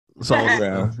So,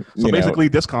 So, so basically,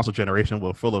 this console generation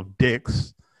was full of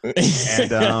dicks and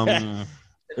it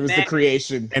was the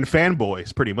creation and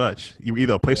fanboys, pretty much. You were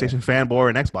either a PlayStation fanboy or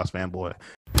an Xbox fanboy.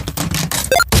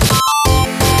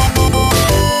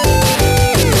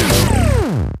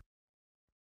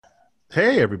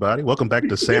 Hey, everybody! Welcome back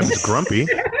to Sam is Grumpy.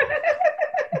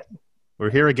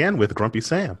 We're here again with Grumpy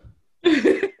Sam.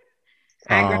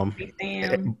 Grumpy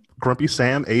Sam. Grumpy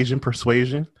Sam, Asian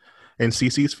Persuasion, and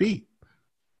CC's feet.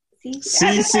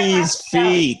 CC's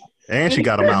feet. And she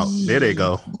got them out. There they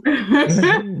go.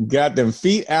 Got them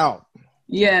feet out.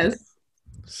 Yes.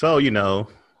 So,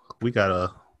 we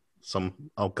got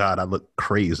oh God, I look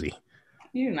crazy.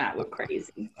 You do not look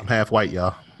crazy. I'm half white,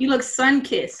 y'all. You look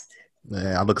sun-kissed.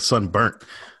 Yeah, I look sunburnt.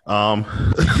 But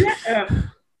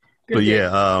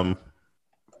we're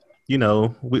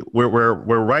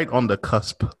right on the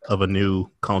cusp of a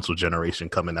new console generation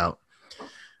coming out.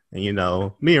 And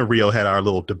me and Rio had our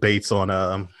little debates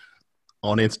on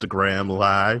Instagram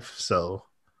Live. So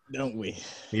don't we?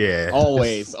 Yeah.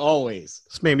 Always.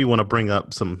 This made me want to bring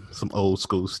up some old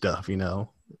school stuff,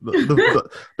 the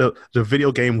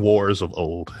video game wars of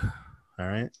old. All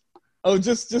right. Oh,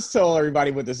 just tell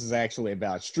everybody what this is actually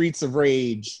about. Streets of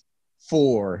Rage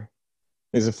 4.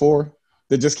 Is it 4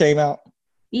 that just came out?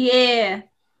 Yeah.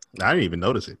 I didn't even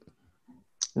notice it.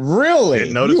 Really?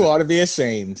 You ought to be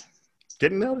ashamed.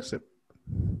 Didn't notice it.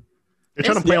 They're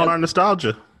trying to play on our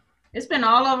nostalgia. It's been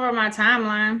all over my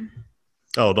timeline.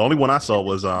 Oh, the only one I saw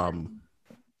was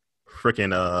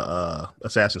freaking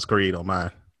Assassin's Creed on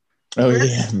mine. Oh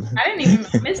yeah. I didn't even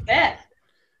miss that.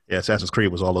 Yeah, Assassin's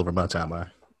Creed was all over my timeline.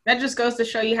 That just goes to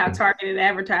show you how targeted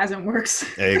advertising works.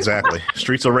 Exactly.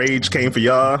 Streets of Rage came for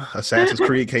y'all. Assassin's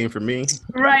Creed came for me.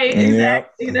 Right,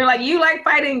 exactly. Yep. They're like, you like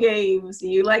fighting games.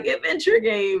 You like adventure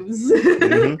games.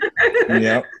 Mm-hmm.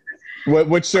 Yep.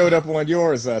 What showed up on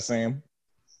yours, Sam?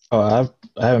 Oh,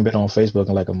 I haven't been on Facebook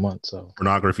in like a month, so.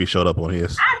 Pornography showed up on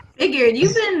his. I figured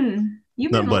you've been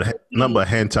nothing but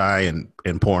hentai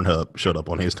and Pornhub showed up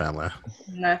on his timeline.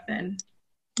 Nothing.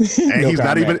 And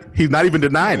he's not even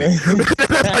denying it.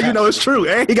 That's how you know it's true.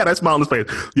 And he got that smile on his face.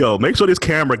 Yo, make sure this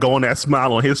camera go on that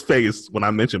smile on his face when I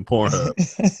mention Pornhub.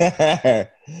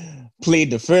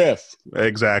 Plead the fifth.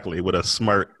 Exactly, with a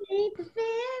smirk.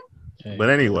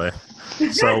 But anyway,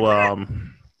 so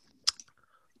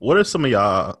what are some of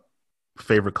y'all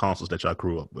favorite consoles that y'all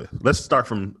grew up with? Let's start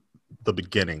from the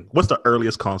beginning. What's the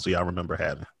earliest console y'all remember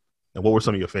having? And what were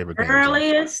some of your favorite games?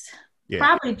 Earliest? Yeah.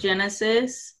 Probably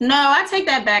Genesis. No, I take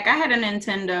that back. I had a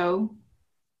Nintendo.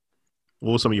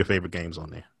 What were some of your favorite games on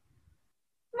there?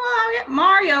 Well,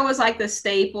 Mario was like the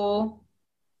staple.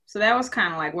 So that was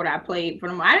kind of like what I played for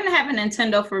them. I didn't have a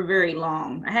Nintendo for very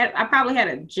long. I probably had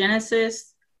a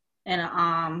Genesis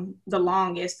and the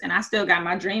longest, and I still got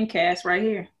my Dreamcast right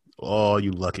here. Oh,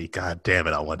 you lucky. God damn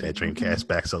it. I want that Dreamcast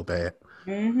back so bad.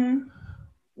 Mm-hmm.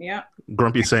 Yep.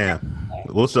 Grumpy Sam,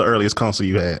 what's the earliest console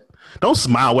you had? Don't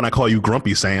smile when I call you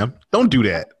Grumpy Sam. Don't do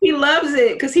that. He loves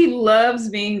it because he loves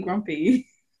being grumpy.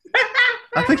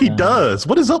 I think he does.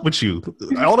 What is up with you?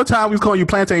 All the time we was calling you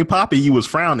Plantain Poppy, you was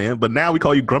frowning, but now we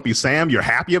call you Grumpy Sam. You're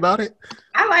happy about it?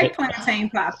 I like Plantain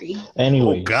Poppy.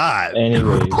 Anyways. Oh God.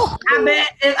 Anyways.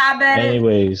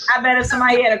 I bet if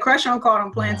somebody had a crush on called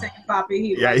him Plantain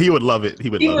Poppy, he would love it. He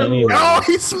would love it. Oh,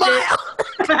 he smiled.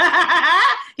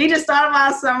 He just thought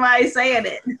about somebody saying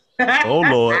it. Oh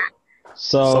Lord.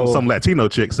 So some Latino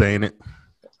chick saying it.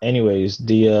 Anyways,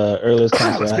 the earliest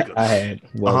console I had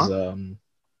was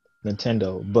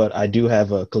Nintendo, but I do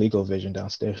have a ColecoVision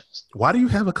downstairs. Why do you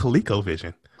have a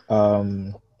ColecoVision?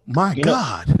 My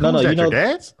God. Your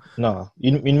dad's? No,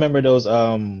 you remember those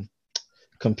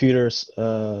computers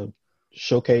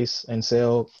showcase and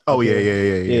sale? Oh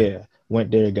yeah. Went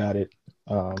there, got it.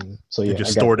 So yeah, you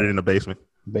just stored it in the basement.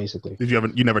 Basically.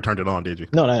 You never turned it on, did you?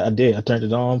 No, I did. I turned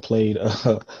it on, played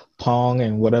Pong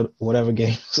and whatever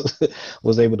games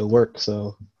was able to work.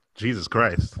 So Jesus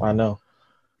Christ. I know.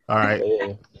 All right.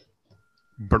 Yeah.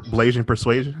 Blazing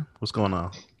Persuasion. What's going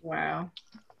on? Wow.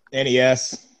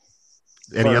 NES.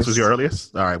 NES was your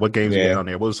earliest? All right. What games you had on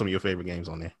there? What were some of your favorite games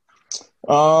on there?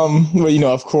 Well,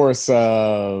 of course,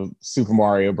 Super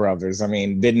Mario Brothers. I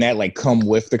mean, didn't that like come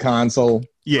with the console?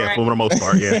 Yeah, right. For the most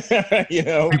part, yeah.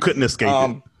 You couldn't escape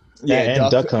it. Yeah,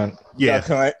 and Duck Hunt. Yeah, Duck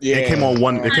Hunt, yeah. It came on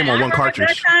one. It came on one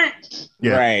cartridge.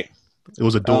 Yeah, right. It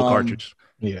was a dual cartridge.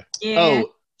 Yeah.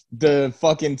 Oh, the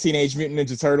fucking Teenage Mutant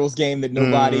Ninja Turtles game that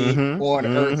nobody on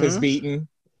Earth has beaten.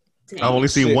 I've only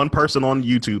seen one person on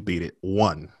YouTube beat it.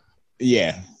 One.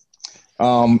 Yeah.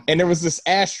 And there was this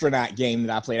astronaut game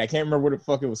that I played. I can't remember what the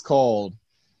fuck it was called.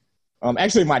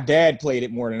 Actually, my dad played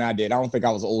it more than I did. I don't think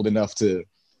I was old enough to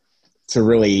to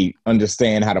really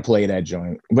understand how to play that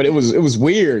joint. But it was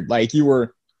weird. Like you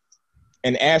were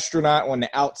an astronaut on the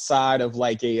outside of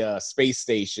like a space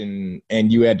station,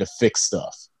 and you had to fix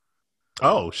stuff.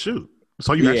 Oh shoot!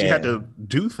 So you actually had to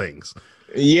do things.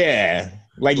 Yeah,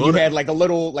 like you had like a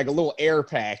little air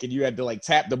pack, and you had to like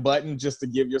tap the button just to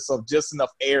give yourself just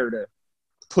enough air to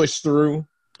push through.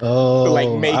 Oh, to like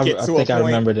make it to I think a point. I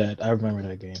remember that. I remember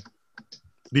that game.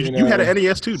 You had an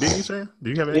NES too, didn't you, Sam?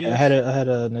 Did you have an NES? I had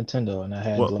a Nintendo, and I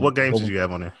had what games did you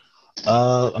have on there?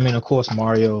 I mean, of course,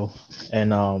 Mario,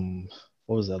 and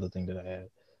what was the other thing that I had?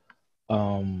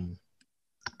 Damn.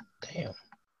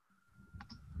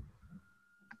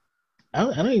 I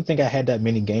don't even think I had that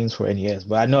many games for NES,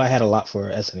 but I know I had a lot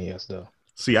for SNES though.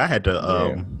 See, I had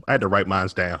to write mine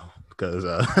down because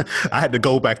I had to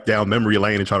go back down memory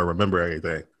lane and try to remember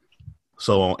everything.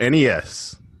 So on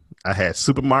NES, I had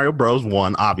Super Mario Bros.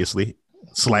 1, obviously,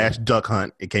 / Duck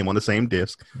Hunt. It came on the same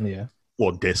disc. Yeah.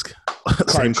 Well, disc.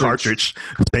 Same cartridge.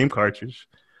 Same cartridge.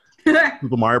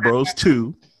 Super Mario Bros.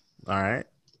 2. All right.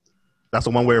 That's the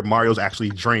one where Mario's actually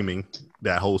dreaming.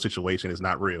 That whole situation is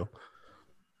not real.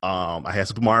 I had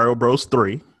Super Mario Bros.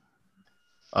 3.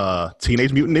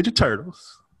 Teenage Mutant Ninja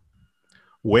Turtles.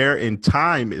 Where in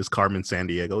Time is Carmen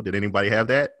Sandiego? Did anybody have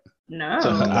that? No. So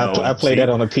I played that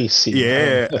on a PC.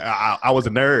 Yeah, I was a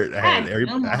nerd.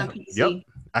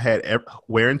 I had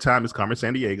Where in Time is Carmen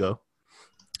Sandiego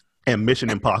and Mission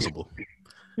Impossible.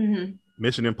 Mm-hmm.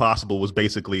 Mission Impossible was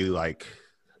basically like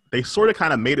they sort of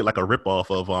kind of made it like a ripoff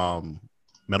of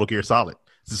Metal Gear Solid.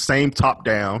 It's the same top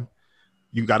down.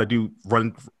 You got to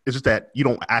run. It's just that you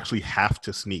don't actually have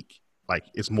to sneak. Like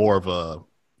it's more of a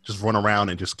just run around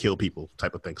and just kill people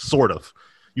type of thing. Sort of.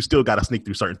 You still got to sneak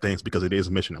through certain things because it is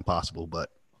Mission Impossible. But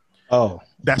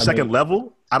second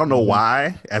level, I don't know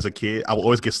why. As a kid, I would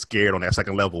always get scared on that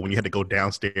second level when you had to go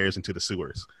downstairs into the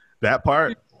sewers. That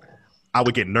part, I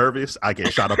would get nervous. I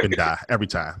get shot up and die every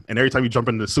time. And every time you jump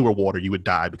into the sewer water, you would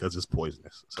die because it's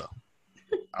poisonous. So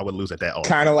I would lose at that.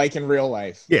 Kind of like in real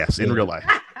life. Yes, in real life.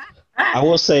 I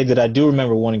will say that I do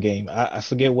remember one game. I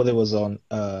forget whether it was on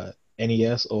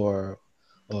NES or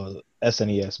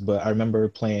SNES, but I remember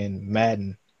playing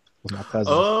Madden with my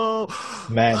cousin. Oh,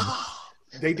 Madden.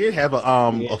 They did have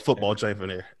a football game in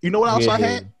there. You know what else I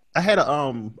had? I had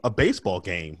a baseball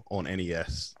game on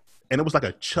NES, and it was like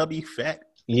a chubby fat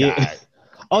guy.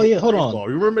 Oh yeah, hold on.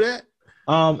 You remember that?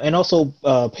 And also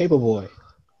Paperboy.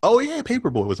 Oh yeah,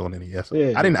 Paperboy was on NES.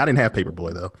 Yeah. I didn't have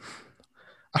Paperboy though.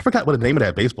 I forgot what the name of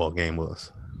that baseball game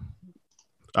was.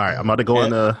 All right, I'm about to go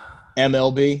into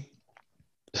MLB.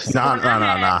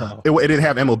 Nah. It didn't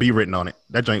have MLB written on it.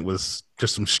 That joint was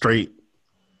just some straight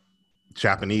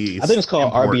Japanese. I think it's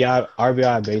called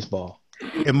RBI Baseball.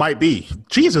 It might be.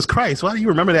 Jesus Christ, why do you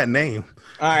remember that name?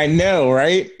 I know,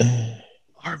 right?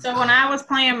 So when I was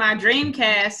playing my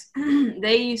Dreamcast,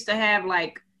 they used to have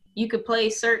like you could play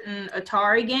certain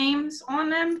Atari games on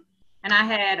them, and I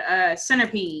had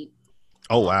Centipede.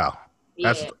 Oh wow,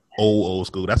 that's old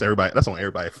school. That's everybody. That's on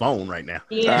everybody's phone right now.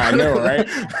 Yeah, I know, right?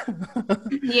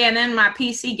 Yeah, and then my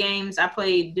PC games, I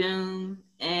played Doom,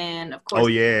 and of course, oh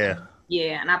yeah,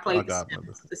 and I played The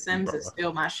Sims. The Sims is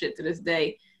still my shit to this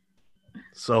day.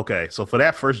 So for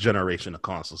that first generation of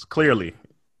consoles, clearly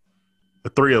the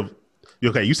three of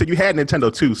you said you had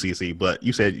Nintendo too, CC, but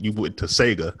you said you went to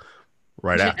Sega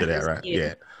right after that, right?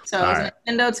 Yeah. So it was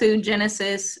Nintendo 2,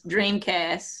 Genesis,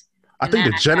 Dreamcast. I think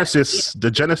the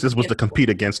Genesis was to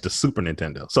compete against the Super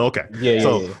Nintendo. So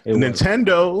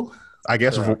Nintendo, I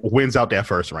guess, wins out that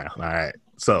first round. All right.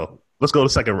 So let's go to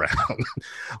second round.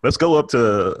 Let's go up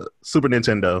to Super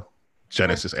Nintendo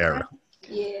Genesis era.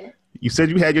 Yeah. You said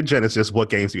you had your Genesis.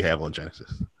 What games do you have on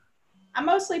Genesis? I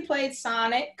mostly played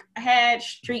Sonic. I had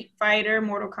Street Fighter,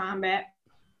 Mortal Kombat.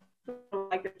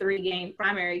 Like the three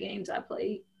primary games I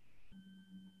played.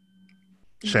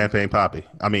 Plantain Poppy.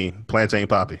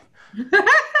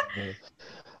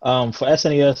 For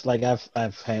SNES, like I've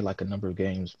had like a number of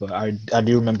games, but I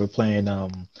do remember playing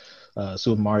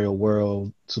Super Mario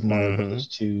World, Super Mario Bros.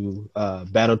 2,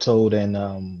 Battletoad, and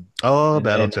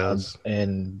Battletoads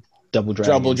and Double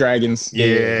Dragons. Double Dragons.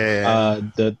 Yeah.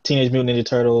 The Teenage Mutant Ninja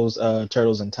Turtles,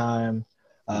 Turtles in Time.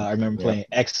 I remember playing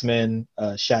X-Men,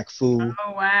 Shaq Fu. Oh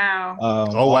wow.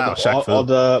 Shaq Fu. All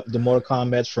the Mortal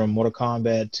Kombats from Mortal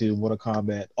Kombat to Mortal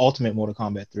Kombat Ultimate Mortal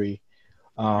Kombat 3.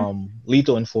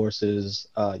 Lethal Enforcers,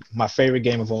 my favorite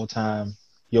game of all time,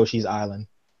 Yoshi's Island.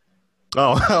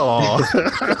 You're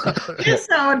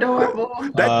so adorable.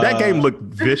 That game looked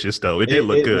vicious though. It did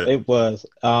look good. It was.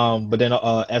 But then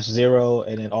F-Zero,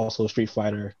 and then also Street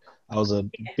Fighter. I was a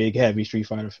big heavy Street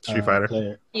Fighter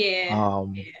player. Yeah.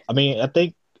 I mean, I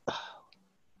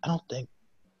don't think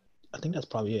I think that's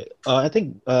probably it. I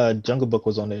think Jungle Book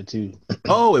was on there too.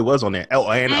 Oh, it was on there. Oh,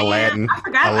 and Damn, Aladdin. I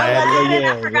forgot Aladdin. Aladdin.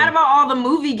 I forgot about all the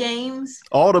movie games.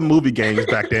 All the movie games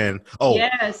back then. Oh,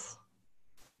 Yes.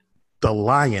 The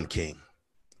Lion King.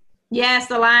 Yes,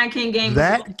 the Lion King game.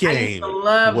 That game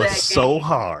was so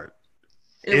hard.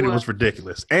 It was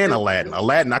ridiculous. And Aladdin.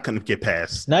 Aladdin, I couldn't get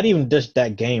past. Not even just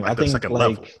that game. Like I think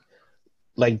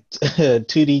like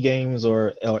 2D games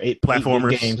or eight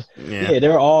platformers games. Yeah,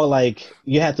 they're all like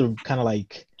you have to kind of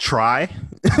like try.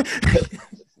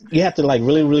 You have to like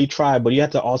really, really try, but you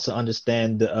have to also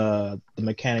understand the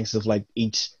mechanics of like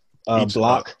each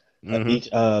block, each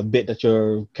bit that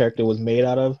your character was made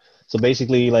out of. So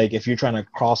basically, like if you're trying to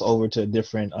cross over to a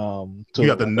different, you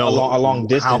have to know a long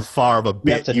distance, how far of a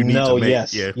bit you need to make.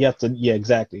 Yes, you have to. Yeah,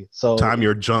 exactly. So time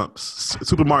your jumps.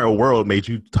 Super Mario World made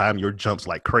you time your jumps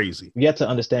like crazy. You have to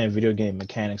understand video game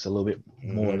mechanics a little bit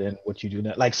more than what you do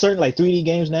now. Like certain like 3D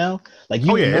games now, like you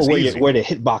know where the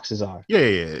hit boxes are. Yeah,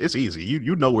 it's easy.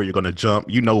 You know where you're gonna jump.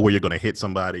 You know where you're gonna hit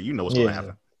somebody. You know what's gonna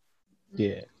happen.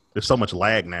 Yeah. There's so much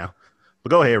lag now. But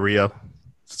go ahead, Rio.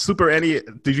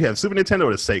 Did you have Super Nintendo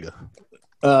or the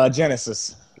Sega?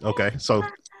 Genesis. Okay, so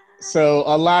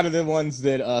a lot of the ones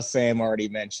that Sam already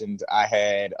mentioned, I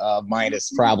had minus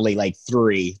probably like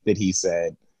 3 that he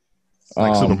said.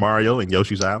 Like Super Mario and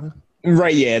Yoshi's Island?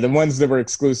 Right, yeah. The ones that were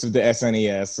exclusive to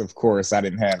SNES, of course, I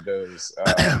didn't have those.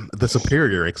 The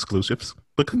superior exclusives,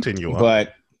 but continue on.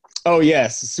 But, oh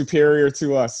yes, superior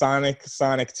to Sonic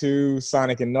 2,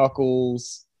 Sonic and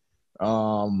Knuckles.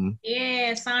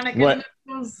 Yeah, Sonic and Knuckles.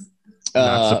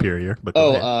 Not superior,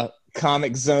 but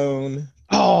Comic Zone.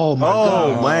 Oh my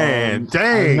god! Oh man,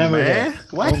 dang man!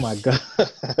 Oh my god!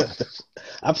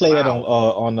 I played it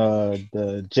on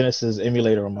the Genesis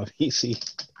emulator on my PC.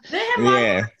 They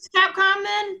have Capcom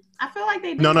then? I feel like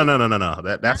they did. No.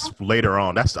 That's later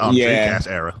on. That's Dreamcast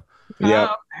era. Yeah.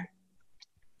 Oh, okay.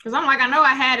 Because I'm like, I know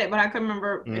I had it, but I couldn't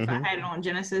remember if I had it on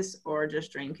Genesis or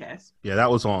just Dreamcast. Yeah,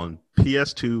 that was on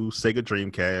PS2, Sega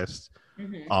Dreamcast.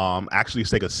 Actually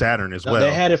Sega Saturn as well.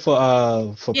 They had it for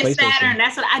PlayStation. Saturn.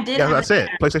 That's what I did. Yeah, that's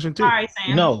it. PlayStation 2. Sorry,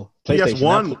 Sam. No,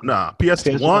 PS1.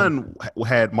 PS1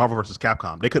 had Marvel vs.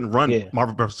 Capcom. They couldn't run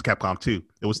Marvel vs. Capcom 2.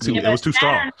 It was too. It was too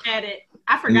strong. Had it.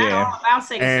 I forgot all about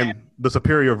Sega and Saturn. The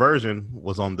superior version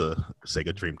was on the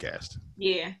Sega Dreamcast.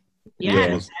 Yeah. I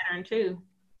had a Saturn too.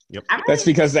 Yep. That's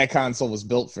because that console was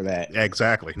built for that.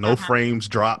 Exactly. No frames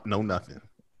dropped. No nothing.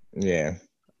 Yeah.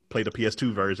 Played the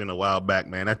PS2 version a while back,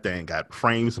 man. That thing got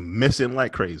frames missing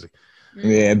like crazy.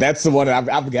 Yeah, that's the one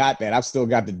I've got. That I've still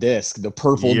got the disc, the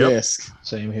purple disc.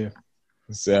 Same here.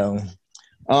 So,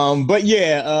 but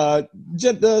yeah,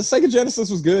 the Sega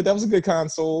Genesis was good. That was a good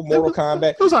console. Mortal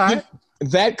Kombat. It was all right.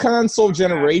 That console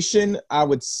generation, I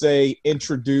would say,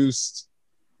 introduced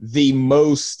the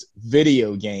most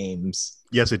video games.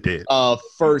 Yes, it did.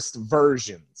 First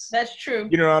versions. That's true.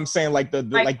 You know what I'm saying? Like the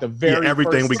very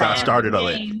everything first we got time. started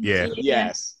on it. Yeah.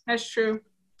 Yes. That's true.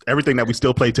 Everything that we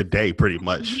still play today, pretty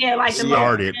much. Yeah, like the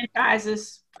started.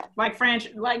 Franchises,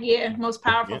 most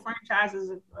powerful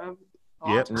franchises of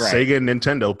all Yep. time. Right. Sega and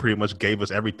Nintendo pretty much gave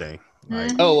us everything.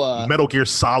 Like, Oh, Metal Gear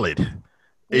Solid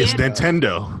is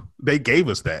Nintendo. They gave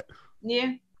us that.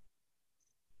 Yeah.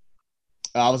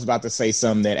 I was about to say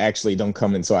something that actually don't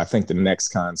come until I think the next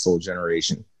console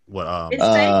generation. What?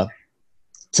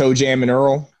 Toe Jam and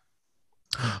Earl.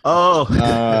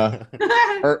 Oh,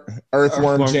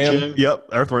 Earthworm Jim. Yep,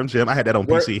 Earthworm Jim. I had that on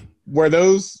PC. Were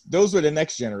those were the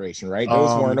next generation, right?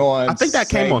 Those weren't on. I think that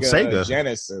came on Sega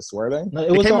Genesis, were they? No,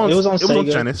 it was on Sega. It was on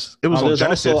Genesis. It was on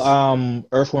Genesis.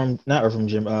 Also, not Earthworm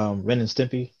Jim. Ren and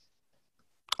Stimpy.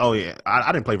 Oh yeah,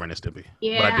 I didn't play Ren and Stimpy,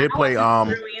 Yeah, but I did play.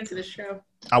 Really into the show.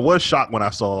 I was shocked when I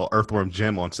saw Earthworm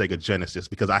Jim on Sega Genesis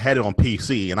because I had it on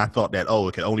PC and I thought that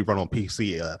it could only run on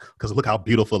PC because look how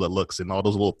beautiful it looks and all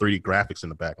those little 3D graphics in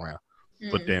the background.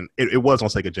 But then it was on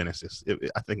Sega Genesis,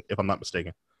 I think, if I'm not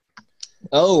mistaken.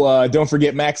 Oh, don't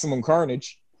forget Maximum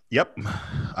Carnage. Yep,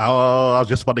 I was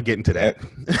just about to get into that.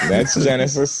 That's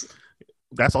Genesis.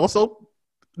 That's also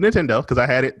Nintendo because I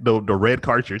had it the red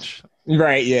cartridge.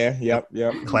 Right. Yeah.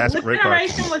 Yep. Classic red cartridge.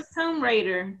 What generation was Tomb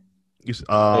Raider?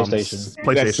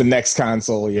 PlayStation. That's the next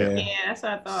console. Yeah, that's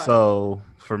what I thought. So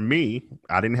for me,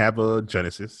 I didn't have a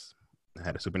Genesis. I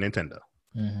had a Super Nintendo.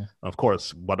 Mm-hmm. Of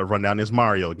course, about to run down this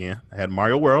Mario again. I had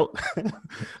Mario World,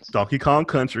 Donkey Kong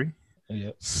Country,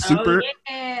 Super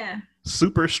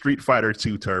Street Fighter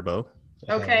 2 Turbo,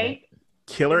 okay,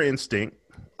 Killer Instinct,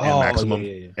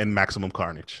 and Maximum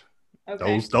Carnage.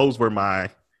 Okay. Those were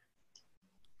my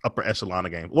upper echelon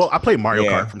of game. Well, I played Mario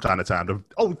Kart from time to time.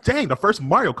 The first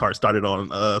Mario Kart started on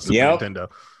Super Nintendo.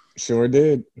 Sure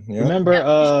did. Yep. Remember,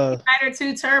 Street Fighter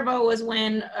 2 Turbo was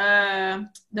when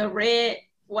the red.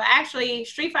 Well, actually,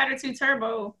 Street Fighter 2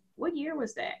 Turbo. What year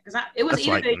was that? Because it was That's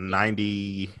either like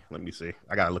 90. Let me see.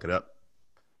 I gotta look it up.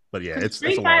 But yeah, it's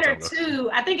Street a long Fighter time ago.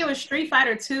 2. I think it was Street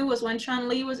Fighter 2 was when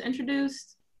Chun-Li was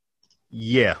introduced.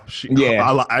 Yeah,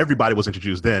 Yeah. everybody was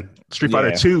introduced then. Street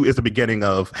Fighter 2 is the beginning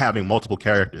of having multiple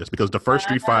characters because the first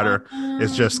Street Fighter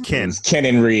is just Ken. It's Ken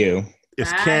and Ryu.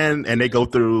 It's Ken, and they go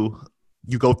through.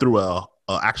 You go through a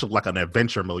actual like an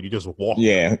adventure mode. You just walk.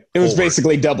 Yeah, it was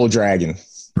basically Double Dragon.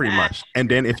 Pretty much.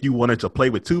 And then if you wanted to play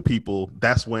with two people,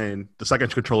 that's when the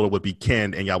second controller would be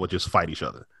Ken, and y'all would just fight each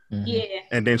other. Mhm. Yeah.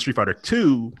 And then Street Fighter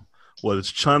 2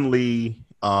 was Chun-Li, E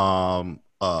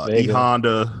Vega.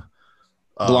 Honda,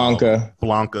 Blanca. who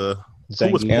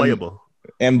was Zangief. playable.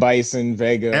 M. Bison,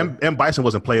 Vega. M. Bison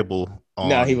wasn't playable.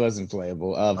 No, he wasn't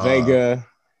playable. Vega.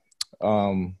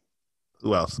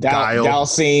 Who else? Guile.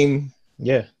 Dalsim.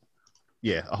 Yeah.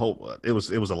 Yeah, a whole. It was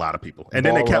a lot of people, and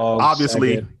then they kept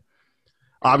Balrog,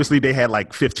 obviously they had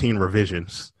like 15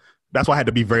 revisions. That's why I had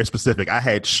to be very specific. I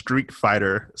had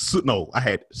I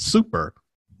had Super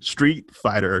Street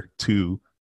Fighter 2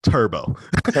 Turbo.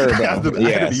 Turbo. I had to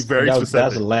be very That was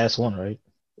specific. the last one, right?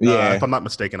 Yeah. If I'm not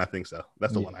mistaken, I think so.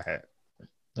 That's the one I had.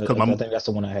 I think that's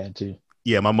the one I had too.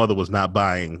 Yeah, my mother was not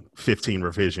buying 15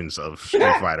 revisions of Street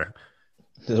Fighter.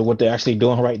 This is what they're actually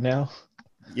doing right now.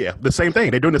 Yeah, the same thing.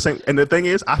 They're doing the same. And the thing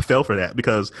is, I fell for that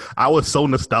because I was so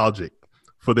nostalgic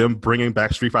for them bringing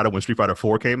back Street Fighter when Street Fighter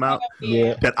 4 came out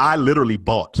Yeah. that I literally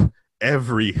bought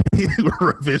every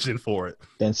revision for it.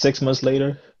 Then 6 months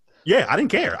later, Yeah, I didn't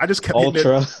care. I just kept hitting it.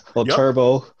 Ultra or Yep.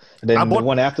 Turbo. And then the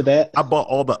one after that. I bought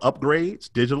all the upgrades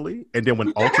digitally, and then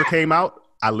when Ultra came out,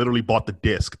 I literally bought the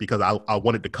disc because I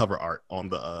wanted the cover art on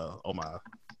the on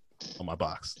my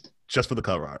box just for the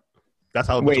cover art. That's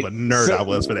how much of a nerd I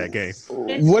was for that game.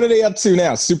 What are they up to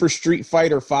now? Super Street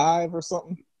Fighter 5 or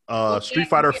something? Street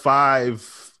Fighter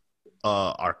 5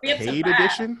 arcade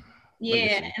edition.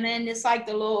 Yeah, and then it's like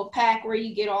the little pack where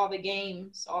you get all the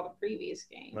games, all the previous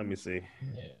games. Let me see.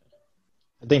 Yeah.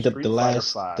 I think that Street the Fighter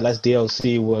last 5.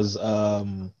 DLC was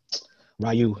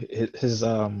Ryu. His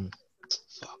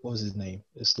what was his name?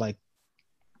 It's like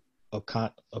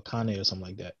Akane or something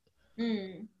like that.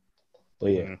 Mm.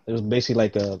 But yeah, it was basically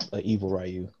like a evil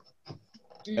Ryu.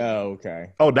 Oh,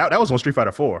 okay. Oh, that was on Street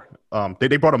Fighter 4.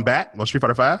 They brought him back on Street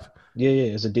Fighter 5. Yeah,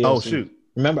 it's a DLC. Oh shoot!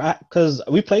 Remember, because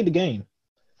we played the game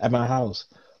at my house.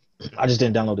 I just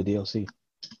didn't download the DLC.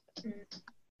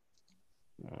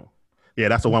 Yeah,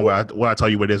 that's the one where I tell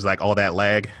you where there's like all that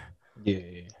lag. Yeah.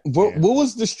 What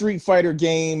was the Street Fighter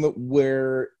game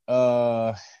where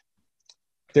there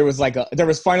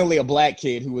was finally a black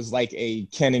kid who was like a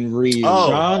Ken and Ryu? Oh,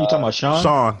 Sean, you talking about Sean?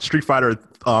 Sean, Street Fighter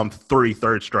 3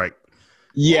 Third Strike.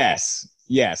 Yes,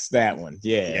 that one.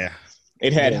 Yeah.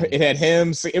 It had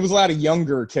him. It was a lot of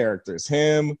younger characters.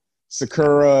 Him,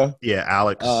 Sakura. Yeah,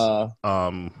 Alex.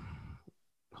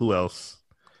 Who else?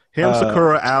 Him,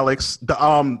 Sakura, Alex. The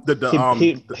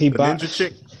ninja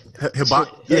chick.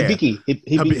 Hibiki.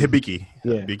 Hibiki.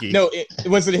 Yeah. Hibiki. No,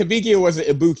 was it Hibiki or was it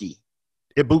Ibuki?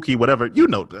 Ibuki, whatever. You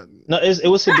know. No, it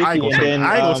was Hibiki. I ain't gonna and say then,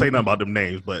 nothing about them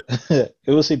names, but it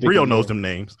was Hibiki. Rio knows them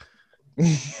names.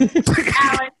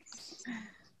 Alex.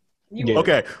 Yeah.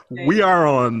 Okay, we are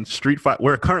on Street Fighter.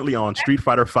 We're currently on Street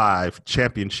Fighter 5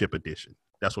 Championship Edition.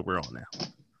 That's what we're on now.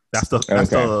 That's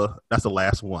the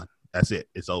last one. That's it.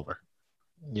 It's over.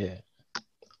 Yeah.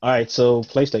 All right. So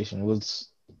PlayStation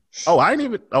was. Oh, I didn't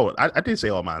even. Oh, I did say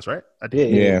all mine, right? I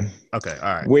did. Yeah. Okay.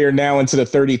 All right. We are now into the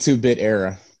 32-bit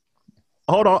era.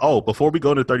 Hold on. Oh, before we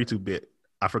go to 32-bit,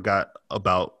 I forgot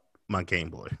about my Game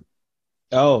Boy.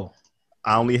 Oh.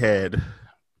 I only had,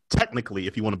 technically,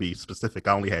 if you want to be specific,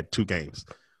 I only had 2 games.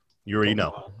 You already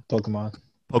know. Pokemon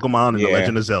and The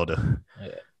Legend of Zelda.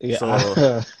 Yeah.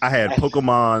 So I had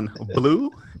Pokemon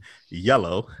Blue,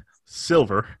 Yellow,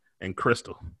 Silver, and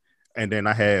Crystal. And then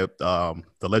I had The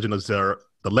Legend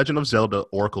of Zelda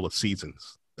Oracle of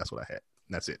Seasons. That's what I had.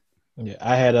 And that's it. Yeah,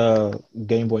 I had a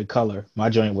Game Boy Color. My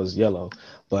joint was yellow,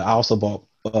 but I also bought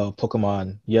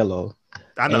Pokemon Yellow.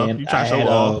 I know. And You try to show had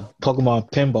off.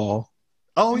 Pokemon Pinball.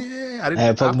 Oh, yeah. I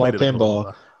had Pokemon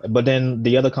Pinball. But then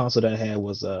the other console that I had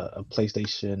was a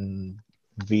PlayStation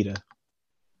Vita.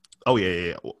 Oh,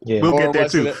 yeah. Yeah. We'll Or get there,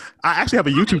 was too. it I actually have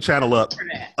a YouTube channel up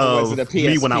Or was of it a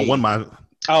me when I PSP? won my...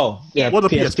 Oh, yeah. Well, the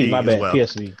PSP, my PSP bad. as well.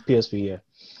 PSP, yeah.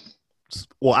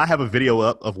 Well, I have a video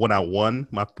up of when I won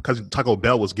because Taco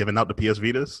Bell was giving out the PS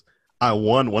Vitas. I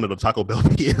won one of the Taco Bell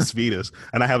PS Vitas,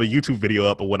 and I have a YouTube video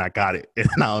up of when I got it and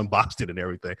I unboxed it and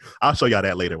everything. I'll show y'all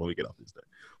that later when we get off this thing.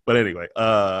 But anyway,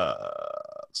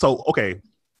 so okay,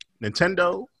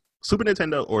 Nintendo Super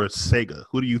Nintendo or Sega?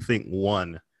 Who do you think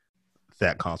won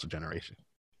that console generation?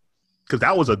 Because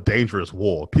that was a dangerous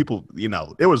war. People,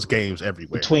 there was games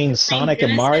everywhere. Between Sonic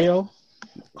and Mario?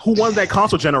 Who won that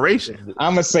console generation?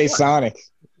 I'm gonna say Sonic.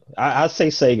 I'd say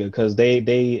Sega because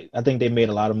I think they made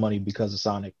a lot of money because of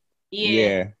Sonic.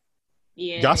 Yeah.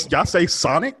 Y'all say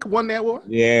Sonic won that war?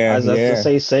 Yeah. I'd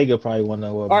say Sega probably won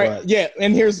that war. All right, yeah,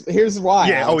 and here's why.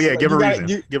 Yeah, Alex. give a reason.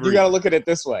 You got to look at it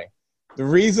this way. The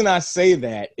reason I say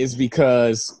that is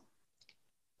because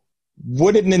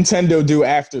what did Nintendo do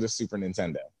after the Super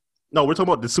Nintendo? No, we're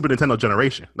talking about the Super Nintendo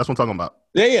generation. That's what I'm talking about.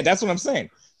 Yeah, that's what I'm saying.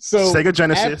 So Sega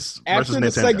Genesis after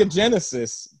versus the Nintendo. Sega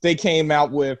Genesis, they came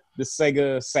out with the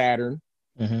Sega Saturn,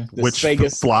 which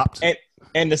Sega flopped,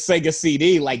 and the Sega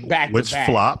CD, like back which to back.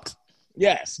 flopped.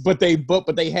 Yes, but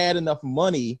they had enough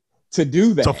money to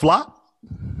do that. To flop?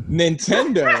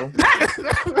 Nintendo.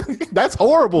 That's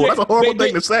horrible. That's a horrible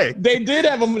thing to say. They did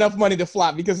have enough money to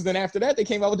flop because then after that they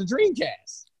came out with the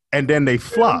Dreamcast. And then they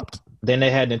flopped. Then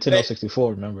they had Nintendo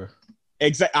 64, remember?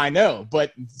 I know,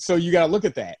 but so you got to look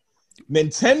at that.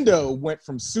 Nintendo went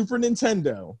from Super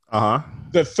Nintendo.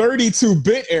 The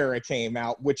 32-bit era came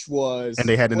out, which was and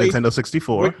they had the Nintendo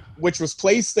 64, which was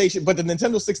PlayStation. But the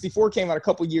Nintendo 64 came out a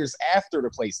couple years after the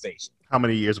PlayStation. How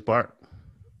many years apart?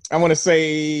 I want to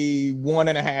say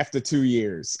 1.5 to 2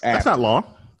 years. That's not long.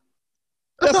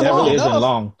 That's not long. Isn't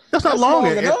long. That's not long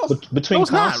enough. Between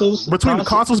consoles, the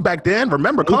consoles back then.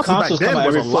 Remember, consoles back then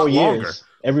was a lot longer.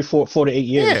 Every 4 to 8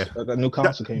 years, a new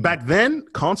console came back then,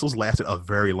 consoles lasted a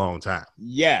very long time.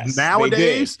 Yes.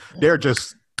 Nowadays, they're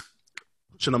just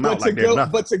pushing them out like they're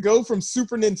nothing. But to go from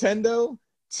Super Nintendo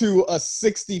to a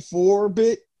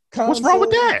 64-bit console. What's wrong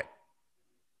with that?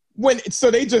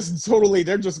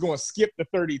 They're just going to skip the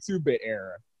 32-bit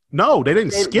era. No, they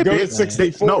didn't skip go it. To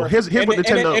 64. No, here's what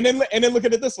Nintendo. And then look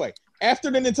at it this way: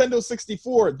 after the Nintendo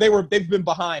 64, they've been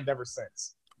behind ever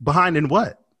since. Behind in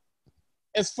what?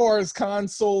 As far as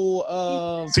console,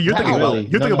 so you're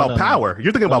thinking about power.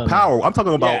 You're thinking about power. I'm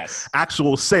talking about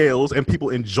actual sales and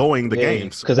people enjoying the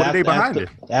games. What are they behind it?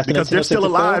 Because they're still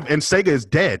alive and Sega is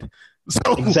dead.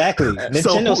 So, exactly.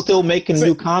 Nintendo's still making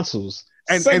new consoles.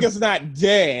 And Sega's not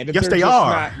dead. Yes, they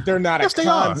are. They're not a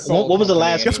console. What was the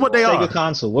last Guess what they Sega are?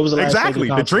 console? What was the last exactly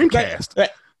Sega the console? Dreamcast?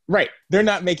 Right. They're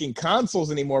not making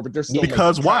consoles anymore, but they're still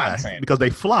because making why? content. Because they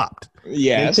flopped.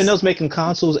 Yes. Nintendo's making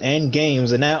consoles and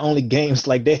games, and not only games.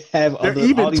 Like they have all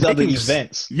these other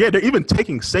events. Yeah, they're even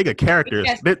taking Sega characters.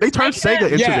 Yes. They turned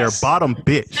Sega into their bottom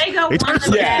bitch. Sega won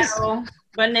the battle,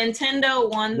 but Nintendo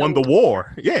won the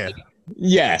war. Yeah.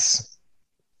 Yes.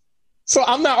 So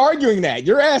I'm not arguing that.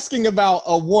 You're asking about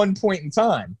a one point in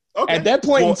time. Okay. At that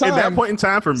point in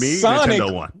time, for me,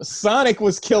 Nintendo won. Sonic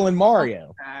was killing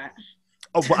Mario.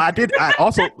 Oh, but I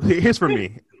also here's for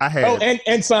me. I had. Oh,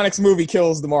 and Sonic's movie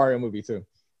kills the Mario movie too.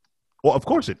 Well, of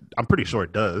course I'm pretty sure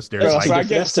it does. There's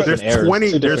there's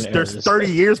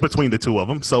 30 years between the two of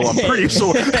them, so I'm pretty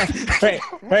sure.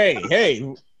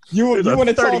 hey, you want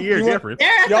to 30-year difference?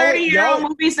 There are 30-year-old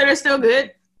movies that are still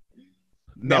good.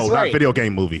 No, not video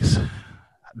game movies.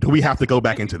 Do we have to go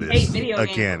back into this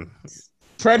again?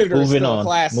 Predator. Moving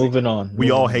on.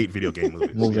 We all hate video game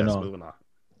movies. Moving on.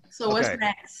 So what's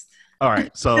next? All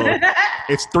right, so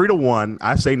it's 3-1.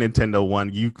 I say Nintendo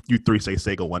won. You three say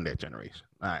Sega won that generation.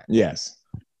 All right. Yes.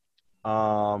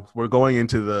 We're going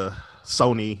into the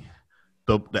Sony,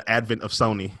 the advent of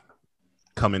Sony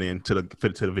coming into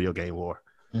the video game war.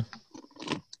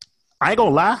 I ain't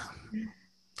gonna lie.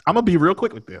 I'm gonna be real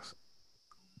quick with this.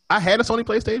 I had a Sony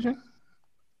PlayStation.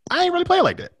 I ain't really play it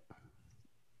like that.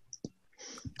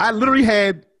 I literally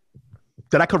had,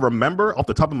 that I could remember off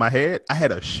the top of my head, I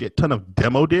had a shit ton of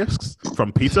demo discs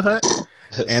from Pizza Hut.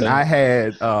 And I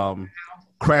had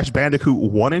Crash Bandicoot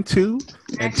 1 and 2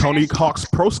 and Tony Hawk's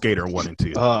Pro Skater 1 and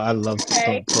 2. Oh, I love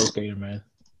Pro Skater, man.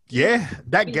 Yeah,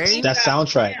 that game. That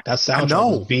soundtrack I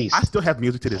know. Was beast. I still have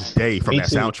music to this day from that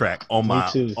soundtrack on my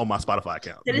Spotify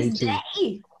account. To this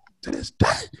day. To this day.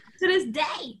 To this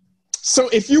day. So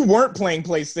if you weren't playing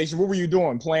PlayStation, what were you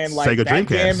doing? Playing like Sega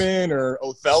Backgammon or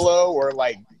Othello or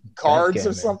like cards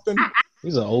or something?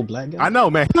 He's an old black guy. I know,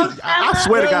 man. I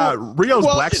swear to God, Rio's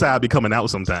Black Side be coming out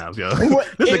sometimes, yo.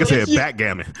 This nigga said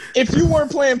backgammon. If you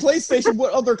weren't playing PlayStation,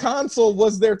 what other console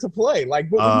was there to play? Like,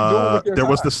 what were you doing with your There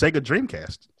time? was the Sega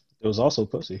Dreamcast. There was also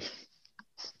Pussy.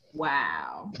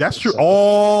 Wow. That's true.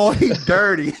 Oh, he's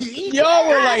dirty. Y'all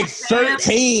were like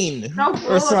 13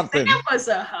 or something. That was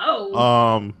a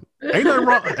hoe. Ain't nothing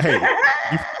wrong. Hey,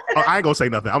 I ain't gonna say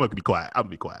nothing. I'm gonna be quiet.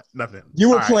 Nothing. You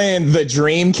were playing the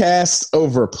Dreamcast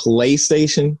over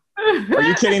PlayStation? Are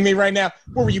you kidding me right now?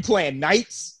 What were you playing?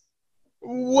 Knights?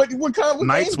 What kind of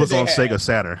Knights was on Sega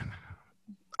Saturn.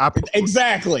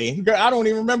 Exactly. I don't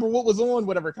even remember what was on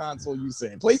whatever console you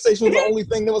said. PlayStation was the only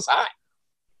thing that was hot.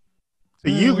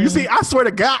 You see, I swear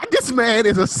to God, this man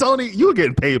is a Sony. You're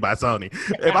getting paid by Sony.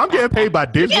 If I'm getting paid by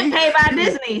Disney, getting paid by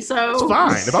Disney, so it's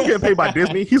fine. If I'm getting paid by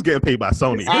Disney, he's getting paid by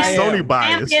Sony. His Sony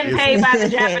bias. I'm getting paid by the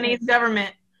Japanese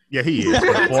government. Yeah, he is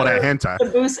for all that hentai. To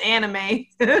boost anime.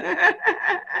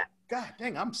 God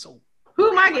dang, I'm so. Who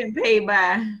am I getting paid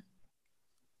by?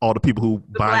 All the people who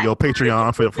buy your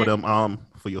Patreon for them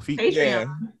for your feet.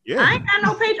 Patreon. Yeah. I ain't got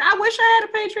no Patreon. I wish I had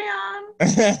a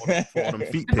Patreon. For all them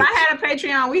feet If I had a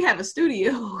Patreon, we have a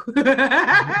studio.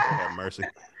 Have mercy.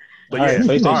 But All yeah, right,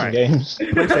 PlayStation all right. games.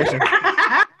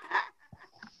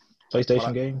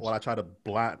 PlayStation games. While I try to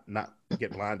not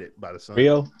get blinded by the sun.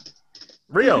 Rio.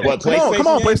 What, come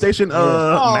on, PlayStation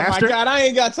Master. My God, I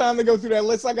ain't got time to go through that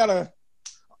list. I gotta.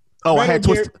 I had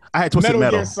Twisted Metal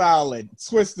Metal. Gear Solid,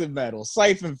 Twisted Metal,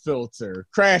 Siphon Filter,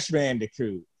 Crash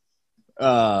Bandicoot.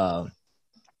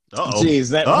 He's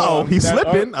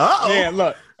slipping. Yeah,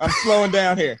 look, I'm slowing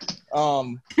down here.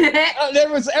 There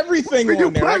was everything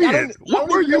on there. What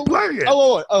were you playing?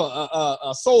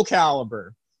 Soul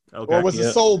Calibur. Okay. Or was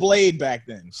it Soul Blade back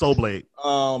then? Soul Blade.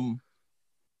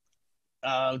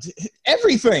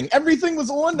 Everything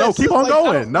was on there. No, keep on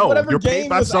going. No, you're paid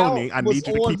by Sony. I need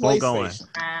you to keep on going.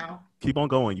 Wow. Keep on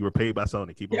going. You were paid by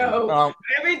Sony. Keep on going.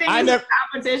 Everything is a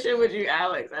competition with you,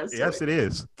 Alex. Yes, it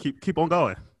is. Keep on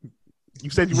going. You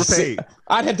said you were paid.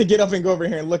 I'd have to get up and go over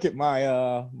here and look at my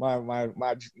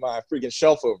freaking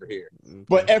shelf over here. Okay.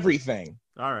 But everything.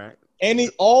 All right.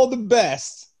 All the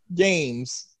best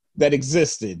games that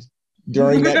existed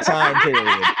during that time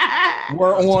period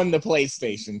were on the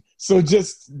PlayStation. So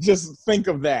just think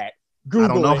of that. Google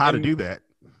I don't know how to do that.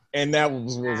 And that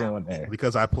was on there.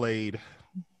 Because I played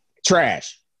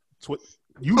trash.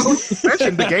 You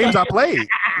mentioned the games I played.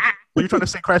 Were you trying to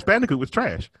say Crash Bandicoot was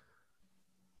trash?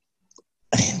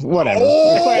 Whatever.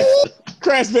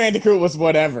 Crash Bandicoot was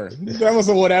whatever. That was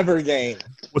a whatever game.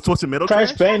 What's the middle?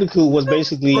 Crash Bandicoot was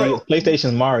basically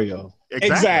PlayStation's Mario.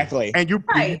 Exactly. And you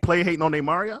play hating on their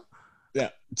Mario? Yeah.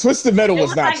 Twisted Metal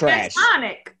was not trash.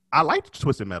 Sonic. I liked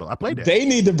Twisted Metal. I played that. They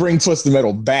need to bring Twisted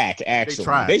Metal back, actually.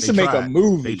 They should make a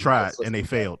movie. They tried and they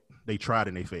failed. They tried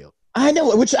and they failed. I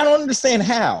know, which I don't understand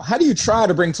how. How do you try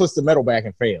to bring Twisted Metal back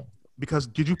and fail? Because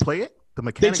did you play it? The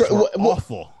mechanics were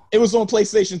awful. It was on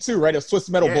PlayStation 2, right? It was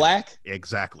Twisted Metal Black.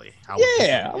 Exactly. I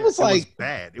was like, it was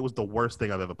bad. It was the worst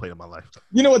thing I've ever played in my life.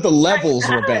 You know what? The levels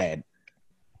were bad.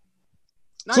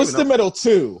 Twisted Metal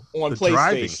 2 on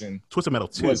PlayStation. Twisted Metal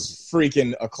 2 was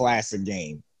freaking a classic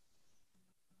game.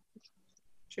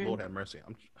 Lord have mercy.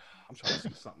 I'm trying to see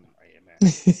something right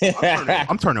here, man.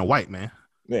 I'm turning white, man.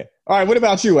 Yeah. All right. What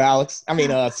about you, Alex? I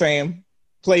mean, Sam.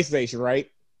 PlayStation,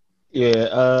 right?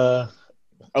 Yeah.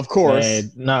 Of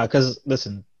course. Nah, because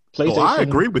listen, PlayStation. I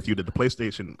agree with you that the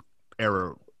PlayStation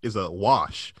era is a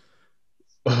wash.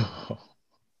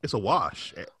 It's a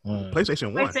wash.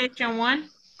 PlayStation 1. PlayStation 1?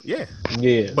 Yeah.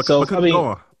 Yeah. But so, I mean,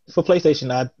 for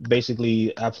PlayStation, I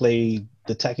played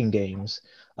the Tekken games.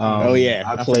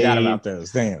 I forgot about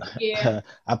those. Damn. Yeah.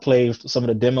 I played some of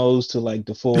the demos to like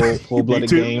the full-blooded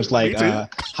games like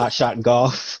Hot Shot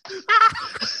Golf.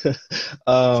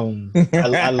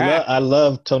 I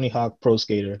love Tony Hawk Pro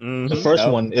Skater. Mm-hmm. The first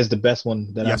one is the best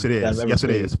one that I've ever played. It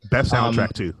is. Best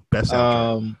soundtrack too. Best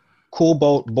soundtrack. Cool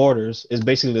Boat Borders is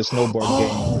basically the snowboard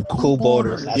game. Cool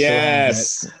Borders.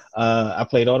 Yes. I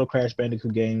played all the Crash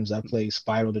Bandicoot games. I played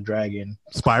Spyro the Dragon.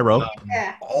 Spyro.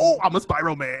 I'm a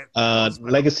Spyro man.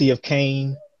 Legacy of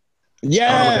Kain.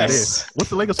 Yes. What's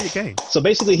the Legacy of Kain? So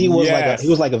basically, he was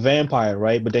like a vampire,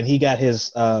 right? But then he got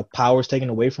his powers taken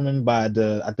away from him by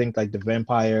the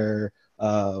vampire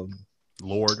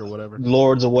lords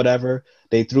or whatever.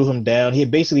 They threw him down. He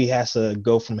basically has to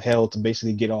go from hell to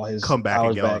basically get all his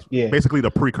powers back. Yeah, basically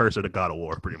the precursor to God of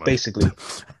War, pretty much. Basically.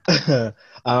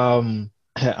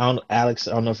 Alex,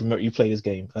 I don't know if you played this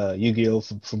game, Yu-Gi-Oh!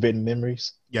 Forbidden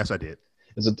Memories. Yes, I did.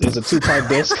 It's a 2-part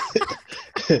disc.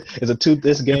 It's a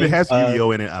 2-disc game. If it has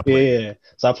Yu-Gi-Oh! In it, I played. Yeah.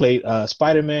 So I played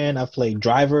Spider-Man. I played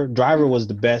Driver. Driver was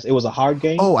the best. It was a hard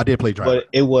game. Oh, I did play Driver. But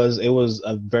it was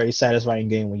a very satisfying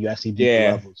game when you actually beat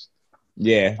the levels.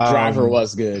 Yeah, Driver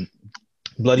was good.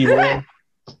 Bloody Roar.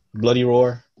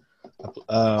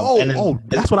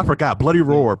 That's what I forgot. Bloody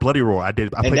Roar. I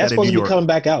did. I played that's that in New York. Supposed to be coming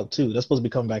back out too. That's supposed to be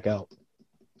coming back out.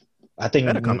 I think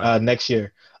next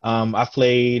year. I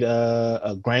played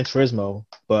Gran Turismo,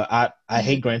 but I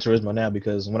hate Gran Turismo now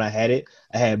because when I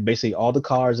had basically all the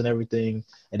cars and everything,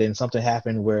 and then something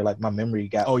happened where like my memory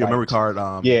got your memory card.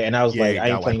 And I was like, I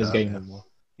ain't playing this game anymore.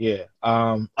 Yeah.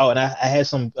 And I had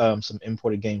some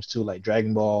imported games too, like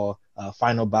Dragon Ball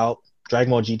Final Bout,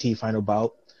 Dragon Ball GT Final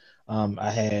Bout.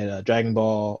 I had Dragon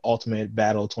Ball Ultimate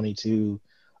Battle 22,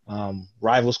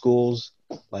 Rival Schools.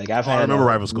 Like I've I had remember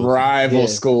Rival Schools. Rival Yeah.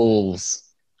 Schools.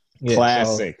 Yeah,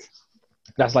 Classic.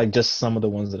 So that's like just some of the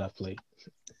ones that I've played.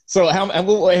 So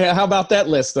how about that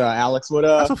list, Alex? What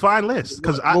That's a fine list.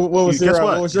 Because what was your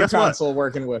Guess console what?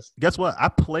 working with? Guess what? I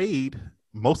played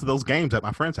most of those games at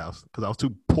my friend's house because I was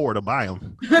too poor to buy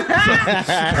them.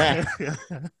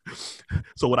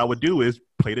 So what I would do is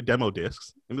play the demo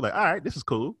discs and be like, all right, this is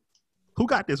cool. Who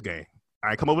got this game? All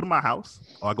right, come over to my house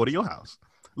or I go to your house.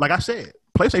 Like I said,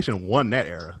 PlayStation won that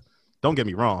era. Don't get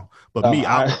me wrong. But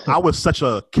I was such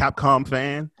a Capcom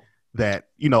fan that,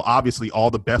 you know, obviously all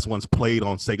the best ones played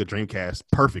on Sega Dreamcast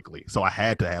perfectly. So I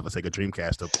had to have a Sega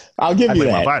Dreamcast to I'll give you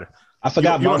that. fighter. I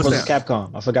forgot Marvel vs. understand.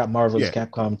 Capcom. I forgot Marvel vs.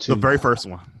 Capcom 2. The very first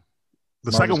one.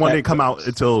 The Marvel's second one didn't Capcom. come out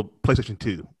until PlayStation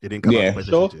 2. It didn't come out until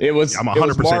Sure. PlayStation 2. It was. I'm it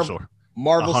was 100% sure.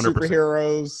 Marvel 100%.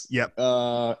 Superheroes. Yep.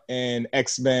 And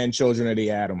X-Men: Children of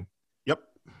the Atom. Yep.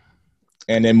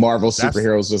 And then Marvel That's-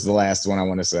 Superheroes was the last one I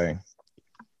want to say.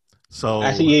 So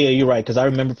Actually, yeah, you're right. Because I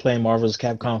remember playing Marvel vs.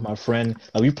 Capcom with my friend.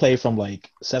 Like, we played from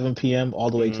like 7 p.m. all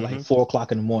the way to like 4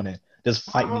 o'clock in the morning, just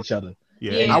fighting each other.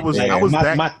 Yeah. I was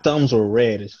my thumbs were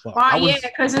red as fuck. Oh, yeah,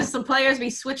 because it's the players be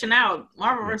switching out.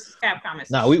 Marvel vs. Capcom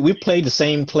is. No, we played the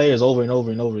same players over and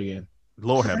over and over again.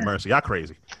 Lord have mercy. Y'all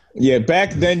crazy. Yeah,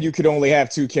 back then you could only have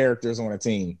 2 characters on a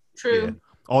team. True. Yeah.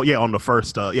 Oh yeah, on the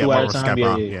first Two at a Marvel vs. time,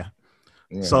 Capcom. yeah.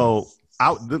 Yeah. So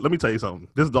let me tell you something.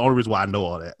 This is the only reason why I know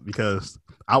all that, because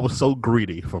I was so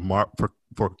greedy for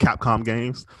Capcom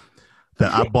games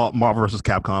that I bought Marvel vs.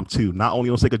 Capcom 2 not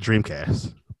only on Sega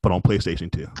Dreamcast but on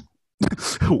PlayStation 2.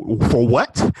 For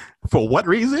what? For what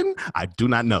reason? I do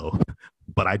not know,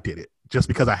 but I did it just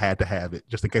because I had to have it,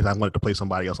 just in case I wanted to play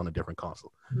somebody else on a different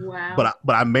console. Wow.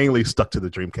 But I mainly stuck to the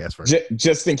Dreamcast first.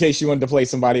 Just in case you wanted to play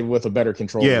somebody with a better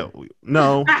controller. Yeah,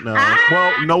 no.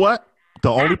 Well, you know what? The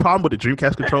only problem with the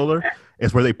Dreamcast controller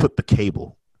is where they put the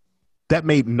cable. That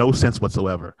made no sense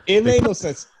whatsoever. It made no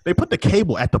sense. They put the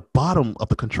cable at the bottom of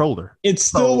the controller. It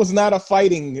still was not a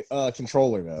fighting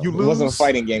controller, though. It wasn't a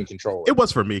fighting game controller. It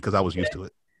was for me because I was used to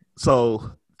it.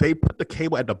 So they put the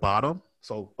cable at the bottom.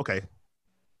 So, okay.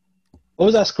 What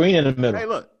was that screen in the middle? Hey,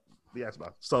 look. The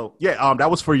Xbox. So, yeah, that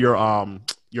was for your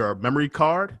memory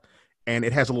card, and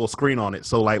it has a little screen on it.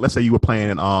 So, like, let's say you were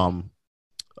playing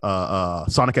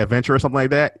Sonic Adventure or something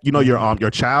like that. You know, your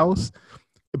chows.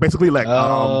 Basically, like,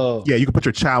 you can put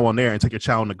your chow on there and take your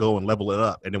chow on the go and level it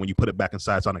up. And then when you put it back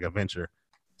inside Sonic Adventure,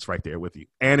 it's right there with you.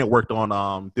 And it worked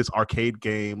on this arcade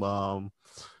game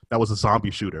that was a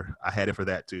zombie shooter. I had it for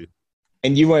that, too.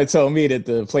 And you want to tell me that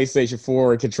the PlayStation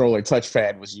 4 controller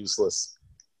touchpad was useless?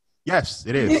 Yes,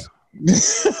 it is.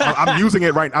 I'm using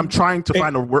it right. I'm trying to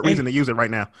find a reason to use it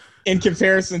right now. In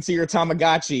comparison to your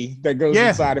Tamagotchi that goes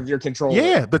inside of your controller.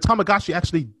 Yeah, the Tamagotchi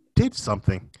actually did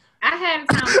something. I had a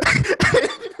Tamagotchi.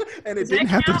 And it didn't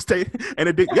have to stay. And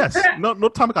it did. Yes, no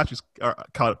Tamagotchis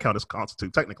count as consoles too.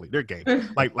 Technically, they're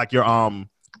games. like your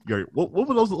what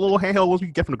were those little handheld ones you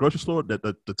get from the grocery store?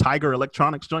 The Tiger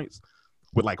Electronics joints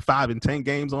with like 5 and 10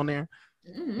 games on there.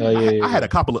 Mm-hmm. I had a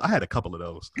couple of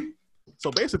those. So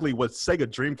basically, what Sega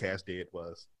Dreamcast did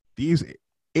was these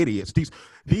idiots,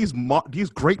 these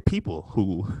great people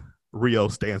who Rio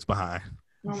stands behind.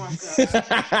 Oh my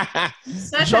god!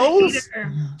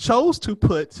 chose to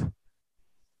put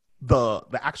the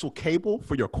actual cable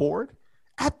for your cord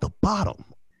at the bottom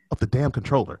of the damn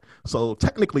controller. So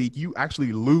technically, you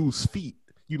actually lose feet.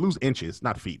 You lose inches,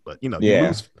 not feet, but you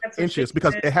lose inches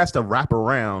because it has to wrap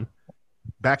around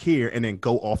back here and then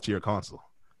go off to your console.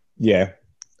 Yeah.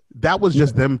 That was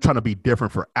just them trying to be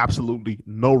different for absolutely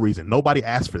no reason. Nobody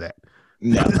asked for that.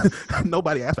 No.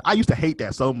 Nobody asked. I used to hate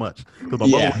that so much because my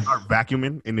mom would start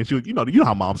vacuuming, and then you know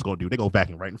how moms gonna do. They go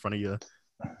vacuum right in front of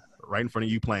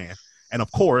you playing. And of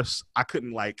course, I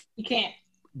couldn't You can't.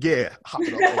 Yeah, hop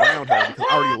it up around her because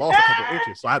I already lost a couple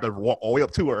inches, so I had to walk all the way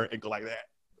up to her and go like that.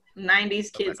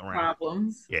 90s kids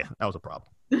problems. Yeah, that was a problem.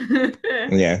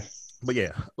 Yeah. But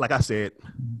yeah, like I said,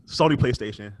 Sony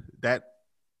PlayStation, that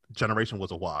generation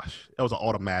was a wash. That was an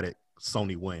automatic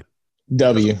Sony win.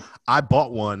 W. I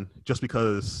bought one just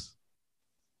because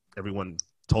everyone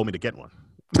told me to get one.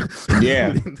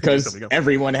 Yeah, because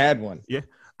everyone had one. Yeah,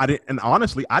 I didn't, and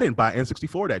honestly, I didn't buy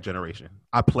N64 that generation.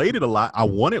 I played it a lot. I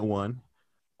wanted one,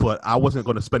 but I wasn't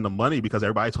going to spend the money because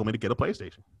everybody told me to get a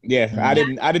PlayStation. Yeah, I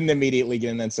didn't immediately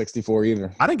get an N64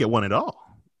 either. I didn't get one at all.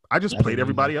 I just played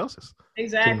everybody else's.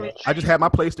 Exactly. I just had my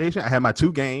PlayStation. I had my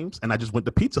 2 games, and I just went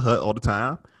to Pizza Hut all the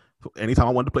time. Anytime I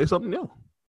wanted to play something new.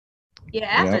 Yeah,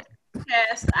 after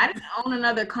Dreamcast, I didn't own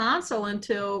another console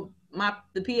until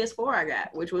the PS4 I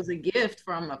got, which was a gift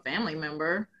from a family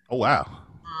member. Oh wow!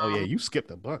 Oh yeah, you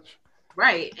skipped a bunch.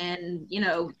 Right. And,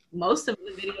 most of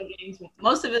the video games,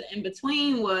 most of it in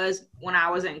between was when I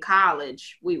was in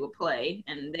college, we would play,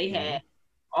 and they had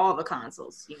all the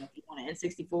consoles. If you wanted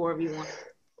N64, if you wanted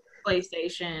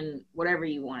PlayStation, whatever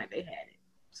you wanted, they had it.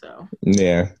 So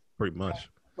yeah, pretty much.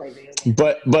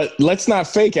 But let's not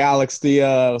fake, Alex. The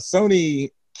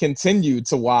Sony continued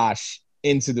to wash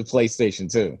into the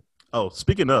PlayStation 2. Oh,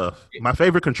 speaking of, my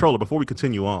favorite controller, before we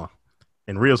continue on,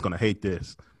 and Rio's going to hate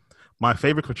this, my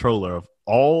favorite controller of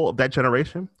all of that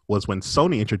generation was when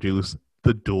Sony introduced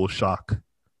the DualShock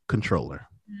controller.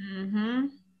 Mm-hmm.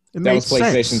 That was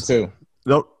PlayStation 2.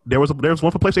 No, there was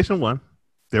one for PlayStation 1.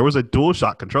 There was a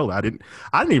DualShock controller. I didn't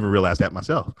even realize that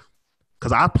myself.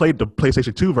 Because I played the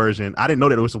PlayStation 2 version. I didn't know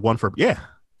that there was one for,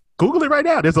 Google it right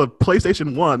now. There's a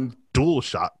PlayStation 1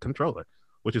 DualShock controller,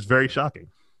 which is very shocking.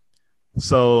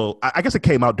 So I guess it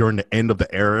came out during the end of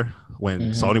the era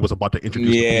when Sony was about to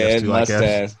introduce the PS2, it must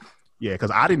have. Yeah,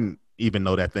 because I didn't even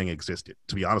know that thing existed,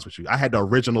 to be honest with you. I had the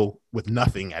original with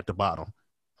nothing at the bottom.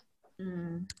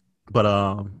 But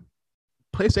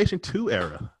PlayStation 2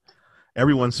 era,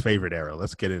 everyone's favorite era.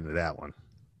 Let's get into that one.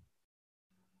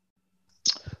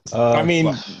 I mean,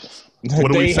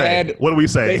 what do we say? What do we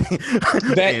say?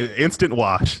 That instant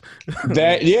wash.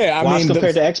 That wash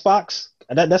compared to Xbox.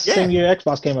 That's the same year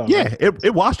Xbox came out. Yeah, right?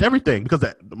 it washed everything because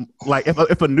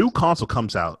if a new console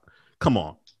comes out, come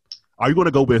on, are you going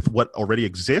to go with what already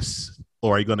exists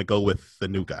or are you going to go with the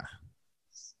new guy?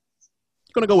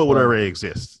 You're going to go with what already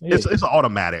exists. Yeah. It's an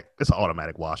automatic. It's an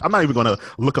automatic wash. I'm not even going to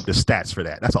look up the stats for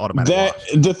that. That's an automatic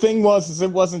wash. The thing was,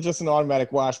 it wasn't just an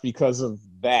automatic wash because of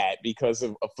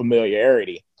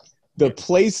familiarity. The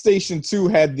PlayStation 2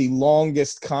 had the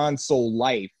longest console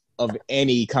life of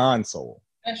any console.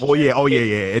 Oh yeah.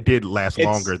 It did last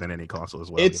longer than any console as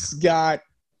well. It's got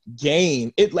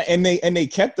game. And they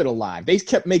kept it alive. They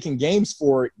kept making games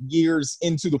for it years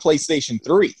into the PlayStation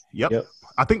 3. Yep.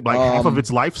 I think half of its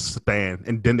lifespan,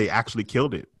 and then they actually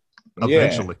killed it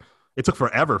eventually. Yeah. It took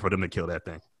forever for them to kill that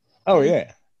thing. Oh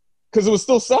yeah, because it was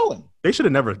still selling. I ain't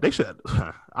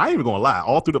even gonna lie.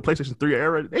 All through the PlayStation 3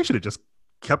 era, they should have just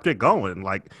kept it going.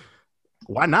 Like,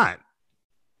 why not?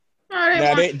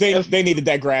 They needed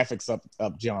that graphics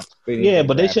up jump.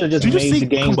 But they should have just made the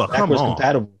games backwards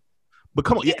compatible. But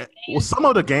come on, yeah. Well, some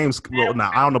of the games. Well,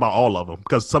 now I don't know about all of them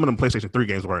because some of them PlayStation 3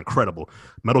 games were incredible.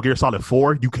 Metal Gear Solid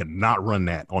 4, you cannot run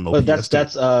that on those. But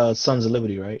that's Sons of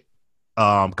Liberty, right?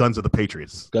 Guns of the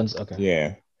Patriots. Guns. Okay.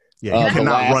 Yeah. You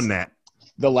cannot run that.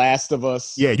 The Last of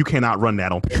Us. Yeah, you cannot run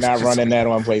that on. You're not running that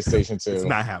on PlayStation 2. It's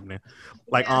not happening.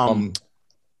 Like during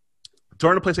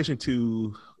the PlayStation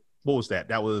 2, what was that?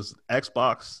 That was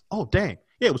Xbox. Oh dang,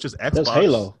 yeah, it was just Xbox. That's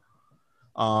Halo.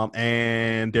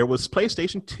 And there was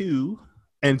PlayStation 2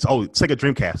 and Sega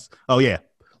Dreamcast. Oh yeah,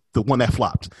 the one that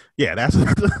flopped. Yeah, that's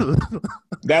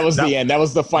that was the end. That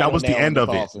was the final. That was the end of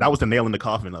it. That was the nail in the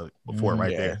coffin of it before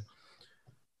right there.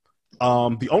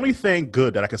 The only thing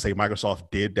good that I can say Microsoft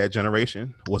did that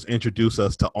generation was introduce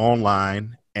us to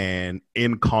online and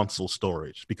in-console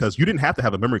storage because you didn't have to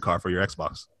have a memory card for your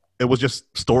Xbox. It was just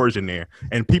storage in there,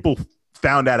 and people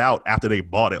found that out after they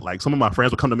bought it. Like some of my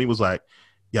friends would come to me and was like,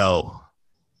 "Yo,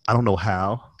 I don't know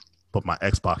how, but my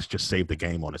Xbox just saved the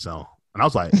game on its own." And I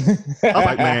was like,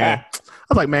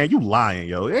 man, you lying,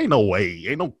 yo. There ain't no way.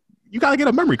 You gotta get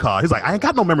a memory card. He's like, I ain't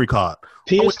got no memory card.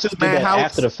 PS2 did that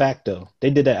after the fact, though.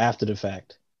 They did that after the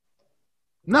fact.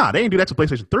 Nah, they didn't do that to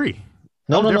PlayStation 3.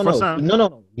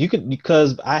 No. You can,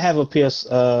 because I have a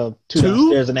PS2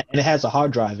 downstairs and it has a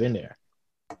hard drive in there.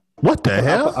 What the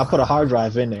hell? I put a hard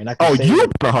drive in there, and I can you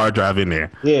put a hard drive in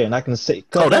there? Yeah, and I can say.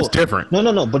 That's different.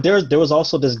 No. But there was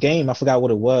also this game. I forgot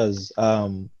what it was.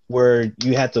 Where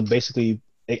you had to basically.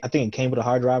 I think it came with a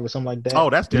hard drive or something like that. Oh,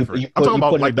 that's different. I'm talking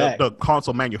about like the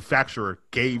console manufacturer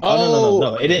gave.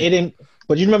 No. It didn't.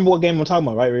 But you remember what game I'm talking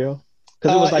about, right, Rio?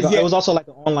 Because it was like it was also like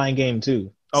an online game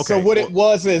too. Okay. So what it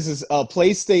was is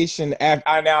PlayStation.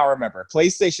 I now remember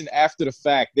PlayStation after the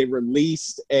fact they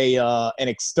released an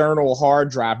external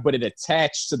hard drive, but it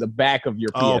attached to the back of your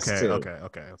PS2.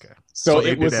 Okay. So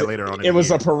it was that later on. It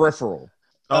was a peripheral.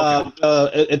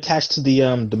 Attached to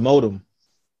the modem.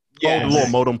 Yeah, the little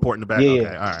modem port in the back. Yeah.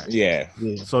 Okay, all right. Yeah.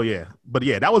 So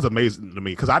that was amazing to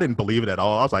me because I didn't believe it at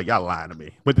all. I was like, y'all lying to me.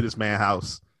 Went to this man's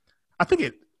house.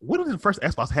 What did the first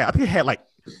Xbox have? I think it had like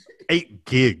 8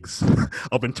 gigs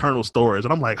of internal storage,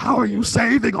 and I'm like, how are you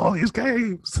saving all these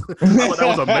games? That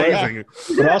was amazing.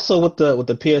 But also with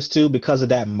the PS2, because of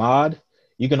that mod,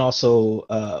 you can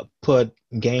also put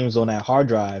games on that hard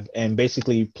drive and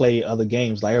basically play other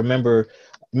games. Like I remember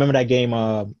that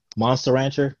game Monster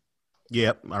Rancher.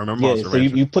 Yep, I remember Yeah, Monster so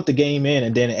Rancher. you put the game in,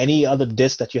 and then any other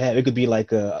disc that you have, it could be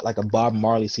like a Bob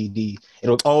Marley CD.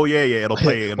 It'll Oh yeah, it'll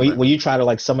play in when you try to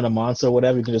like summon a monster or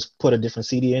whatever, you can just put a different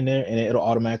CD in there, and it'll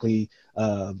automatically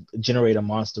generate a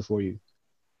monster for you.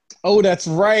 Oh, that's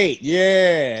right.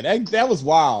 Yeah, that was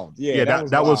wild. Yeah,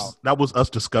 that was us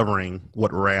discovering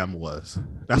what RAM was.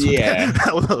 That's Yeah.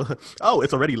 Oh,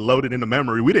 it's already loaded into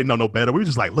memory. We didn't know no better. We were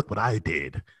just like, look what I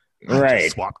did. I Right.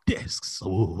 just swapped discs.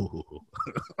 Ooh.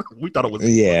 We thought it was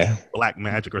black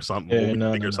magic or something. Yeah, We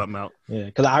no, figure no. something out. Yeah,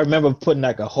 because I remember putting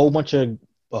like a whole bunch of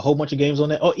games on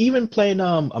there, or even playing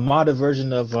a modded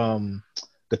version of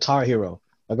Guitar Hero.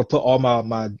 I could put all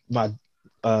my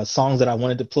songs that I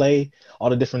wanted to play,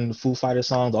 all the different Foo Fighter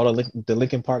songs, all the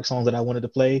Linkin Park songs that I wanted to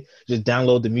play. Just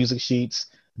download the music sheets,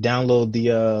 download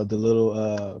the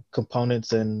little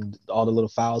components and all the little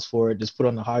files for it. Just put it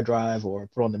on the hard drive or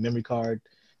put it on the memory card,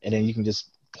 and then you can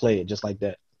just play it just like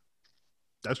that.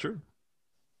 That's true.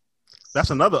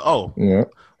 That's another. The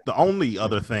only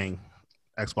other thing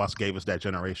Xbox gave us that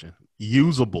generation: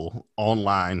 usable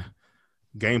online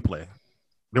gameplay.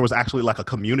 There was actually like a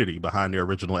community behind the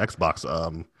original Xbox.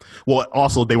 Well,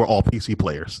 also they were all PC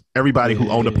players. Everybody who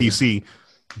owned a PC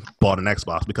bought an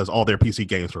Xbox because all their PC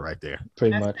games were right there.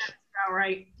 Pretty much. All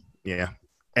right. Yeah.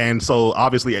 And so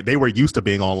obviously they were used to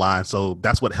being online. So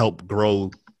that's what helped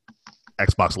grow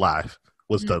Xbox Live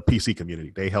was the PC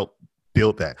community. They helped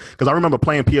build that. Because I remember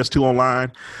playing PS2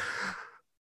 online.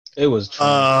 It was trash.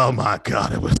 Oh my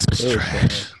God, it was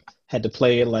trash. Had to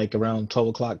play it like around 12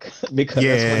 o'clock because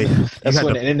that's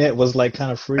when the internet was like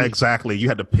kind of free. Exactly. You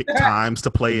had to pick times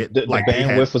to play it. The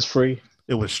bandwidth was free.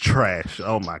 It was trash.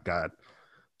 Oh my God.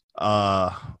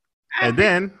 And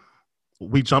then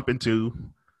we jump into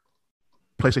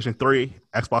PlayStation 3,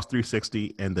 Xbox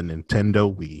 360, and the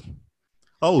Nintendo Wii.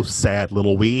 Oh, sad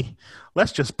little Wii.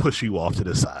 Let's just push you off to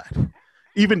the side.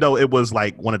 Even though it was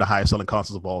like one of the highest selling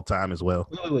consoles of all time as well.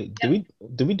 Wait. Did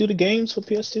we do the games for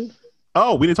PS2?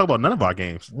 Oh, we didn't talk about none of our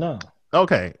games. No.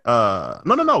 Okay. No,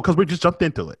 because we just jumped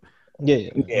into it.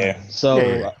 Yeah.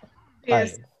 So,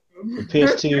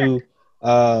 PS2,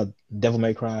 Devil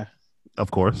May Cry.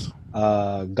 Of course.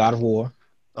 God of War.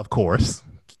 Of course.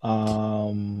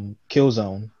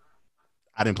 Killzone.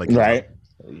 I didn't play Killzone. Right.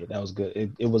 Yeah, that was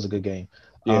good. It was a good game.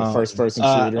 Yeah, first person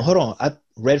shooter. Hold on.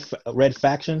 Red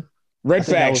Faction. Red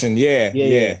Faction, yeah.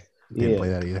 Didn't play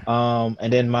that either.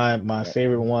 And then my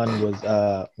favorite one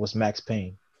was Max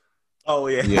Payne. Oh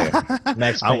yeah.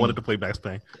 Max Payne. I wanted to play Max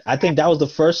Payne. I think that was the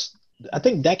first. I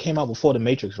think that came out before the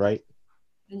Matrix, right?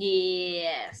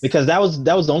 Yes. Because that was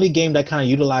the only game that kind of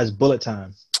utilized bullet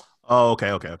time. Oh,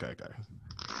 okay.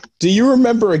 Do you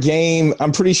remember a game?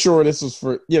 I'm pretty sure this was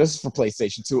for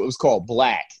PlayStation 2. It was called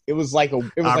Black. It was like a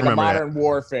Modern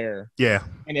Warfare. Yeah.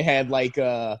 And it had like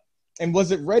and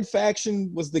was it Red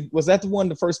Faction? Was that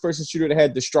the first person shooter that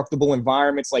had destructible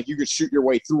environments? Like you could shoot your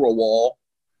way through a wall.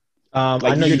 Like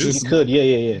I know you could.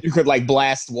 Yeah. You could like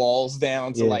blast walls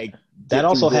down to like that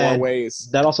also had doorways.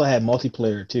 That also had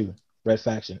multiplayer too. Red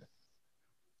Faction.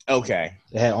 Okay.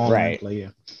 It had online play. Yeah.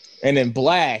 And then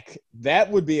Black, that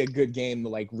would be a good game to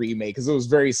like remake because it was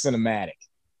very cinematic.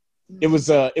 It was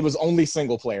only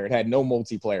single player. It had no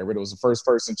multiplayer, but it was a first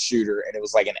person shooter, and it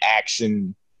was like an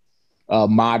action,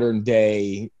 modern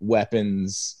day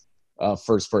weapons,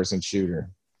 first person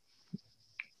shooter.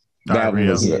 That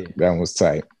one was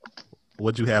tight.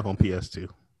 What'd you have on PS2?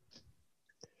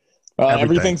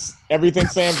 Everything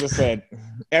Sam just said.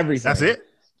 Everything. That's it.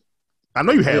 I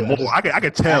know you had more. I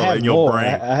could tell in your brain.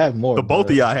 I have more. The both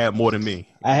of y'all had more than me.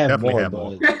 I have Definitely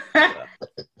more.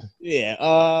 Yeah.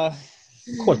 Of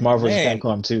course, Marvel vs.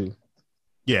 Capcom 2.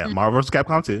 Yeah, Marvel vs.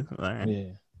 Capcom 2. Right. Yeah.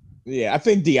 Yeah, I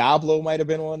think Diablo might have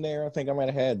been on there. I think I might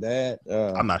have had that.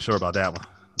 I'm not sure about that one.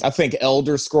 I think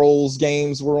Elder Scrolls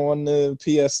games were on the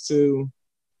PS2.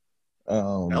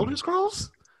 Elder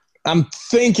Scrolls? I'm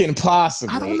thinking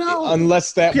possibly. I don't know.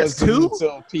 Unless that PS2? was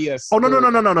until PS. Oh, no.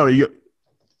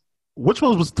 Which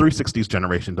one was 360's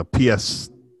generation? The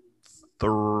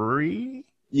PS3?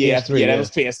 Yeah, PS3, that was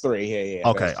PS3. Yeah.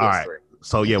 Okay, all right.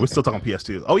 So, yeah, we're still talking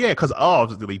PS2. Oh, yeah, because,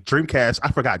 Dreamcast.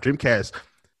 I forgot. Dreamcast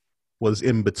was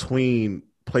in between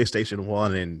PlayStation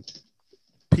 1 and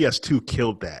PS2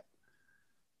 killed that.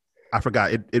 I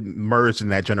forgot. It merged in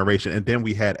that generation. And then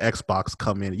we had Xbox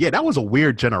come in. Yeah, that was a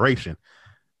weird generation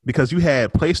because you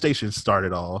had PlayStation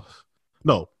started off.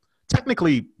 No,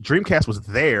 technically Dreamcast was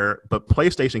there, but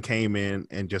PlayStation came in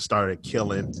and just started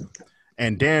killing.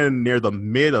 And then near the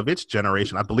mid of its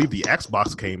generation, I believe the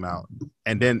Xbox came out.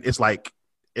 And then it's like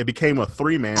it became a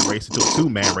 3-man race into a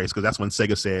 2-man race because that's when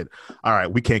Sega said, all right,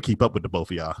 we can't keep up with the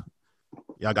both of y'all.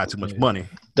 Y'all got too much money.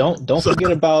 Don't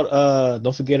forget about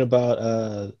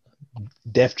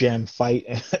Def Jam fight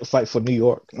for New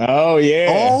York. Oh yeah.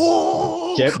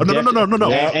 Oh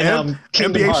no. And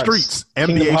Kingdom NBA Hearts. Streets.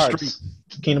 Kingdom NBA Hearts. Streets.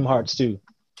 Kingdom Hearts too.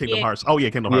 Kingdom Yeah. Hearts. Oh yeah,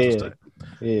 Kingdom Hearts was tight.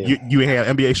 Yeah. You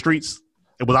had NBA Streets.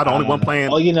 Was I the only one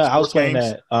playing? Oh, you know, I was sports playing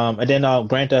games? that. And then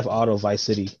Grand Theft Auto Vice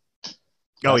City.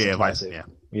 Oh That's yeah, a Vice. classic.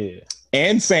 Yeah. Yeah.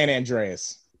 And San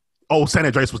Andreas. Oh, San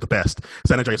Andreas was the best.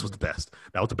 San Andreas was the best.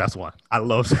 That was the best one. I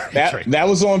love San Andreas. That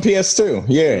was on PS2.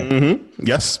 Yeah. Mm-hmm.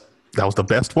 Yes, that was the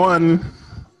best one.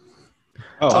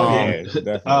 Yeah.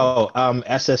 Definitely.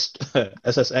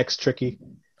 SSX Tricky.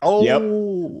 Oh, Yep.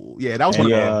 yeah, that was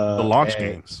one And, of the launch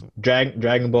and games.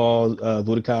 Dragon Ball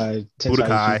Budokai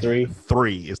Budokai Tenkaichi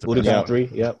 3 is the best Budokai one. 3.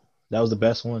 Yep. That was the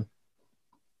best one.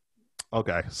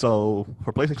 Okay, so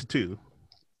for PlayStation 2,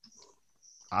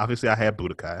 obviously I had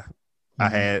Budokai. I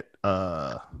had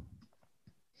Marvel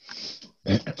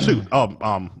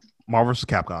vs.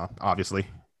 Capcom, obviously.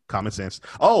 Common sense.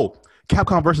 Oh,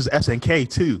 Capcom versus SNK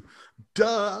 2.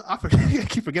 Duh. I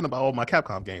keep forgetting about all my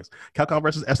Capcom games. Capcom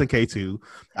versus SNK 2.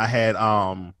 I had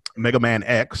Mega Man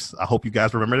X. I hope you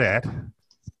guys remember that.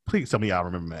 Please tell me y'all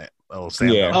remember that. Oh, Sam.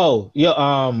 Yeah. Oh,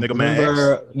 yeah. Mega Man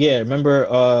remember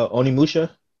Onimusha?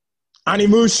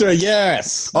 Animusha,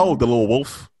 yes. Oh, the little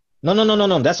wolf. No.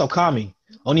 That's Okami.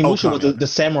 Onimusha was Okami. the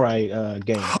samurai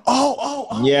game.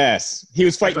 Oh. Yes. He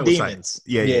was fighting That joke was tight. demons.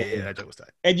 Yeah. Yeah. That joke was tight.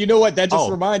 And you know what? That just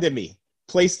Oh. reminded me.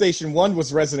 PlayStation 1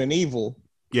 was Resident Evil.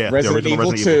 Yeah, the Resident original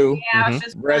Evil Resident Evil. 2. Yeah, I was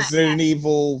just Resident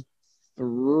Evil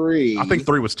 3. I think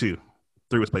 3 was 2.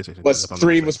 3 was PlayStation. Was 2, if I'm not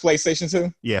 3 mistaken. was PlayStation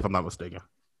 2? Yeah, if I'm not mistaken.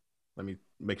 Let me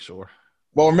make sure.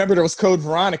 Well, remember there was Code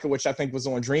Veronica, which I think was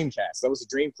on Dreamcast. That was a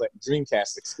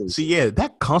Dreamcast exclusive. See, yeah,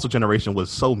 that console generation was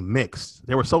so mixed.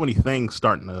 There were so many things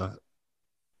starting to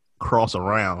cross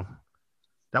around.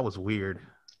 That was weird.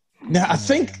 Now, I want to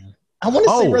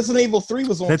say Oh. Resident Evil 3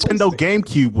 was on Nintendo PlayStation.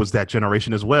 GameCube was that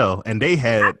generation as well, and they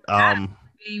had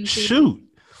shoot,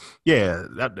 yeah,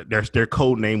 their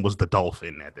code name was the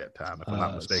Dolphin at that time, if I'm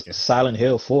not mistaken. Silent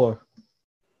Hill 4.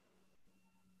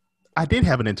 I did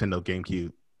have a Nintendo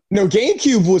GameCube. No,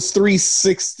 GameCube was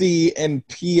 360 and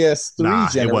PS3 Nah,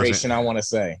 it generation, wasn't. I want to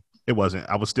say. It wasn't.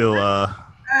 I was still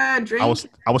Dream. I was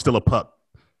still a pup.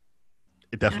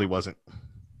 It definitely wasn't.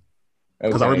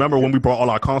 Because I Okay. remember when we brought all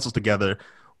our consoles together,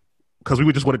 because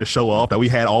we just wanted to show off that we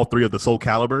had all 3 of the Soul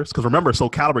Calibers. Because remember, Soul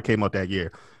Calibur came out that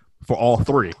year for all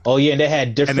 3. Oh yeah, and they had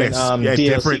And different there's DLC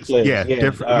different, clips.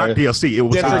 different, not DLC. It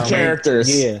was Different characters.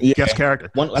 characters. Yeah. guest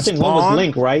character. I think one was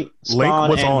Link, right? Spawn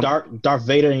was and on- Darth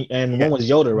Vader, and Yeah. one was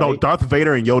Yoda, right? No, Darth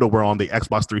Vader and Yoda were on the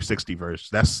Xbox 360 version.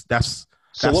 That's so that's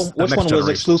the which next one was generation.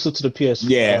 exclusive to the PS?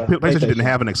 Yeah. PlayStation didn't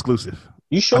have an exclusive.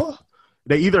 You sure?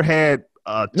 They either had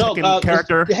a No, Tekken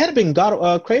character. It had been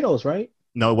Kratos, right?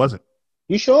 No, it wasn't.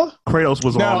 You sure? Kratos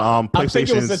was No, on I think it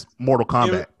was PlayStation's Mortal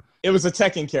Kombat. It was a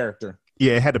Tekken character.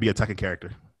 Yeah, it had to be a Tekken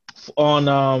character. On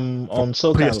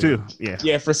Soul Calibur. PS2. Yeah.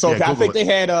 Yeah, for Soul Yeah, Calibur. I think Google they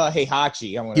had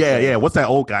Heihachi. I wanna Yeah, say. yeah. What's that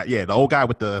old guy? Yeah, the old guy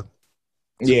with the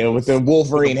With the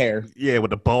Wolverine hair. with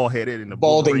the bald headed and the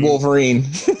Balding Wolverine.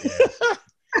 So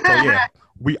yeah,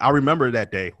 I remember that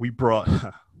day we brought.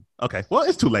 Okay, well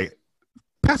it's too late.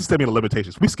 Pastor sent me the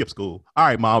limitations. We skipped school. All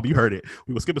right, Mom, you heard it.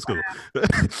 We were skipping school.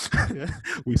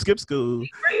 We skipped school.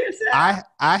 I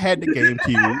had the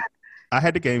GameCube.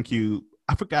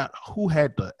 I forgot who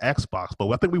had the Xbox, but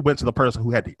I think we went to the person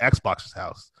who had the Xbox's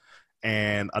house,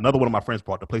 and another one of my friends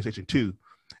brought the PlayStation 2,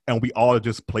 and we all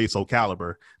just played Soul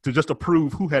Calibur to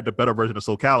prove who had the better version of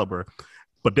Soul Calibur.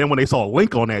 But then when they saw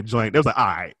Link on that joint, they was like, all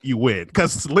right, you win.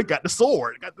 Because Link got the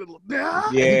sword. And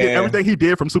he did everything he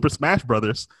did from Super Smash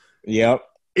Brothers Yep.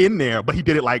 in there, but he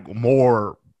did it like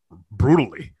more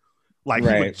brutally. Like he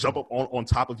Right. would jump up on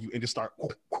top of you and just start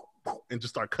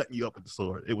cutting you up with the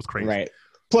sword. It was crazy. Right.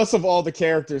 Plus, of all the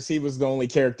characters, he was the only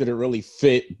character that really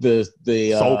fit the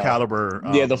Soul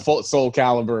Calibur. Soul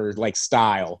Calibur like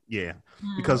style. Yeah.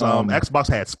 Because Um, Xbox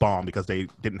had Spawn because they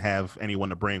didn't have anyone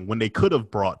to bring when they could have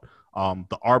brought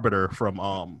the Arbiter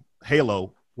from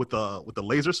Halo with the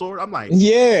laser sword. I'm like,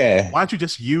 Yeah. why don't you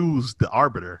just use the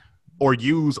Arbiter or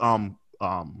use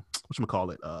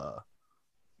whatchamacallit,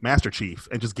 Master Chief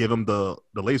and just give him the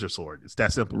laser sword? It's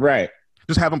that simple. Right.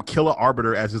 Just have him kill an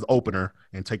Arbiter as his opener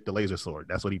and take the laser sword.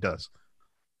 That's what he does.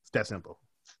 It's that simple.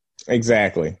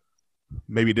 Exactly.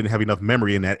 Maybe he didn't have enough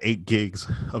memory in that 8 gigs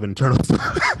of internal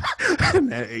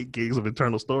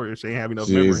storage. They ain't have enough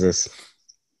memory. Jesus.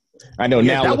 I know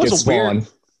Yeah, now. that Look was at a weird-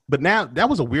 Spawn. But now that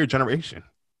was a weird generation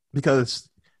because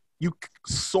you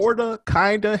sorta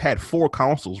kinda had 4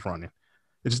 consoles running.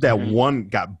 It's just that Mhm. one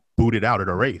got booted out of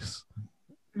the race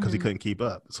because he couldn't keep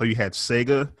up. So you had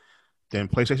Sega, then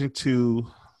PlayStation 2,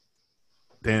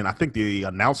 then I think the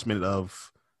announcement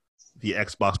of the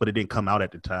Xbox, but it didn't come out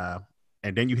at the time.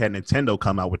 And then you had Nintendo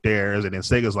come out with theirs, and then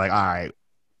Sega's like, all right,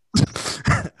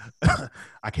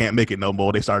 I can't make it no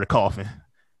more. They started coughing,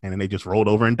 and then they just rolled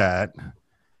over and died.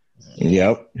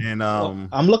 Yep. And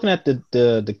I'm looking at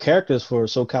the characters for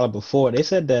Soul Calibur 4. They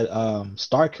said that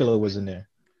Star Killer was in there.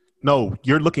 no,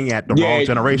 you're looking at the wrong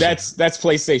generation. That's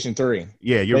PlayStation 3.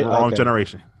 Yeah, you're wrong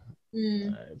generation.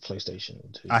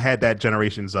 PlayStation 2. I had that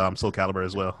generation's Soul Calibur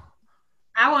as well.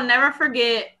 I will never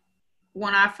forget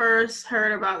when I first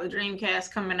heard about the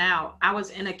Dreamcast coming out. I was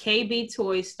in a KB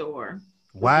toy store.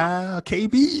 Wow,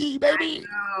 KB, baby.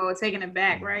 Oh, taking it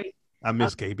back, right? I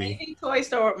miss KB. KB toy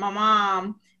store with my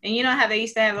mom. And you know how they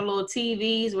used to have the little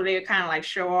TVs where they would kind of like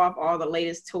show off all the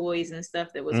latest toys and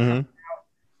stuff that was coming out.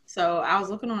 So I was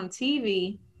looking on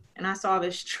TV and I saw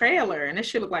this trailer, and this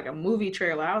shit looked like a movie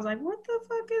trailer. I was like, what the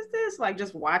fuck is this? Like,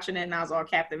 just watching it, and I was all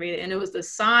captivated. And it was the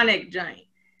Sonic giant.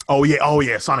 Oh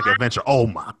yeah, Sonic Adventure. Oh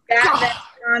my Got god, that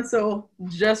console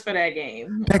just for that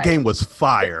game. that game was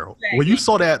fire. When you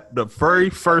saw that, the very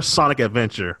first Sonic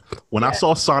Adventure, when I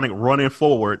saw Sonic running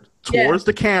forward towards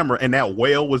the camera, and that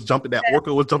whale was jumping, that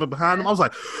orca was jumping behind him, I was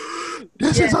like,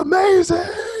 this is amazing.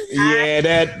 Yeah,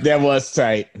 that was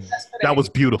tight. That was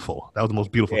beautiful. That was the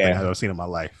most beautiful thing I've ever seen in my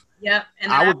life. Yep.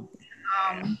 And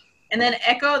and then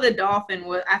Echo the Dolphin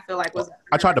I feel like was.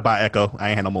 I tried to buy Echo. I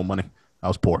ain't had no more money. I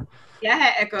was poor. Yeah, I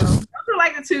had Echo. Those were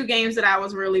like the two games that I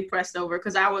was really pressed over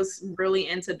because I was really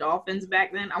into dolphins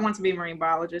back then. I wanted to be a marine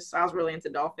biologist, so I was really into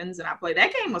dolphins, and I played.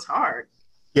 That game was hard.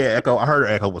 Yeah, Echo. I heard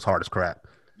Echo was hard as crap.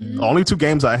 The only two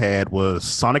games I had was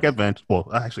Sonic Adventure. Well,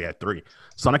 I actually had three.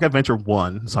 Sonic Adventure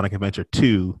 1, Sonic Adventure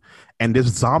 2, and this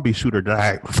zombie shooter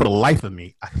that for the life of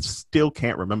me, I still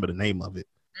can't remember the name of it.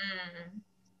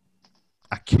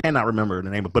 I cannot remember the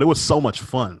name of it, but it was so much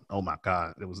fun. Oh my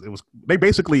God. It was they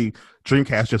basically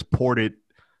Dreamcast just ported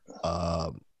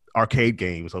arcade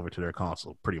games over to their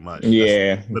console pretty much.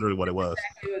 Yeah. That's literally what it was.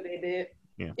 Exactly what they did.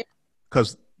 Yeah.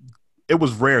 Because it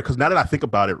was rare, because now that I think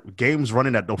about it, games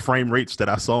running at the frame rates that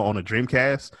I saw on the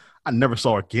Dreamcast, I never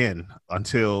saw again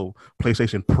until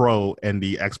PlayStation Pro and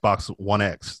the Xbox One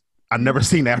X. I never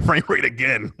seen that frame rate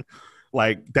again.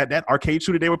 Like that arcade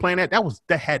shooter they were playing at,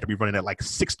 that had to be running at like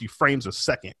 60 frames a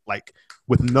second, like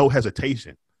with no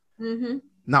hesitation.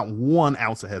 Not 1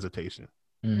 ounce of hesitation.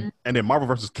 And then Marvel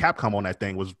vs. Capcom on that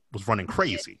thing was running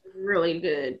crazy. Really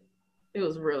good. It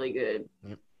was really good.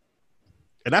 And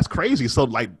that's crazy. So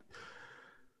like,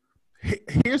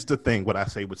 here's the thing, what I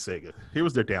say with Sega. Here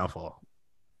was their downfall.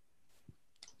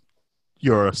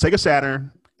 Your Sega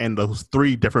Saturn and those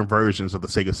 3 different versions of the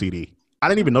Sega CD. I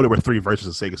didn't even know there were 3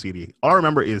 versions of Sega CD. All I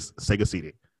remember is Sega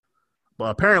CD. But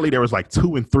apparently there was like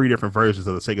 2 and 3 different versions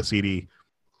of the Sega CD.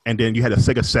 And then you had a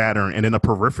Sega Saturn and then a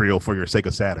peripheral for your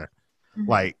Sega Saturn.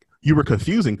 Like, you were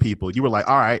confusing people. You were like,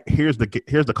 all right, here's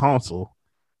the console.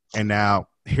 And now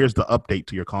here's the update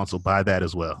to your console. Buy that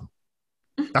as well.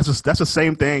 That's the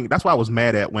same thing. That's why I was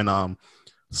mad at when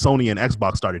Sony and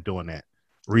Xbox started doing that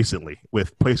recently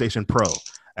with PlayStation Pro,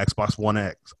 Xbox One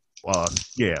X.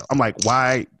 I'm like,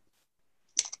 why?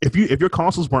 If your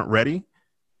consoles weren't ready,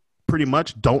 pretty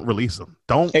much don't release them.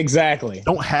 Don't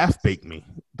half bake me.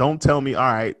 Don't tell me,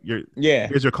 all right,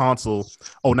 here's your console.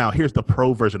 Oh, now here's the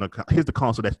pro version here's the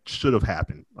console that should have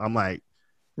happened. I'm like,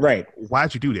 right.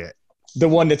 Why'd you do that? The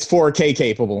one that's 4K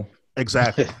capable.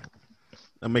 Exactly.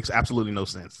 That makes absolutely no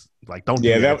sense. Like, don't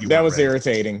do that. That was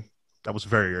irritating. That was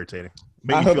very irritating.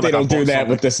 I hope they don't do that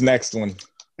with this next one.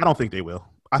 I don't think they will.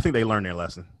 I think they learned their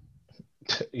lesson.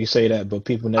 You say that, but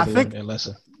people never learn their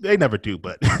lesson. They never do,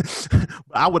 but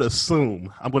I would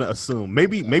assume. I'm going to assume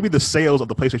maybe the sales of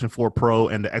the PlayStation 4 Pro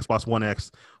and the Xbox One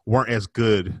X weren't as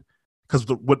good because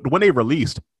when they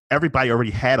released, everybody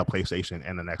already had a PlayStation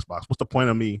and an Xbox. What's the point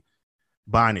of me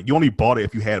buying it? You only bought it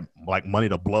if you had like money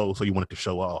to blow, so you wanted to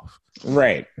show off,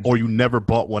 right? Or you never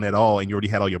bought one at all, and you already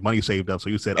had all your money saved up,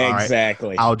 so you said, "All right,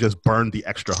 I'll just burn the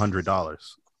extra $100."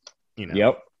 You know.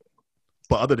 Yep.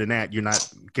 But other than that, you're not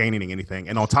gaining anything.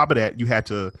 And on top of that, you had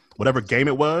to, whatever game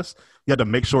it was, you had to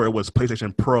make sure it was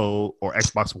PlayStation Pro or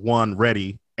Xbox One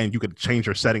ready, and you could change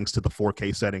your settings to the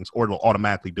 4K settings, or it'll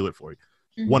automatically do it for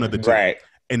you. One of the two. Right.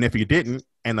 And if you didn't,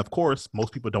 and of course,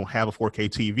 most people don't have a 4K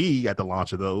TV at the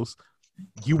launch of those,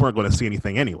 you weren't going to see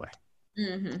anything anyway.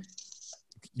 You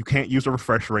can't use a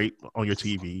refresh rate on your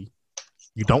TV.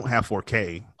 You don't have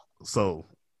 4K. So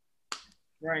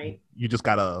you just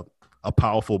got a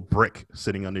powerful brick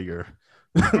sitting under your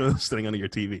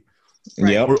TV.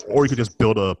 Yep. Or you could just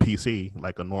build a PC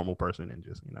like a normal person and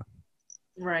just,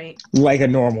 Right. Like a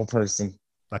normal person.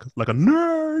 Like a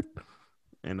nerd.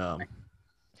 And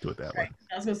Do it that way.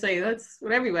 I was gonna say that's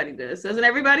what everybody does. Doesn't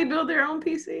everybody build their own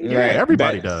PC? Yeah,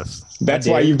 everybody does. That's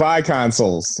why you buy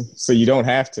consoles, so you don't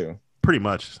have to. Pretty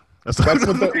much. That's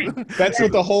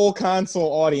what the whole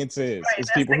console audience is. Right,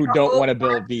 Is people who don't want to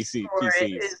build PCs.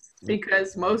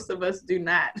 Because most of us do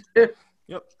not.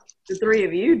 Yep. The three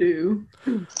of you do.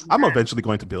 I'm eventually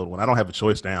going to build one. I don't have a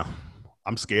choice now.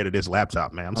 I'm scared of this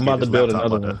laptop, man. I'm about to build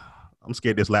another one. I'm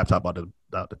scared this laptop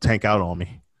about to tank out on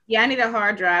me. Yeah, I need a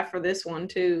hard drive for this one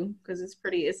too because it's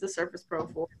the Surface Pro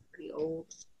 4. It's pretty old.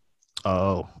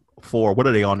 Oh, 4. What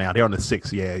are they on now? They're on the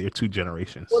 6. Yeah, you're 2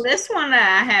 generations. Well, this one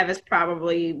that I have is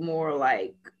probably more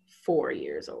like 4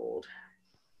 years old.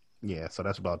 Yeah, so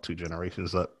that's about 2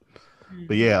 generations up.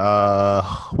 But yeah,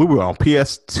 we were on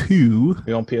PS2.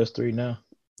 We're on PS3 now.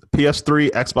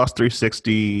 PS3, Xbox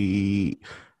 360,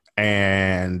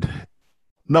 and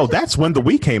no, that's when the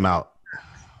Wii came out.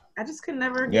 I just could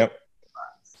never. Yep.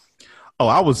 Oh,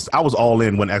 I was all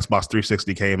in when Xbox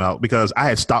 360 came out because I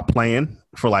had stopped playing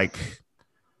for like,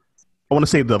 I want to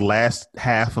say the last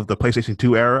half of the PlayStation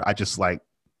 2 era. I just like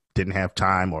didn't have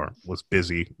time or was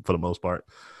busy for the most part.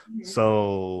 Mm-hmm.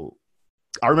 So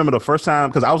I remember the first time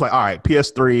because I was like, all right,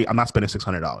 PS3, I'm not spending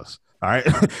 $600. All right,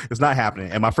 it's not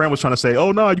happening. And my friend was trying to say,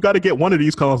 oh no, you got to get one of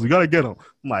these consoles. You got to get them.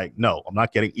 I'm like, no, I'm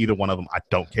not getting either one of them. I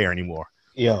don't care anymore.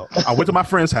 Yo, I went to my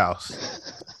friend's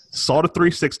house. Saw the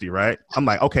 360, right? I'm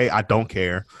like, okay, I don't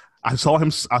care. I saw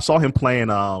him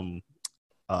playing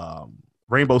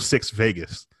Rainbow Six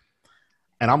Vegas.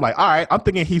 And I'm like, all right, I'm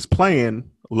thinking he's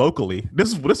playing locally.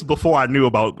 This is before I knew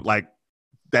about like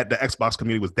that the Xbox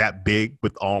community was that big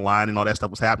with online and all that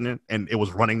stuff was happening and it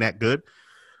was running that good.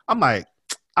 I'm like,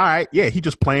 all right, yeah, he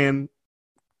just playing,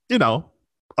 a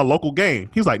local game.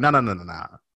 He's like, no.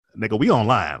 Nigga, we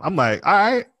online. I'm like, all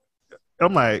right.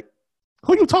 I'm like,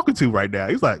 who you talking to right now?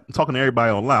 He's like, I'm talking to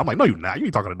everybody online. I'm like, no, you're not. You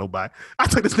ain't talking to nobody. I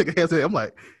took this nigga headset. I'm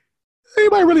like,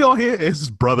 anybody really on here? It's his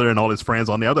brother and all his friends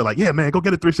on there. They're like, yeah, man, go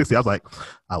get a 360. I was like,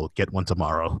 I will get one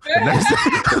tomorrow.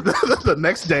 The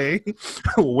next day,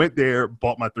 went there,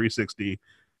 bought my 360,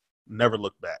 never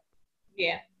looked back.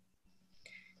 Yeah.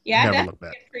 Yeah, I definitely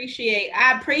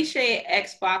appreciate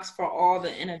Xbox for all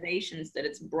the innovations that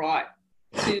it's brought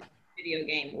to the video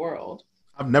game world.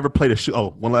 I've never played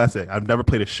one last thing. I've never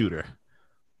played a shooter.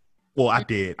 Well, I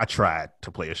did. I tried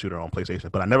to play a shooter on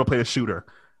PlayStation, but I never played a shooter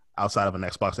outside of an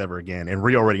Xbox ever again. And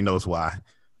Rhea already knows why.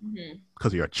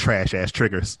 Because of your trash-ass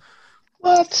triggers.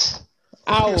 What?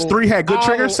 PS3 had good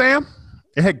triggers, Sam?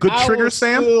 It had good triggers,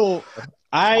 Sam?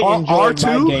 I enjoyed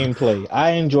R2? my gameplay. I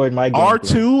enjoyed my gameplay.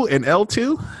 R2 and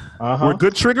L2 were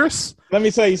good triggers? Let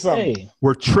me tell you something. Hey.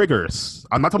 Were triggers.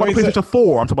 I'm not talking about the PlayStation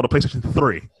 4. I'm talking about the PlayStation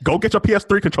 3. Go get your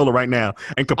PS3 controller right now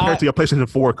and compare it to your PlayStation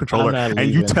 4 controller,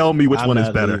 and you tell me which one is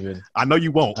better. Leaving. I know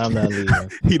you won't. I'm not leaving.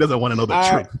 He doesn't want to know the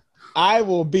truth. I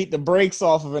will beat the brakes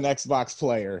off of an Xbox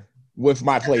player with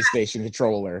my PlayStation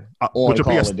controller. With your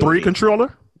PS3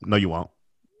 controller? No, you won't.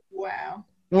 Wow.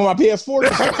 With my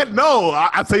PS4? No,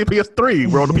 I say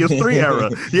PS3. We're on the PS3 era.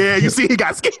 Yeah, you see, he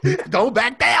got scared. Go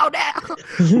back down now.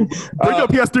 Bring your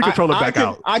PS3 controller back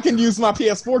out. I can use my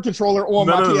PS4 controller on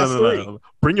my PS3. No.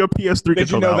 Bring your PS3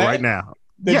 controller out right now.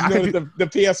 Did you know that the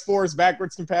PS4 is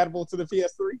backwards compatible to the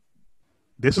PS3?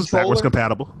 This is backwards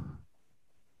compatible.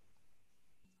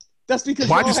 That's because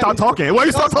why'd you stop talking? Why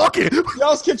you stop talking?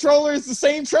 Y'all's controller is the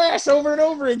same trash over and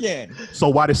over again. So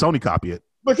why did Sony copy it?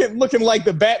 Looking like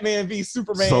the Batman v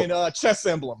Superman chess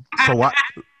emblem.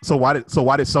 So why did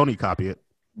Sony copy it?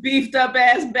 Beefed up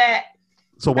ass bat.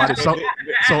 So why did Sony?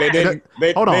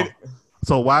 Hold on.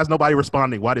 So why is nobody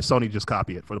responding? Why did Sony just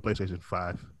copy it for the PlayStation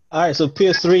 5? All right, so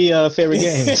PS3 favorite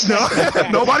games. No,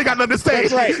 nobody got nothing to say.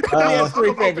 That's right.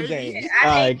 PS3 favorite games.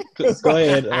 All right, go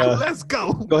ahead. Let's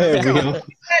go. Go ahead, Rio.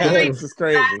 This is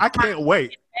crazy. I can't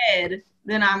wait.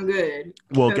 Then I'm good.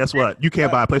 Well, guess what? You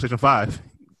can't buy a PlayStation 5.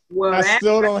 Well, I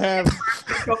still don't have.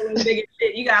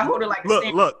 You gotta hold it like.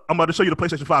 Look! I'm about to show you the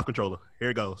PlayStation 5 controller. Here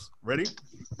it goes. Ready?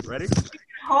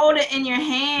 Hold it in your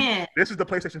hand. This is the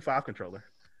PlayStation 5 controller.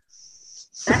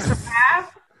 That's the 5.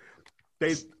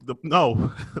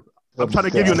 No. I'm trying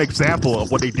to give you an example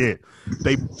of what they did.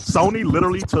 Sony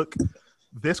literally took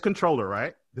this controller,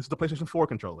 right? This is the PlayStation 4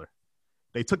 controller.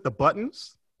 They took the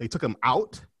buttons, they took them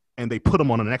out, and they put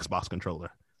them on an Xbox controller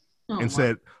and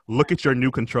said, "Look at your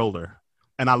new controller."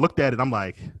 And I looked at it, I'm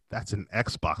like, that's an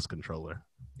Xbox controller.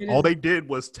 All they did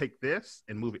was take this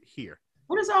and move it here.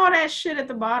 What is all that shit at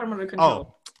the bottom of the controller?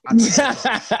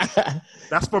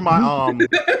 That's for my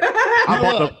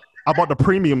I bought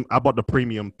the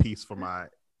premium piece for my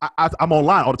I'm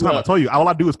online all the time. I told you all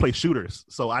I do is play shooters.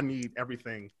 So I need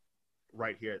everything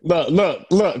right here.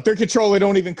 Look. Their controller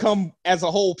don't even come as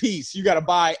a whole piece. You got to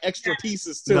buy extra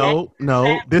pieces too.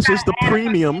 No. This is the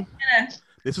premium.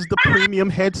 This is the premium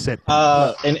headset.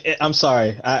 I'm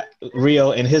sorry,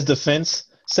 Rio. In his defense,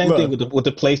 same thing with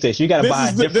the PlayStation. You got to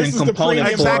buy different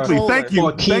components for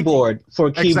a keyboard.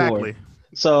 Exactly.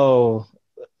 So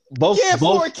both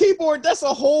for a keyboard, that's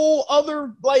a whole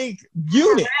other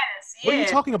unit. What are you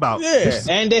talking about? Yeah.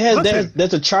 And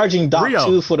there's a charging dock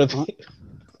too for the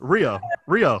Rio.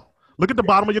 Look at the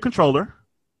bottom of your controller,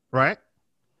 right?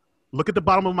 Look at the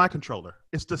bottom of my controller.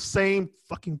 It's the same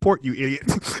fucking port, you idiot.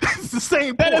 It's the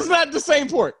same port. That is not the same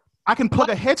port. I can plug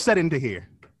a headset into here.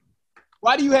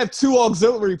 Why do you have 2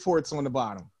 auxiliary ports on the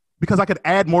bottom? Because I could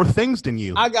add more things than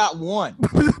you. I got 1.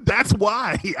 That's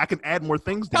why I can add more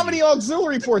things than you. How many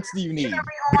auxiliary ports do you need?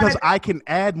 Because I can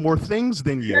add more things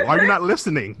than you. Are you not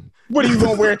listening? What, are you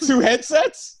going to wear 2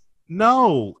 headsets?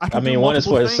 No. I mean, one is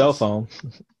for his cell phone.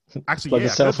 Actually, yeah,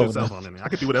 I could put a cell phone in there. I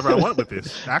could do whatever I want with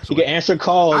this. Actually, you can answer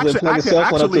calls and plug a cell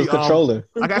phone up to the controller.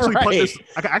 I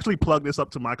can actually plug this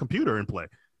up to my computer and play.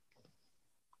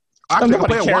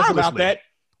 Nobody cares about that.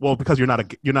 Well, because you're not a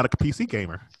PC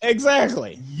gamer.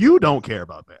 Exactly. You don't care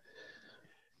about that.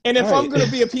 And if I'm going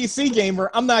to be a PC gamer,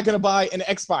 I'm not going to buy an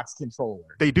Xbox controller.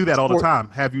 They do that all the time.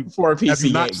 Have you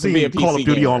not seen Call of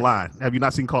Duty Online? Have you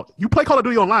not seen You play Call of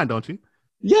Duty Online, don't you?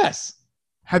 Yes.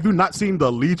 Have you not seen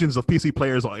the legions of PC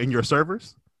players in your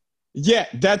servers? Yeah,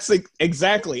 that's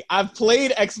exactly. I've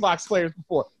played Xbox players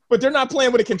before, but they're not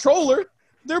playing with a controller.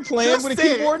 They're playing with a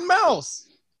keyboard and mouse.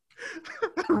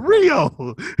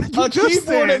 Rio, a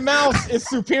keyboard and mouse is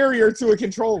superior to a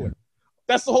controller.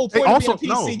 That's the whole point of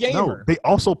being a PC gamer. No, they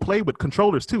also play with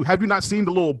controllers too. Have you not seen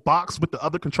the little box with the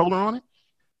other controller on it?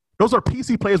 Those are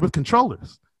PC players with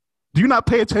controllers. Do you not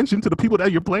pay attention to the people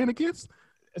that you're playing against?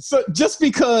 So just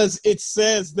because it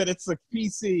says that it's a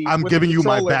PC, I'm giving you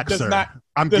my back, sir.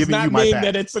 I'm giving you my back. Does not mean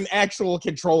that it's an actual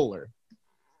controller.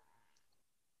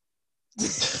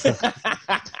 All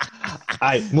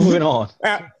right, moving on.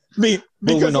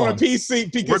 Because on a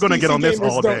PC, because we're going to get on this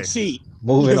all day. Don't cheat.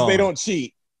 Moving on. They don't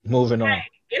cheat. Moving on. Hey,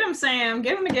 get them, Sam.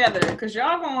 Get them together, because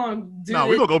y'all going to do No,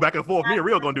 we're going to go back and forth. Me and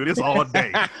Rio going to do this all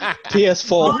day.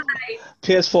 PS4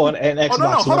 and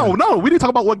Xbox Hold on. No, we didn't talk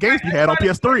about what games we had on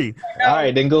PS3. All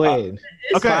right, then go ahead.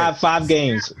 Okay. Five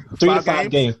games. 3 to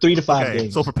 5 games. 3 to 5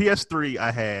 games. So for PS3,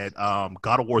 I had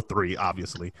God of War 3,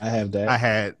 obviously. I have that. I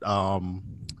had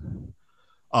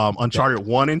Uncharted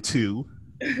 1 and 2.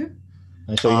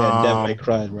 I'm sure you had Devil May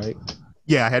Cry, right?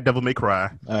 Yeah, I had Devil May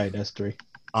Cry. All right, that's 3.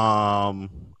 On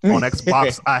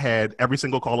Xbox, I had every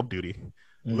single Call of Duty,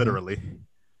 literally.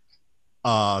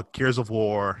 Gears of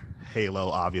War, Halo,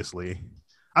 obviously.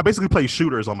 I basically play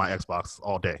shooters on my Xbox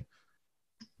all day.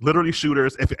 Literally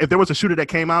shooters. If there was a shooter that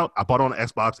came out, I bought it on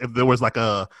Xbox. If there was like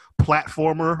a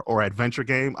platformer or adventure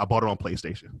game, I bought it on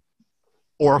PlayStation.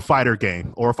 Or a fighting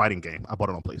game, I bought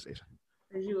it on PlayStation.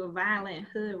 Are you a violent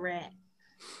hood rat?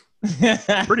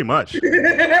 Pretty much.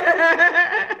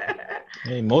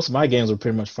 Hey, most of my games were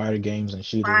pretty much fighter games and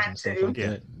shooters and stuff like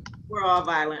that. We're all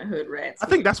violent hood rats. I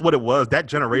think that's what it was. That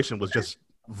generation was just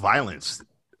violence.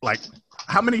 Like,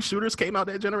 how many shooters came out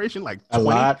that generation? Like 20? A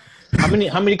lot. How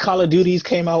many Call of Duties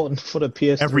came out for the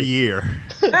PS3? Every year.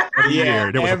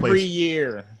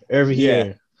 Every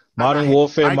year. Modern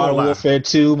Warfare, Modern Warfare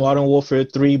 2, Modern Warfare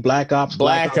 3, Black Ops 2,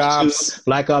 Black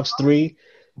Ops 3.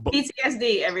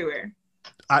 PTSD everywhere.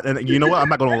 And you know what? I'm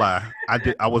not gonna lie.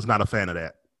 I was not a fan of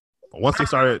that. Once they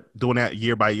started doing that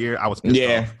year by year, I was pissed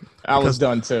off. I was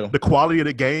done too. The quality of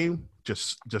the game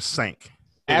just sank.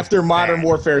 After Modern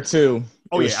Warfare 2,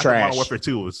 it was trash. Modern Warfare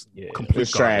 2 was complete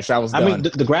trash. I was done. I mean, the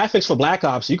graphics for Black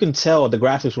Ops, you can tell the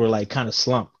graphics were like kind of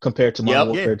slumped compared to Modern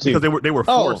Warfare 2. Because they were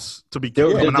forced to be.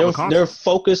 They're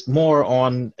focused more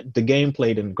on the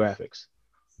gameplay than the graphics.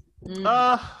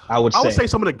 I would say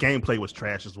some of the gameplay was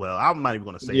trash as well. I'm not even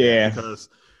going to say that because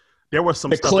there was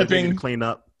some stuff that they needed to clean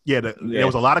up. There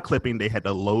was a lot of clipping. They had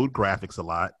to load graphics a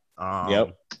lot.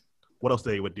 What else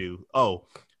they would do? Oh,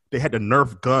 they had to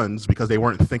nerf guns because they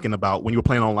weren't thinking about when you were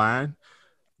playing online.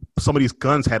 Some of these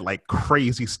guns had like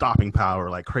crazy stopping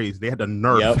power, like crazy. They had to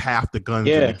nerf half the guns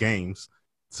in the games.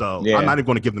 So I'm not even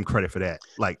going to give them credit for that.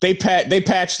 Like they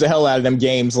patched the hell out of them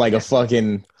games like a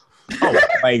fucking.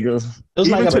 It was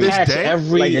like a patch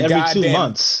every 2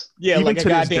 months. Yeah, even like a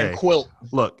goddamn quilt.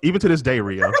 Look, even to this day,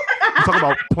 Rio, you talk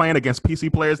about playing against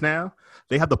PC players now.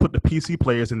 They have to put the PC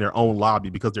players in their own lobby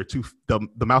because they're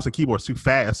the mouse and keyboard is too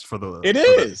fast for the.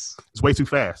 It's way too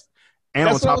fast. And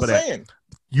that's on top of that,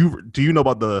 do you know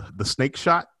about the snake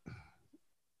shot?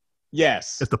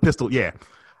 Yes, it's the pistol. Yeah,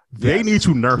 they need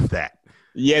to nerf that.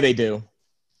 Yeah, they do.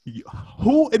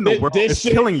 Who in the world is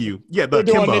killing you? Yeah, the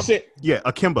akimbo. Yeah,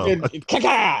 akimbo.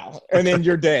 And then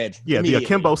you're dead. Yeah, the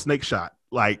akimbo snake shot.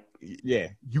 Like, yeah,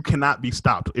 you cannot be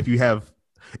stopped if you have.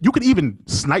 You could even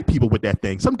snipe people with that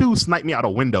thing. Some dude sniped me out a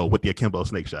window with the akimbo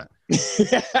snake shot.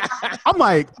 I'm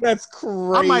like, that's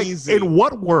crazy. I'm like, in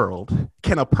what world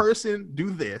can a person do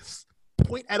this?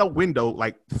 Point at a window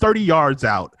like 30 yards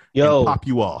out and pop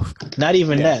you off. Not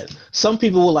even that. Some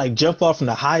people will like jump off from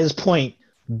the highest point,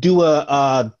 do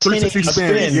a 1080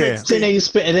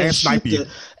 spin, and then snipe you.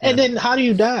 And then how do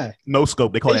you die? No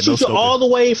scope. They call that no scope. All the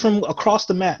way from across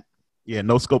the map. Yeah,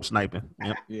 no scope sniping.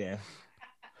 Yep. Yeah.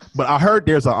 But I heard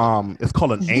there's a it's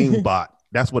called an aim bot.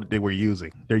 That's what they were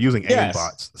using. They're using aim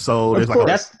bots. So there's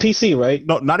that's PC, right?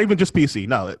 No, not even just PC.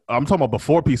 No, I'm talking about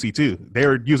before PC too.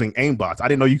 They're using aim bots. I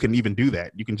didn't know you can even do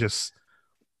that. You can just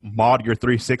mod your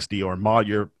 360 or mod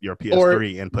your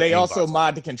PS3 and put. They also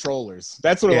mod the controllers.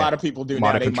 That's what a lot of people do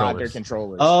now. They mod their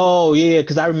controllers. Oh yeah,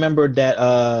 because I remember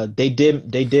that they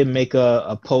did make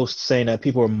a post saying that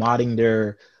people were modding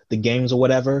the games or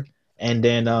whatever. And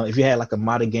then if you had like a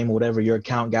modded game or whatever, your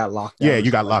account got locked out. Yeah, you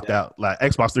got locked out. Like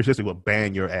Xbox 360 would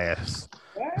ban your ass.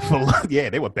 Yeah,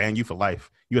 they would ban you for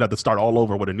life. You would have to start all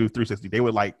over with a new 360. They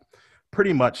would like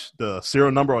pretty much the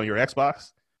serial number on your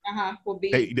Xbox. Will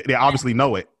be. They obviously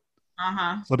know it.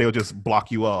 So they would just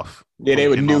block you off. Yeah, they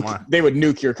would nuke. They would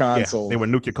nuke your console. Yeah, they would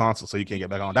nuke your console so you can't get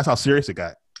back on. That's how serious it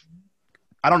got.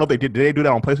 I don't know if they did. Did they do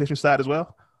that on PlayStation side as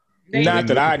well? Not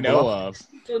that I know of.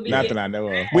 Not that I know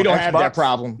of. We don't have that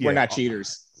problem. We're not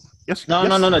cheaters. Yes, no.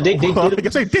 They did.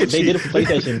 Yes, they did. They did it for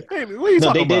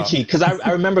PlayStation. They did cheat because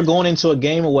I remember going into a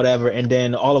game or whatever, and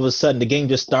then all of a sudden the game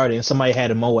just started and somebody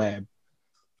had a Moab.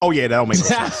 Oh yeah, that don't make no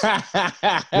sense.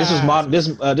 This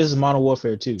is Modern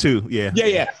Warfare 2.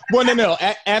 Yeah. Well, no.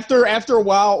 After a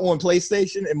while on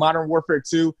PlayStation and Modern Warfare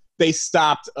 2, they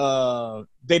stopped.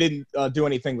 They didn't do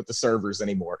anything with the servers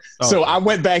anymore. So I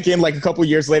went back in like a couple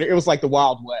years later. It was like the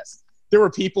Wild West. There were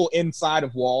people inside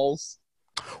of walls.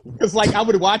 Because like I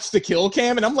would watch the kill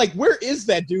cam and I'm like, where is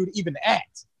that dude even at?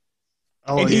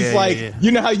 And he's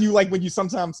you know how you like when you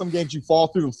sometimes some games you fall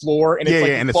through the floor and it's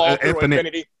like you fall through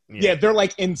infinity. Yeah, they're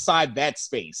like inside that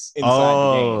space. Inside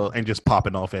the game. And just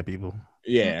popping off at people.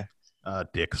 Yeah.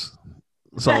 Dicks.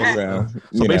 So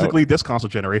basically this console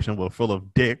generation was full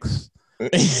of dicks.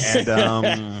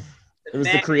 And it was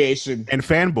the creation. And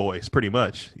fanboys, pretty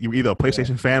much. You were either a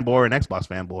PlayStation fanboy or an Xbox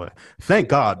fanboy. Thank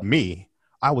God,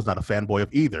 I was not a fanboy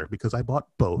of either because I bought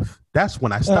both. That's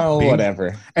when I stopped being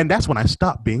whatever. And that's when I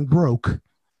stopped being broke.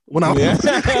 When I was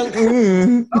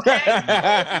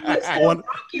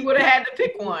you would have had to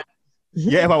pick one.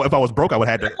 Yeah, if I was broke, I would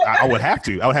have to. I would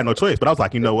have no choice. But I was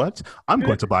like, you know what? I'm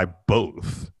going to buy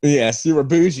both. Yes, you were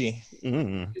bougie.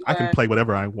 I can play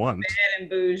whatever I want. Bad and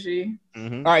bougie.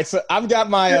 All right, so I've got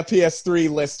my PS3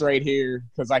 list right here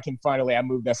because I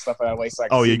moved that stuff out of the way.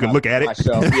 So you can look at it.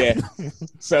 Yeah.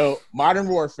 So Modern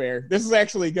Warfare. This is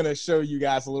actually going to show you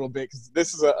guys a little bit because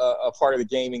this is a part of the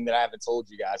gaming that I haven't told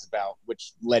you guys about,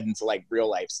 which led into like real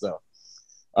life stuff.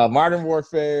 Modern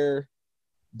Warfare.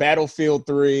 Battlefield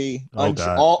 3,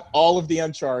 all of the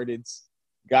Uncharted's,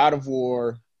 God of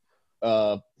War,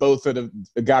 both of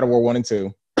the God of War 1 and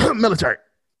 2. Military.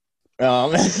 Man,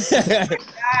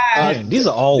 these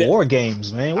are all war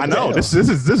games, man. I know. This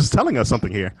is telling us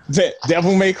something here.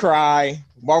 Devil May Cry,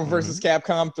 Marvel vs.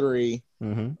 Capcom 3,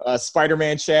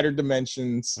 Spider-Man Shattered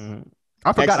Dimensions.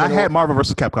 I forgot I had Marvel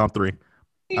vs. Capcom 3.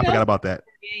 I forgot about that.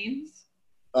 Games.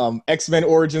 X-Men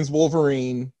Origins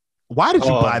Wolverine. Why did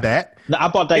you buy that? No, I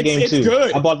bought that game too. It's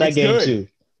good. I bought that game too.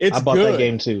 That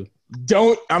game too.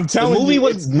 I'm telling you,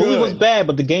 the movie was bad,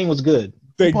 but the game was good.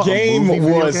 The game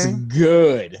was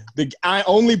good. I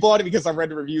only bought it because I read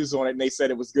the reviews on it and they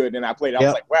said it was good, and I played it. I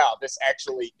was like, wow, this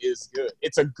actually is good.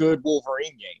 It's a good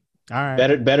Wolverine game. All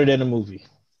right, better than a movie.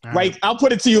 Like I'll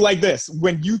put it to you like this: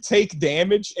 when you take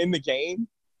damage in the game,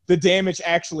 the damage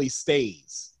actually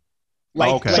stays.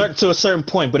 To a certain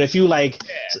point, but if you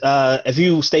if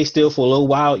you stay still for a little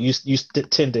while, you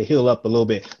tend to heal up a little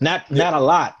bit. Not a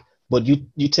lot, but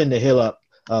you tend to heal up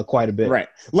quite a bit. Right,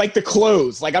 like the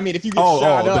clothes. Like I mean, if you get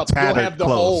shot up, you'll have the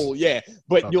hole. Yeah,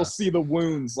 but you'll see the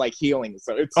wounds like healing.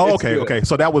 So it's okay.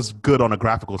 So that was good on a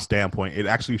graphical standpoint. It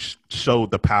actually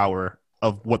showed the power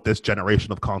of what this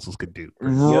generation of consoles could do.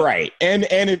 Right. And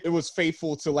it was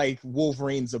faithful to like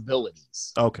Wolverine's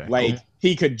abilities. Okay. Like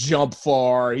he could jump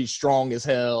far, he's strong as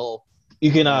hell.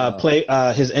 You can play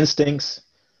his instincts.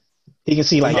 He can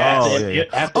see like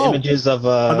after images of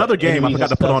another game I forgot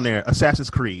to put on there,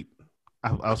 Assassin's Creed.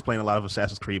 I was playing a lot of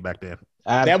Assassin's Creed back then.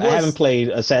 I haven't played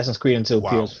Assassin's Creed until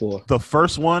PS4. The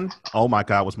first one, oh my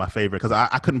God, was my favorite because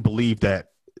I couldn't believe that.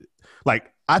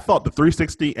 Like I thought the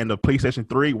 360 and the PlayStation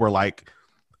 3 were like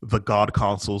the god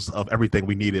consoles of everything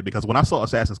we needed, because when I saw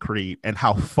Assassin's Creed and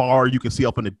how far you can see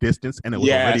up in the distance and it was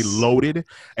already loaded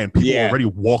and people were already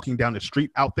walking down the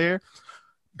street out there,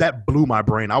 that blew my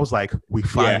brain. I was like, we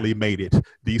finally made it.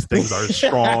 These things are as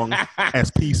strong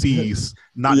as PCs,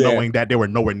 not knowing that they were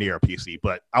nowhere near a PC.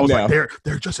 But I was like,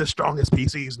 they're just as strong as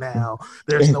PCs now.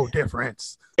 There's no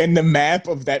difference. And the map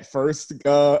of that first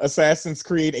Assassin's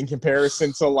Creed in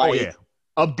comparison to like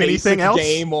a basic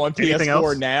game on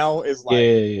PS4 now is like,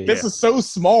 this is so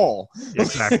small.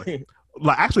 Exactly.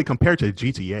 Like actually compared to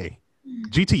GTA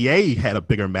had a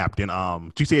bigger map than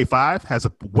GTA 5 has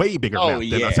a way bigger map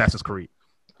than Assassin's Creed.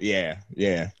 Yeah.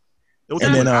 It was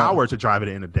an hour to drive it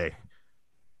in a day.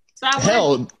 So I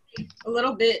went a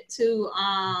little bit to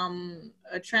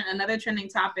another trending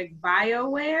topic,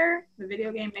 BioWare, the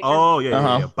video game maker. Oh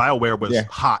yeah. BioWare was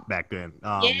hot back then.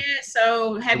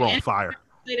 So have you on fire.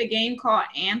 Played a game called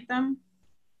Anthem?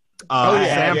 Sam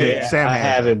I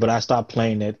have it, but I stopped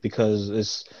playing it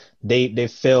because they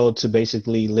failed to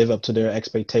basically live up to their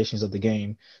expectations of the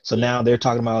game. So now they're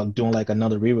talking about doing like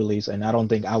another re-release, and I don't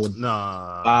think I would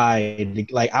buy.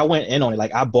 Like I went in on it,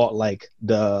 like I bought like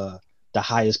the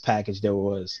highest package there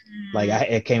was. Like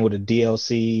it came with a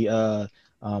DLC,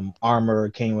 armor,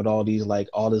 it came with all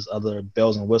this other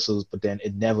bells and whistles, but then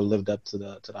it never lived up to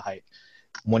the hype.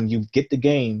 When you get the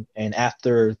game and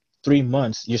after 3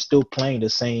 months you're still playing the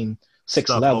same 6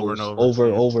 levels over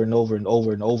and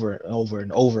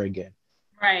over again.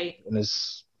 Right. And And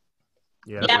it's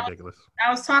ridiculous.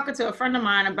 I was talking to a friend of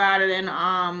mine about it,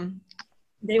 and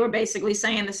they were basically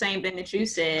saying the same thing that you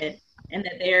said, and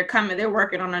that they're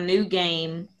working on a new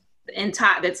game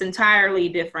that's entirely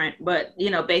different, but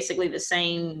basically the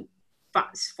same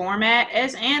format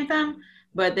as Anthem.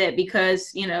 But that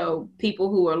because, people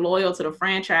who are loyal to the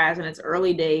franchise in its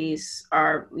early days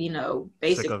are,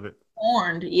 basically sick of it.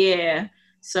 warned. Yeah.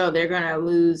 So they're going to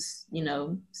lose,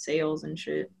 sales and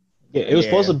shit. Yeah, it was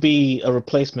supposed to be a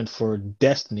replacement for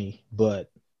Destiny, but...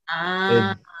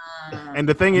 and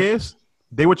the thing is,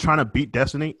 they were trying to beat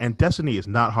Destiny, and Destiny is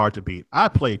not hard to beat. I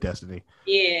played Destiny.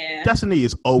 Yeah. Destiny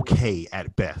is okay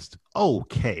at best.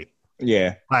 Okay.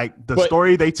 Yeah. Like,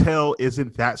 story they tell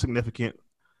isn't that significant.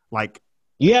 Like...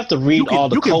 You have to read all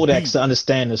the codex to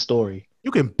understand the story. You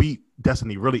can beat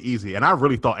Destiny really easy, and I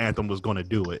really thought Anthem was going to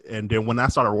do it. And then when I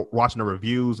started watching the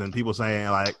reviews and people saying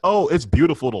like, "Oh, it's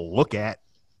beautiful to look at,"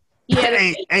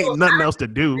 ain't nothing else to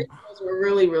do. Those were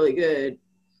really, really good.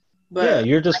 But yeah,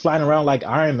 you're just flying around like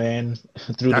Iron Man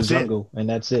through the jungle, and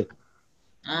that's it.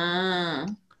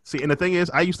 See, and the thing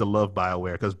is, I used to love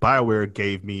BioWare because BioWare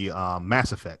gave me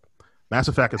Mass Effect. Mass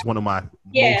Effect is one of my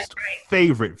most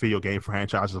favorite video game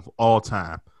franchises of all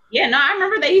time. Yeah, no, I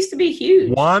remember they used to be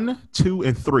huge. 1, 2,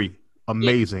 and 3,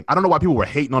 amazing. Yeah. I don't know why people were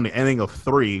hating on the ending of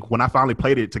 3 when I finally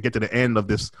played it to get to the end of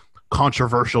this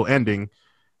controversial ending,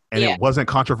 and it wasn't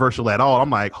controversial at all. I'm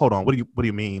like, hold on, what do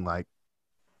you mean? Like,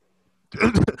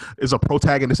 is a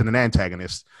protagonist and an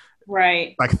antagonist?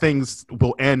 Right. Like things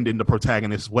will end in the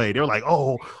protagonist's way. They're like,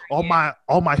 oh, all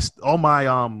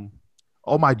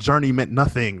my journey meant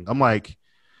nothing. I'm like,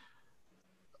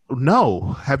 no.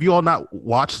 Have you all not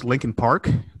watched Linkin Park?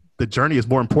 The journey is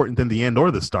more important than the end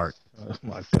or the start. Oh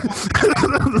my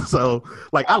God. So,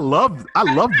 like, I love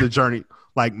the journey.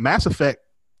 Like Mass Effect,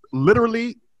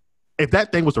 literally, if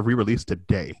that thing was to re-release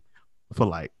today for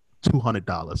like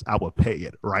 $200, I would pay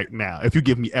it right now. If you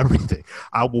give me everything,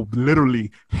 I will literally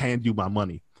hand you my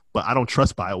money. But I don't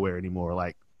trust BioWare anymore.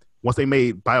 Like once they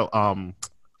made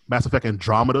Mass Effect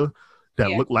Andromeda.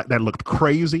 That looked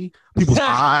crazy. People's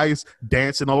eyes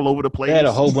dancing all over the place. They had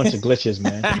a whole bunch of glitches,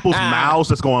 man. People's mouths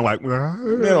just going like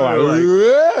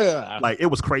it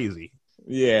was crazy.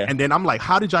 Yeah. And then I'm like,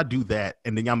 how did y'all do that?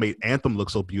 And then y'all made Anthem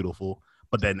look so beautiful.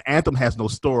 But then Anthem has no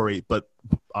story, but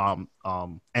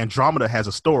Andromeda has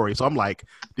a story. So I'm like,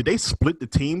 did they split the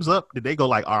teams up? Did they go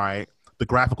like, all right, the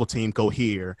graphical team go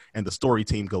here and the story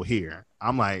team go here?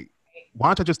 I'm like, why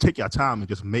don't you just take your time and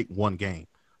just make one game?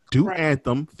 Do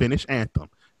Anthem, finish Anthem,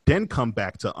 then come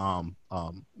back to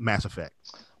Mass Effect.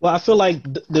 Well, I feel like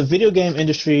the video game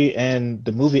industry and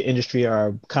the movie industry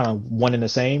are kind of one and the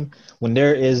same. When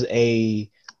there is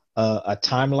a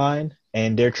timeline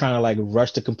and they're trying to like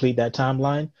rush to complete that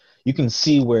timeline, you can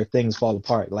see where things fall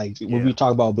apart. Like when we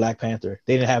talk about Black Panther,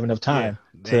 they didn't have enough time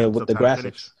with the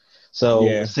graphics.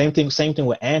 So same thing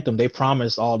with Anthem. They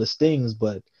promised all these things,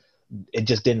 but it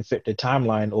just didn't fit the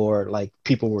timeline, or like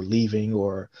people were leaving,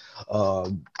 or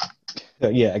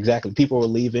people were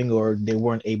leaving, or they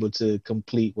weren't able to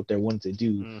complete what they wanted to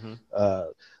do.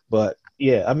 But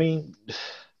yeah, I mean,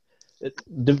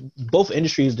 both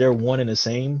industries, they're one and the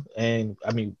same. And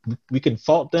I mean, we can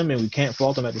fault them and we can't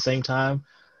fault them at the same time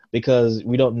because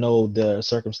we don't know the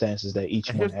circumstances that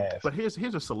each one have. But here's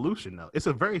a solution though. It's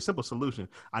a very simple solution.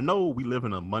 I know we live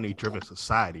in a money-driven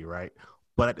society, right?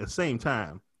 But at the same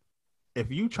time,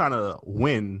 if you trying to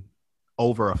win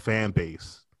over a fan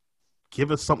base, give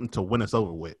us something to win us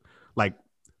over with.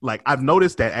 Like I've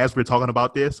noticed that as we're talking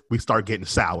about this, we start getting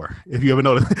sour. If you ever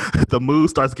notice, the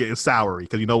mood starts getting soury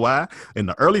because you know why? In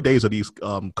the early days of these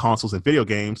consoles and video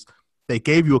games, they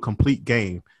gave you a complete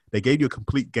game. They gave you a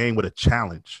complete game with a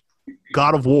challenge.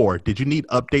 God of War. Did you need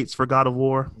updates for God of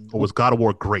War, or was God of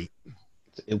War great?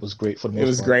 It was great for the most part. It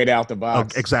was great out the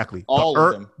box. Exactly. All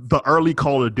of them. The early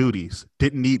Call of Duties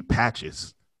didn't need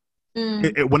patches.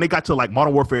 When they got to like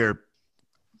Modern Warfare.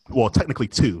 Well, technically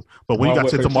 2, but when you got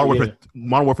to Modern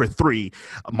Warfare 3,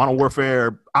 Modern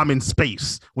Warfare, I'm in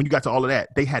space. When you got to all of that,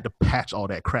 they had to patch all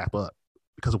that crap up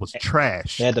because it was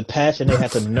trash. They had to patch and they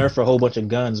had to nerf a whole bunch of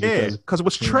guns because it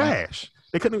was trash.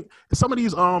 They couldn't. Some of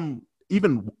these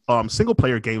even single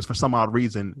player games for some odd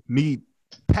reason need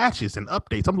patches and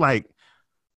updates. I'm like,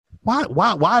 why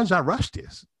did I rush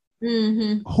this?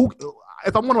 Who?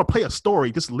 If I want to play a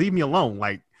story, just leave me alone.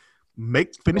 Like,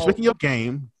 finish making your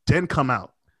game, then come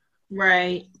out.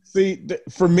 Right. See,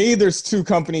 for me, there's 2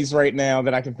 companies right now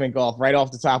that I can think of right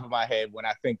off the top of my head when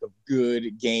I think of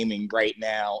good gaming right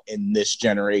now in this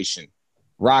generation.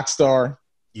 Rockstar.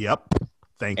 Yep.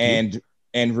 Thank you.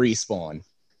 And Respawn.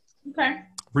 Okay.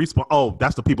 Respawn. Oh,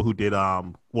 that's the people who did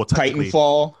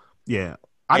Titanfall. Yeah.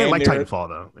 I didn't like Titanfall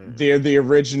though. Yeah. They're the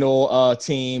original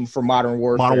team for Modern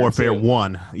Warfare. Modern Warfare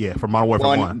 1. Yeah, for Modern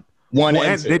Warfare 1.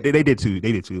 They did 2.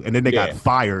 They did 2. And then they got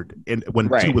fired when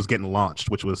 2 was getting launched,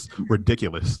 which was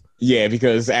ridiculous. Yeah,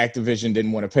 because Activision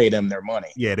didn't want to pay them their money.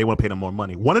 Yeah, they want to pay them more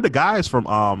money. One of the guys from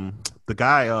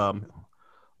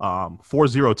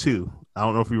 402, I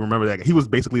don't know if you remember that. He was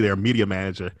basically their media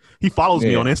manager. He follows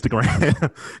me on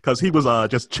Instagram because he was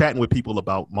just chatting with people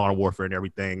about Modern Warfare and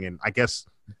everything. And I guess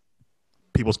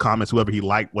people's comments, whoever he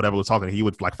liked, whatever was talking, he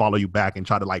would like follow you back and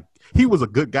try to like. He was a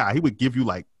good guy. He would give you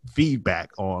like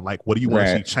feedback on like what do you want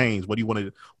to see change, what do you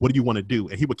want to do,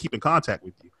 and he would keep in contact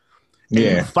with you.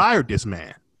 And you fired this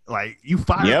man. Like you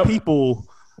fired people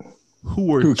who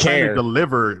were trying to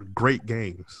deliver great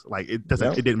games. Like it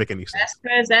didn't make any sense.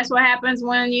 That's what happens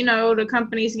when the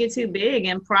companies get too big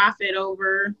and profit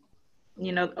over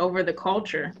the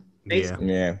culture. Basically.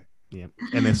 Yeah.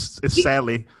 And it's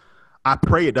sadly, I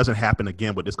pray it doesn't happen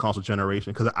again with this console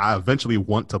generation because I eventually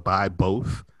want to buy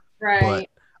both. Right. But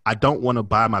I don't want to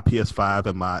buy my PS5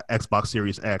 and my Xbox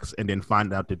Series X and then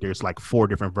find out that there's like 4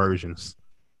 different versions.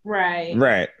 Right.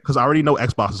 Because I already know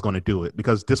Xbox is going to do it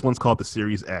because this one's called the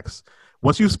Series X.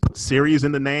 Once you put Series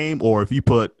in the name, or if you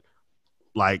put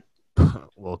like,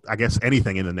 well, I guess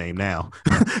anything in the name now,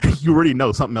 you already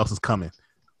know something else is coming.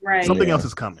 Right. Something else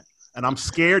is coming. And I'm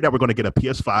scared that we're going to get a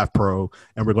PS5 Pro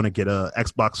and we're going to get a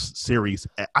Xbox Series.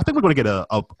 I think we're going to get a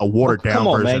watered down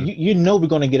version. Come on, man! You know we're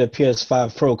going to get a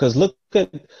PS5 Pro because look at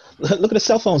the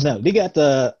cell phones now. They got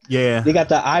the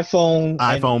iPhone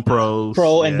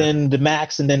Pro, and then the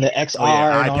Max and then the XR,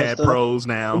 iPad Pros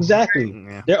now. Exactly.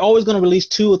 Yeah. They're always going to release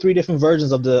 2 or 3 different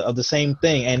versions of the same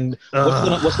thing. And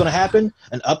what's going to happen?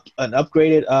 An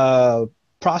upgraded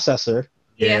processor.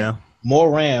 Yeah. More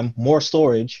RAM, more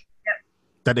storage.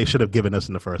 That they should have given us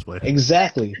in the first place.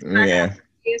 Exactly. Yeah.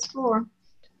 PS4.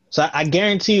 So I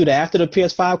guarantee you that after the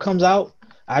PS5 comes out,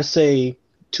 I'd say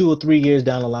 2 or 3 years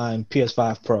down the line,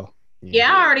 PS5 Pro.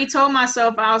 Yeah, I already told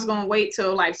myself I was going to wait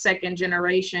till like second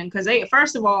generation because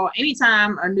first of all,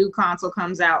 anytime a new console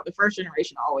comes out, the first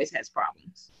generation always has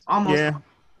problems. Almost. Yeah,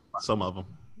 some of them.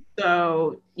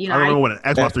 So, I remember when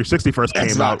Xbox 360 first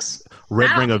came out,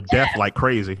 Red Ring of Death like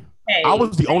crazy. I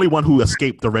was the only one who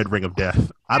escaped the Red Ring of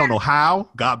Death. I don't know how.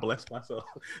 God bless myself.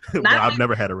 But I've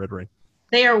never had a red ring.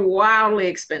 They are wildly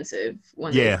expensive.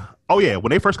 When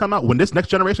they first come out, when this next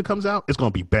generation comes out, it's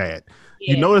going to be bad.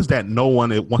 Yeah. You notice that no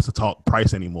one wants to talk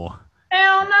price anymore.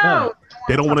 Hell no.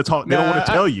 They don't want to talk. They don't want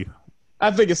to tell you.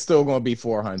 I think it's still going to be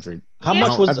 $400. How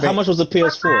much was the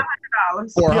PS4?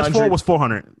 The PS4 was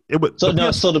 $400.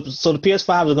 So the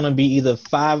PS5 is going to be either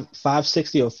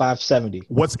 $560 or $570.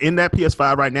 What's in that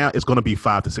PS5 right now is going to be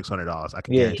 $500 to $600. I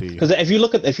can guarantee you. Because if you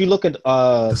look at the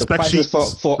prices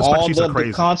for all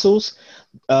the consoles,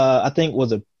 I think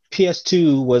was a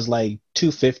PS2 was like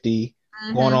 $250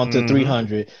 going on to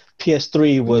 $300.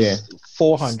 PS3 was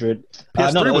 $400.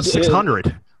 PS3 was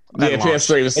 $600. Yeah,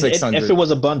 PS3 was $600. If it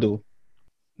was a bundle.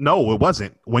 No, it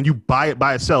wasn't. When you buy it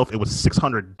by itself, it was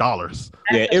 $600.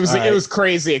 Yeah, it was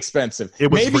crazy expensive. It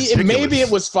was maybe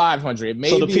it was $500.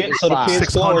 Maybe the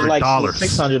PS4 was like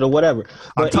 $600 or whatever.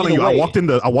 I'm telling you, I walked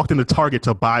into Target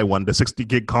to buy the 60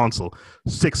 gig console,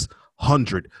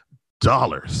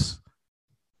 $600.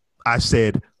 I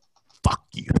said, "Fuck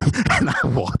you," and I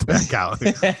walked back out.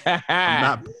 I'm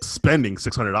not spending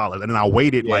 $600, and then I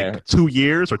waited like 2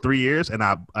 years or 3 years, and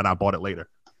I bought it later.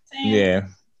 Yeah.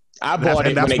 I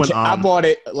bought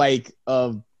it like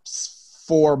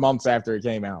 4 months after it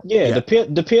came out. Yeah.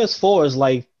 The PS4 is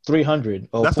like $300.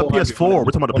 That's the PS4. We're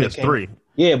talking about the PS3.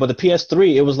 Yeah, but the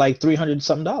PS3 it was like $300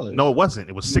 something. No, it wasn't.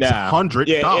 It was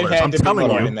 $600. I'm telling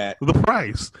you the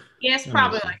price. Yeah, it's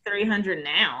probably like $300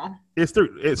 now. It's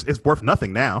worth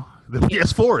nothing now. The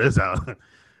PS4 is out.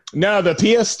 No, the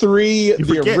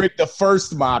PS3, the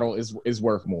first model is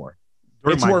worth more.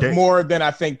 It's worth more than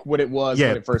I think what it was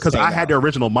when it first came out. Because I had the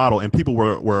original model and people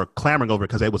were clamoring over it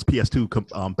because it was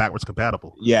PS2 backwards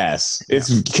compatible. Yes,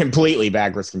 it's completely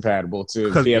backwards compatible to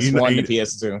PS1 to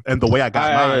PS2. And the way I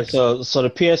got mine. So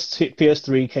the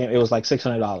PS3 came, it was like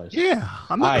 $600. Yeah,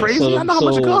 I'm not crazy. I know how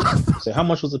much it cost. So how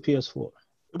much was the PS4?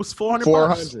 It was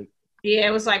 $400. Yeah,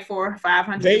 it was like $400 or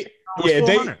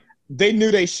 $500. They knew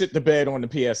they shit the bed on the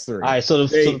PS3. All right, so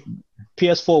the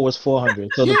PS4 was $400.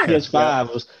 So the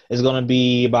PS5 is going to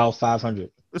be about $500.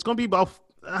 It's going to be about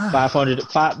 500,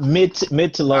 mid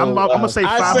to low. I'm going to say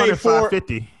 500,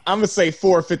 550. I'm going to say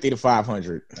 450 to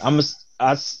 500.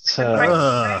 I say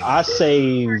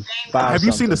 5. Have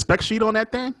you seen the spec sheet on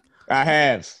that thing? I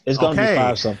have. It's going to be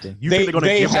 5 something. You think they're going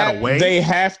to give that away? They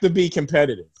have to be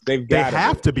competitive. They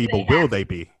have to be, but will they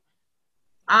be?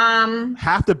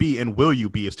 Have to be and will you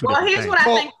be is two different things. Well, here's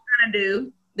what I think they're going to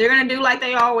do. They're going to do like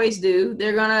they always do.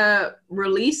 They're going to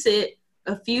release it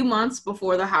a few months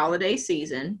before the holiday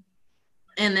season.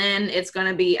 And then it's going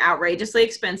to be outrageously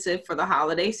expensive for the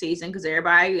holiday season because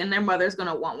everybody and their mother's going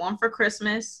to want one for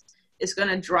Christmas. It's going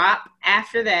to drop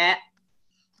after that.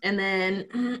 And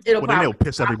then it'll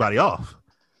piss everybody off.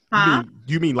 Huh?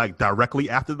 You mean like directly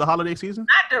after the holiday season?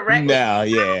 Not directly. No,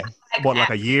 yeah.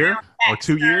 Like a year or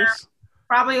 2 years?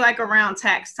 Probably like around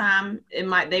tax time.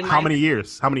 How many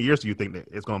years? How many years do you think that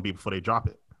it's going to be before they drop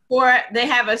it? Or they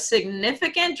have a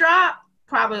significant drop,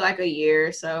 probably like a year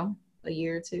or so, a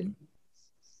year or two.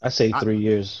 I say 3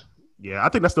 years. Yeah, I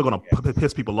think that's still going to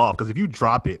piss people off because if you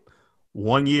drop it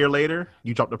 1 year later,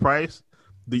 you drop the price,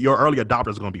 your early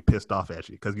adopters are going to be pissed off at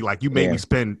you because you made me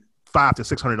spend $500 to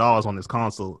 $600 on this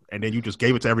console, and then you just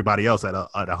gave it to everybody else at a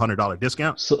 $100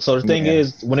 discount. So the thing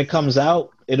is, when it comes out,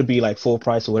 it'll be like full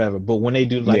price or whatever. But when they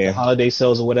do the holiday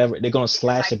sales or whatever, they're gonna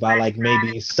slash it by like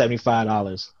maybe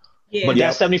 $75. Yeah. But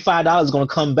that $75 is gonna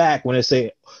come back when they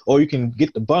say, "Or you can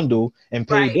get the bundle and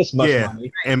pay this much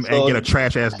money and get a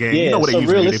trash ass game." You know what they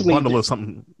usually do? They bundle or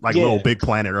something like Little Big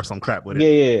Planet or some crap with it.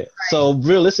 Yeah. Right. So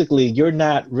realistically, you're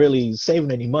not really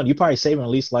saving any money. You're probably saving at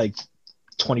least like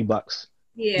 $20.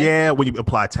 Yeah, when you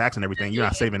apply tax and everything, you're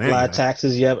not saving anything. Apply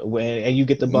taxes, and you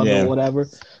get the bundle or whatever.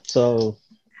 So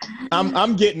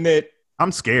I'm getting it.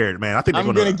 I'm scared, man. I think they're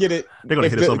gonna get it. They're gonna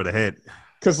hit us over the head.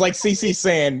 Because like CC's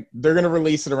saying, they're gonna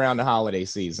release it around the holiday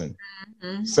season.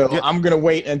 Mm-hmm. So I'm gonna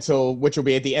wait until, which will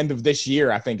be at the end of this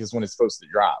year, I think is when it's supposed to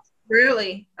drop.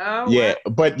 Really? Oh. Yeah,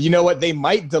 but you know what? They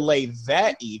might delay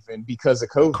that because of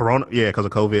COVID. Because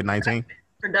of COVID-19.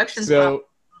 Production's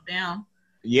down.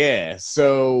 Yeah,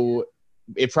 so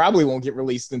it probably won't get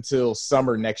released until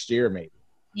summer next year, maybe.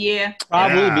 Yeah,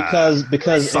 probably because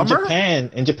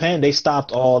in Japan they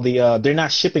stopped all the they're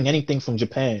not shipping anything from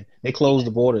Japan. They closed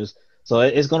the borders, so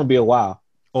it's going to be a while.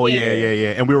 Oh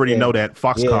yeah, and we already know that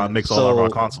Foxconn makes all of our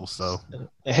consoles. So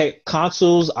hey,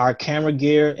 consoles, our camera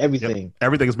gear, everything,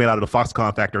 everything is made out of the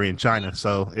Foxconn factory in China.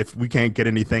 So if we can't get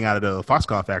anything out of the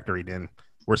Foxconn factory, then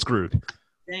we're screwed.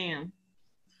 Damn.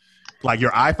 Like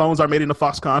your iPhones are made in the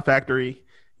Foxconn factory.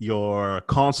 Your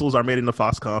consoles are made in the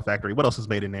Foxconn factory. What else is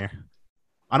made in there?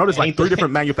 I know there's like 3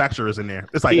 different manufacturers in there.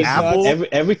 It's like Apple.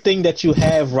 Everything that you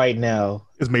have right now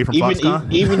is made from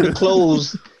Foxconn. Even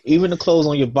the clothes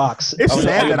on your box. It's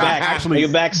sad that your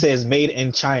back says "Made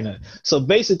in China." So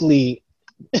basically,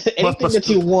 anything that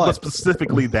you want. But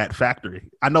specifically that factory.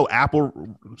 I know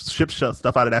Apple ships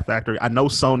stuff out of that factory. I know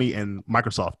Sony and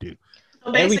Microsoft do.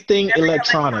 So everything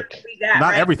electronic.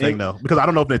 Not everything though, because I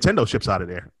don't know if Nintendo ships out of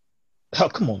there. Oh,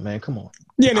 come on, man. Come on.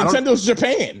 Yeah, Nintendo's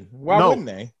Japan. Why wouldn't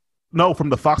they? No, from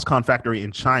the Foxconn factory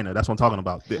in China. That's what I'm talking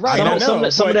about.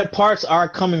 Right. Some of their parts are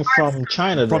coming from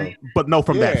China, though.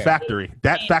 From that factory.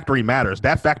 That factory matters.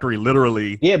 That factory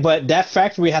literally. Yeah, but that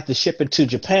factory have to ship it to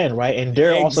Japan, right? And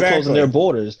they're also closing their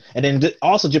borders. And then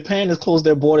also Japan has closed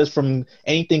their borders from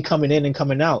anything coming in and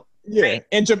coming out Yeah,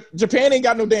 and Japan ain't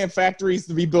got no damn factories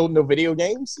to be building no video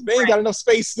games. They ain't got enough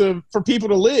space for people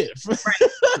to live.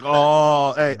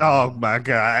 Oh, hey, oh my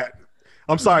God.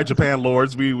 I'm sorry, Japan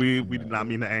lords. We did not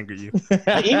mean to anger you.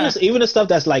 even the stuff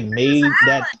that's like made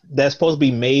that's supposed to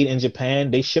be made in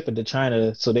Japan, they ship it to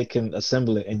China so they can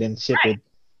assemble it and then ship it.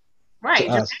 Right.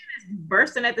 Japan is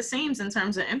bursting at the seams in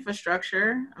terms of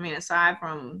infrastructure. I mean, aside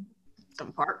from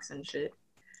some parks and shit.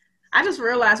 I just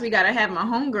realized we got to have my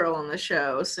homegirl on the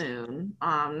show soon.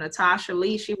 Natasha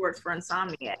Lee, she works for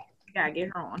Insomniac. We got to get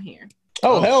her on here.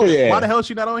 Oh, hell yeah. Why the hell is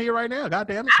she not on here right now? God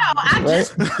damn it.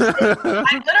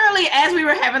 Like literally as we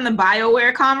were having the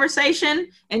BioWare conversation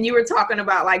and you were talking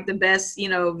about like the best,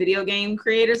 video game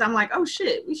creators, I'm like, oh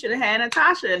shit, we should have had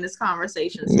Natasha in this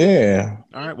conversation. Yeah.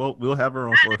 All right, well, we'll have her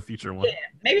on for a future one. Yeah,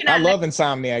 maybe not. I love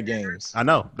Insomniac games. I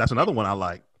know. That's another one I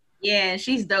like. Yeah, and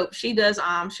she's dope. She does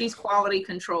she's quality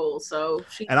control, so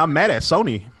and I'm mad at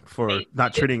Sony for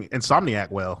not treating Insomniac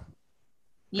well.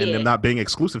 Yeah. And them not being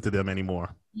exclusive to them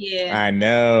anymore. Yeah. I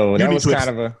know. That was kind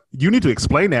of a... You need to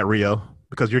explain that, Rio,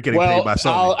 because you're getting paid by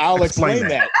Sony. I'll explain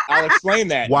that. I'll explain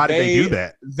that. Why did they do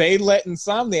that? They let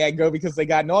Insomniac go because they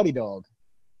got Naughty Dog.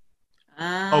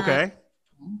 Okay.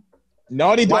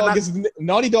 Naughty Dog is the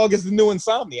new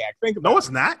Insomniac. Think about it. No, it's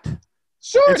not.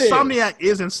 Sure Insomniac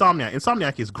is Insomniac.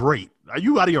 Insomniac is great. Are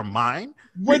you out of your mind?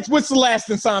 What's the last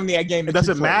Insomniac game? It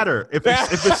doesn't matter if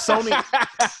it's Sony.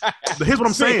 Here's what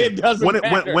I'm saying.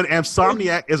 When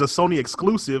Insomniac is a Sony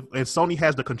exclusive and Sony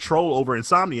has the control over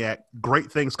Insomniac, great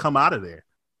things come out of there.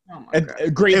 Oh my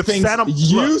God. Great things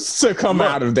used to come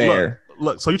out of there.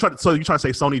 Look, so you're trying to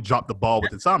say Sony dropped the ball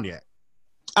with Insomniac?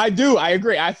 I do. I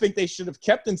agree. I think they should have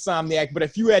kept Insomniac, but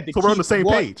if you had to, we're on the same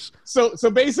page. So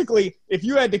basically, if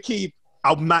you had to keep.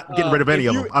 I'm not getting rid of any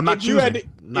of them. I'm not choosing.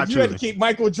 If you had to keep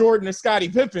Michael Jordan or Scottie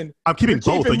Pippen, I'm keeping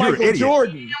both. You're an idiot.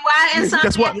 Jordan.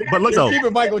 Guess what? But look, though,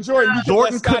 keeping Michael Jordan.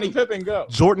 Jordan Scottie Pippen go.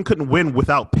 Jordan couldn't win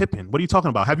without Pippen. What are you talking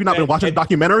about? Have you not been watching the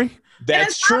documentary?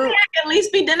 That's true. At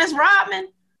least be Dennis Rodman.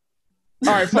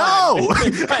 All right,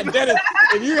 fine. No, Dennis.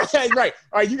 If you got right,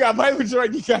 all right, you got Michael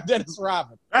Jordan. You got Dennis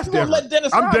Rodman. That's different.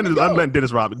 I'm letting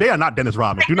Dennis Rodman. They are not Dennis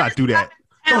Rodman. Do not do that.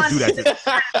 Don't do that to them.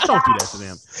 Don't do that to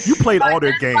them. You played all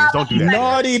their games. Don't do that.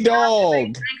 Naughty Dog.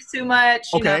 Drinks too much.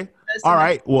 Okay. All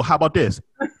right. Well, how about this?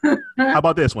 How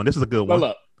about this one? This is a good one.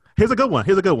 Look. Here's a good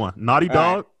one. Naughty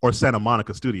Dog or Santa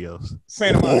Monica Studios?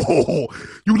 Santa Monica. Oh,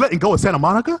 you letting go of Santa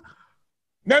Monica?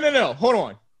 No. Hold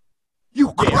on.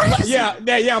 You crazy? Yeah.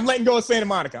 I'm letting go of Santa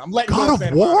Monica. I'm letting go of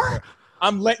Santa Monica.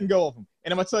 I'm letting go of them,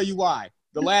 and I'm gonna tell you why.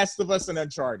 The Last of Us and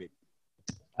Uncharted.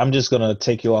 I'm just gonna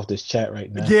take you off this chat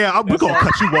right now. Yeah, we're gonna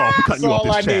cut you off. We're cutting you off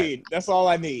this chat. That's all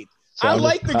I need. So I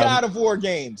like the God of War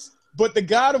games, but the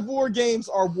God of War games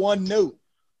are one note.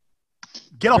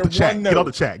 Get off the chat. Get off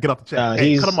the chat.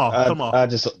 Hey, cut him off. I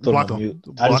just put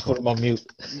him on mute.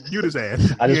 Mute his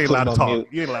ass. You ain't allowed to talk.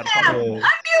 You ain't allowed to talk. Unmute him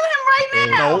right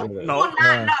now. No.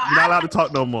 You're not allowed to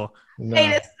talk no more. Say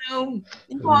this soon.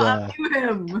 You want to unmute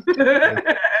him.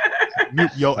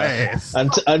 Mute your ass.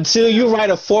 Until you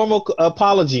write a formal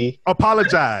apology.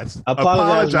 Apologize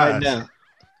right now.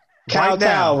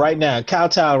 Kowtow right now.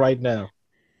 Kowtow right now.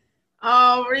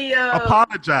 Oh, Rio.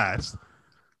 Apologize.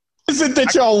 What is it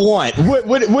that y'all want?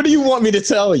 What do you want me to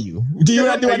tell you? Do you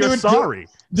want you're sorry?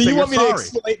 Do you want me to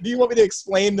explain? Do you want me to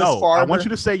explain this farther? I want you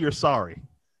to say you're sorry.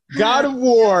 God of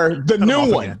War, the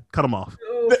new one. Cut him off.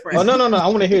 Oh no! I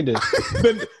want to hear this.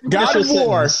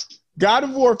 God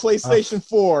of War PlayStation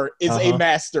 4 is a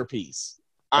masterpiece.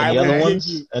 Any other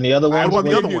ones? I will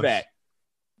give you that.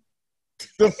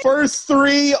 The first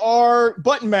three are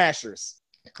button mashers.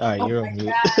 All right, you're on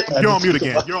mute. You're on mute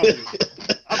again. You're on mute.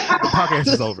 The podcast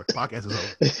is over.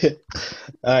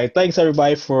 All right, thanks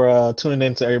everybody for tuning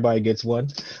in to Everybody Gets One.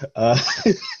 Don't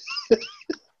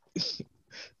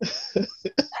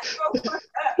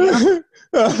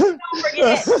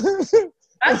forget.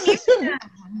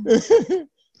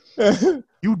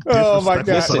 You oh my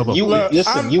God!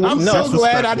 I'm so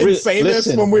glad I didn't say this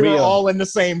when we were all in the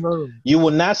same room. You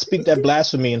will not speak that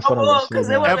blasphemy in front of us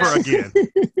ever again.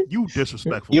 You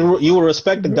disrespectful. You will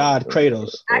respect the God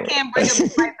Kratos. I can't bring up a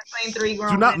fight between three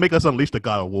grown. Do not make us unleash the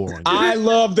God of War. I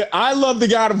love the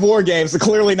God of War games.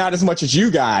 Clearly not as much as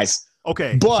you guys.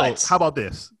 Okay, but so how about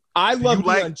this? I love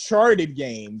the Uncharted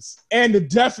games, and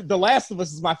The Last of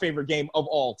Us is my favorite game of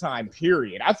all time,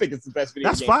 period. I think it's the best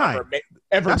video game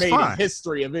ever made in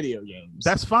history of video games.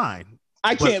 That's fine.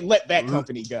 I can't let that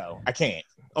company go. I can't.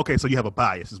 Okay, so you have a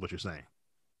bias is what you're saying.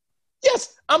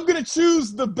 Yes, I'm going to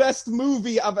choose the best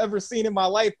movie I've ever seen in my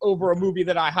life over a movie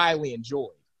that I highly enjoy.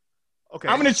 Okay.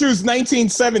 I'm going to choose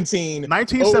 1917.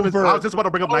 1917. I was just about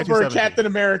to bring up 1917. Over Captain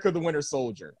America: The Winter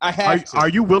Soldier. I have to. Are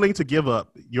you willing to give up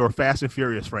your Fast and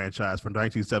Furious franchise from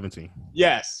 1917?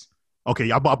 Yes.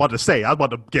 Okay, I'm about to say. I was about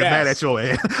to get mad at your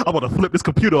ass. I'm about to flip this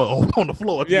computer on the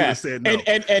floor if you would have said no.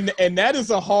 And that's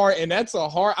a hard.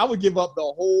 I would give up the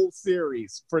whole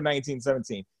series for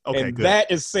 1917. Okay, and good. That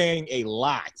is saying a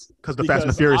lot. Because the Fast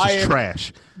and Furious is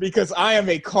trash. Because I am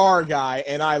a car guy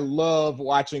and I love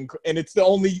watching, and it's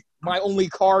my only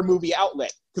car movie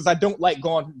outlet. Because I don't like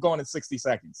Gone in 60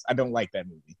 Seconds. I don't like that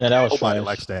movie. Yeah, that was nobody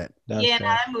likes that. That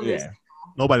movie. Yeah.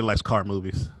 Nobody likes car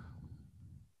movies.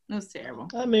 It was terrible.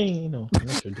 I mean,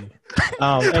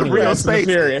 anyway, Rio State.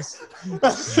 Rio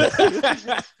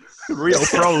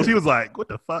froze. He was like, "What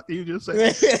the fuck did you just say?"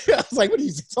 I was like, "What are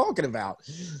you talking about?"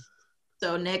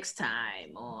 So next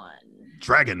time on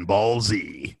Dragon Ball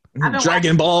Z,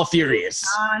 Dragon Ball Furious,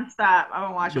 nonstop. I've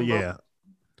been watching. Yeah.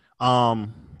 I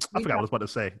forgot what I was about to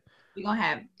say. We're gonna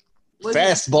have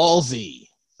Fastball Z.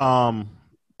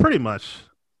 Pretty much.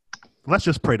 Let's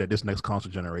just pray that this next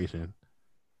console generation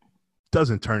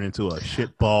doesn't turn into a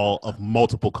shit ball of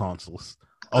multiple consoles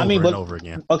over and over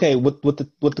again. Okay, with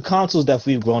the consoles that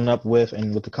we've grown up with,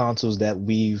 and with the consoles that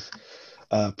we've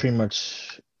pretty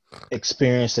much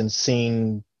experienced and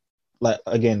seen, like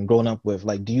again, grown up with,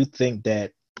 like, do you think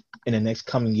that in the next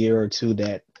coming year or two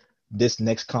that this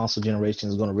next console generation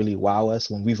is going to really wow us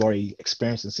when we've already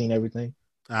experienced and seen everything?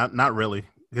 Not really.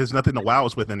 There's nothing to wow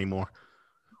us with anymore.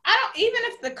 Even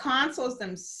if the consoles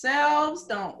themselves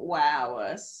don't wow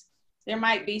us, there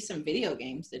might be some video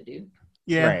games that do.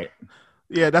 Yeah. Right.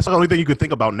 Yeah, that's the only thing you can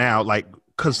think about now. Like,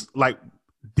 because like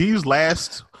these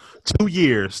last 2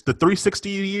 years, the 360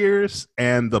 years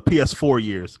and the PS4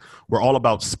 years were all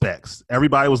about specs.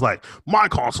 Everybody was like, my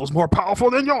console's more powerful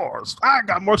than yours. I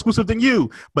got more exclusive than you.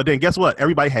 But then guess what?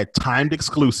 Everybody had timed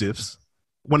exclusives.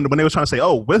 When they were trying to say,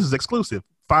 oh, this is exclusive,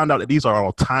 found out that these are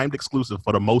all timed exclusive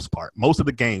for the most part. Most of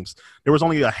the games, there was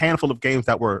only a handful of games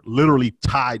that were literally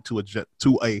tied to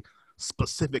a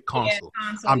specific console.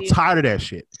 I'm tired of that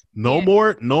shit. No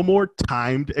more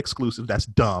timed exclusive. That's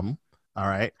dumb. All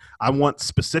right. I want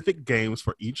specific games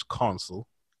for each console.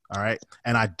 All right.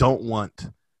 And I don't want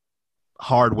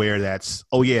hardware that's,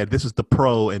 oh yeah, this is the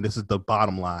pro and this is the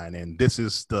bottom line and this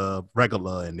is the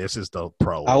regular and this is the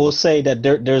pro. I will say that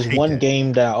there's one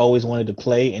game that I always wanted to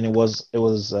play, and it was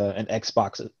an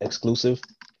Xbox exclusive.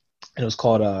 It was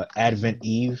called Advent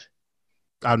Eve.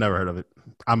 I've never heard of it.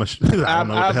 I don't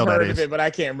know what the hell that is. I've heard of it, but I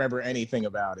can't remember anything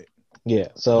about it. Yeah.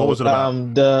 So what was it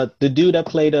about? The dude that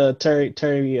played Terry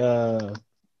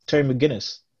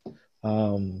McGinnis,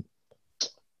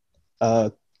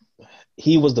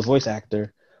 he was the voice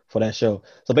actor for that show.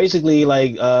 So basically,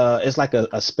 like, it's like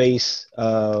a space. It's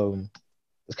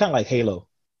kind of like Halo,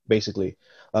 basically.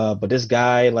 But this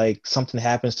guy, like, something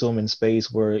happens to him in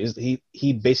space where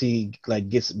he basically like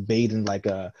gets bathed in like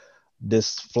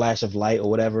this flash of light or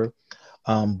whatever.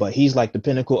 But he's like the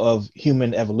pinnacle of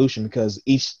human evolution, because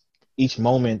each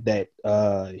moment that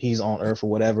he's on Earth or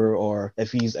whatever, or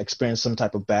if he's experienced some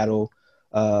type of battle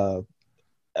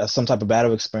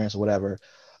experience or whatever,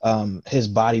 his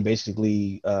body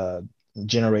basically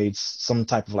generates some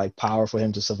type of like power for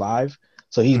him to survive.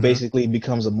 So he basically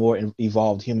becomes a more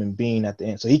evolved human being at the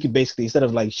end. So he could basically, instead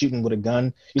of like shooting with a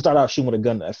gun, you start out shooting with a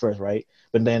gun at first, right?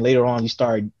 But then later on you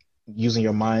start using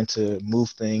your mind to move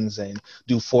things and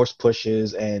do force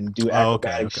pushes and do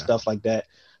acrobatic stuff like that.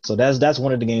 So that's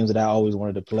one of the games that I always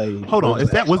wanted to play. Hold on,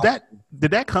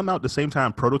 did that come out the same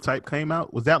time Prototype came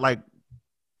out? Was that like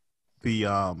the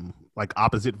like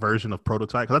opposite version of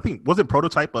Prototype? Because I think, wasn't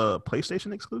Prototype a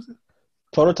PlayStation exclusive?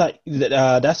 Prototype,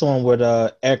 that's the one with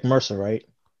Eric Mercer, right?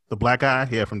 The black guy,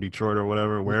 yeah, from Detroit or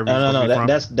whatever, wherever. No,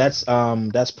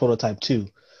 that's Prototype 2.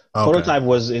 Okay. Prototype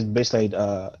is basically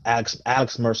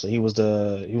Alex Mercer. He was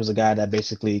the guy that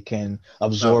basically can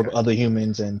absorb other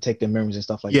humans and take their memories and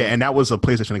stuff like that. Yeah, and that was a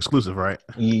PlayStation exclusive, right?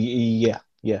 Yeah.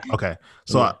 Okay,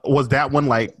 so was that one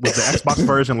was the Xbox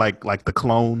version like the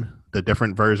clone, the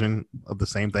different version of the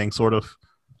same thing, sort of?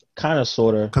 Kind of,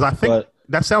 sort of. Because I think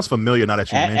that sounds familiar now that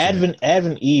you mentioned it.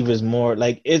 Advent Eve is more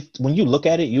like it. When you look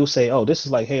at it, you'll say, "Oh, this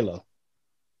is like Halo."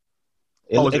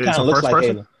 It kind of looks like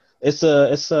Halo. It's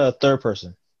a third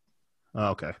person.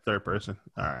 Oh, okay, third person.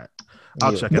 All right,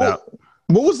 I'll check it out.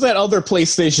 What was that other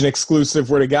PlayStation exclusive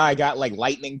where the guy got like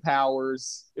lightning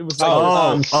powers? It was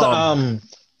like something.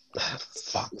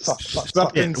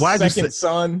 Why Second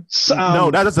Son?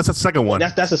 No, that's the second one.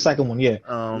 That's the second one. Yeah.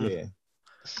 Yeah.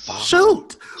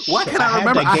 Shoot! Why can't I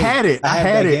remember? I had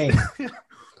it.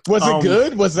 Was it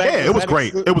good? Was that? Yeah, it was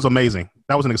great. It was amazing.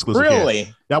 That was an exclusive. Really?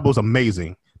 Yeah. That was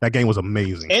amazing. That game was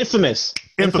amazing. Infamous.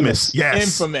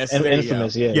 Yes.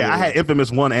 Infamous. Yeah, I had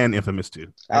Infamous 1 and Infamous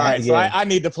 2. All right, so I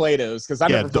need to play those because I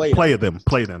never played them.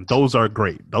 Play them. Those are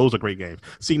great. Those are great games.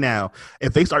 See, now,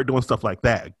 if they start doing stuff like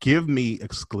that, give me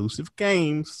exclusive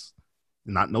games,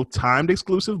 not no timed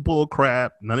exclusive bull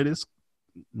crap, none of these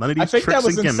I think that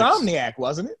was Insomniac,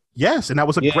 wasn't it? Yes, and that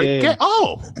was a great game.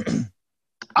 Oh.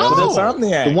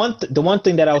 Insomniac. The one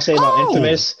thing that I would say about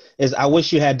Infamous is I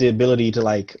wish you had the ability to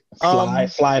like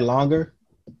fly longer,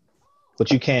 but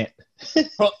you can't.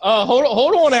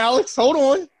 Hold on, Alex. Hold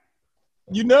on.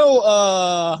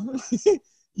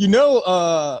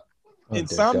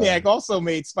 Insomniac also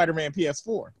made Spider-Man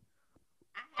PS4.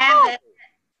 I have it.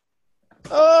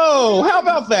 Oh, how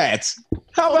about that?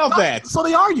 So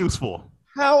they are useful.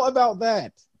 How about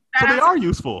that? So they are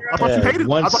useful. I thought you hated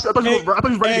them. I thought you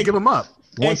were ready to give them up.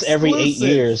 Once every 8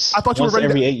 years. I thought you were ready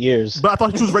every 8 years. But I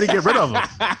thought you was ready to get rid of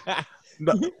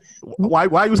them. Why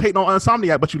you was hating on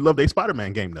Insomniac, but you love their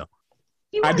Spider-Man game though?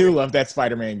 I do love that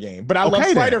Spider-Man game, but I love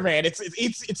Spider-Man.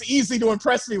 It's easy to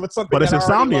impress me with something. But it's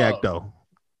Insomniac though.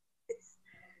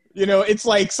 You know, it's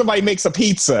like somebody makes a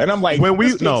pizza, and I'm like,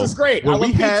 pizza's great. I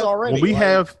love pizza already. When we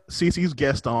have CC's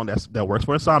guest on that works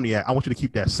for Insomniac, I want you to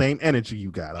keep that same energy you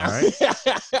got. All right,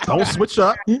 don't switch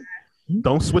up.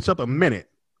 Don't switch up a minute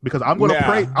because I'm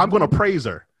gonna praise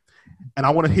her, and I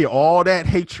want to hear all that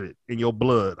hatred in your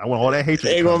blood. I want all that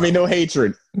hatred. Ain't gonna be no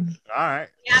hatred. All right.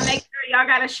 Yeah, make sure y'all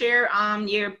gotta share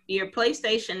your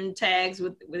PlayStation tags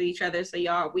with each other so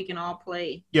we can all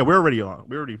play. Yeah, we're already on.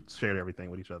 We already shared everything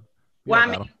with each other. Well, I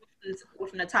mean,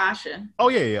 with Natasha. Oh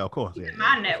yeah, of course. Yeah,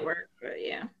 my network, but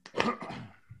yeah.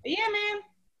 Yeah, man.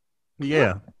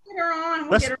 Yeah. Get her on.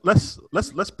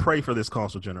 Let's pray for this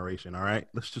console generation. All right,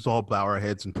 let's just all bow our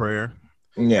heads in prayer.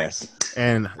 Yes.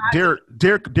 And dear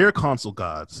console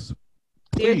gods,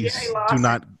 please do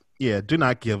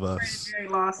not give us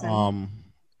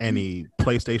any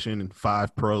PlayStation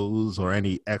 5 Pros or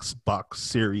any Xbox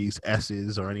Series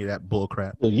S's or any of that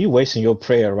bullcrap. You wasting your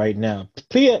prayer right now.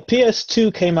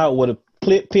 PS2 came out with a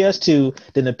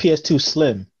PS2, then the PS2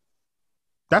 Slim.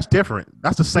 That's different.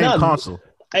 That's the same console.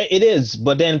 It is,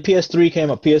 but then PS3 came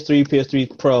up.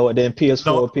 PS3 Pro, and then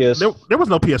PS4, There was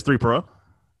no PS3 Pro.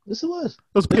 Yes, it was. It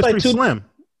was PS3 Slim.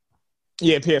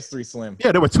 Yeah, PS3 Slim.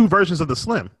 Yeah, there were two versions of the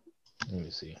Slim. Let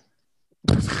me see.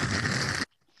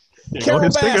 Carol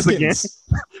again.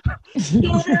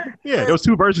 Yeah, there was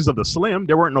two versions of the Slim.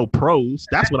 There weren't no Pros.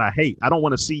 That's what I hate. I don't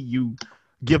want to see you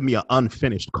give me an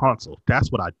unfinished console.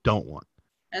 That's what I don't want.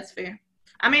 That's fair.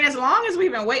 I mean, as long as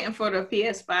we've been waiting for the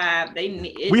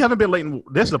PS5, we haven't been waiting.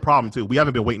 This is the problem too. We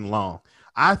haven't been waiting long.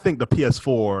 I think the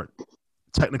PS4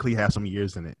 technically has some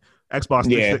years in it.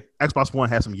 Xbox One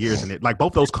has some years in it. Like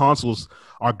both those consoles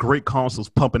are great consoles,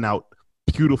 pumping out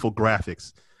beautiful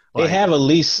graphics. They have at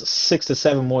least 6 to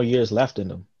 7 more years left in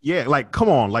them. Yeah, like come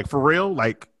on, like for real,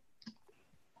 like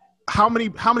how many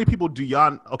people do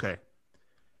y'all? Okay,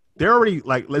 they're already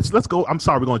like let's go. I'm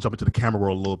sorry, we're going to jump into the camera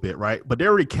world a little bit, right? But there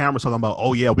are already cameras talking about,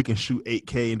 oh yeah, we can shoot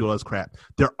 8K and do all this crap.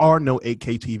 There are no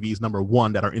 8K TVs, number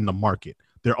one, that are in the market.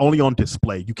 They're only on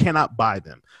display. You cannot buy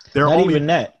them. There are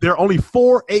only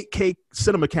 4 8K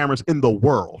cinema cameras in the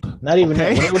world. Not even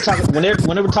that. When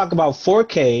they were talking about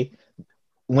 4K.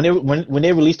 When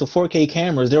they released the 4K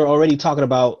cameras, they were already talking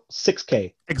about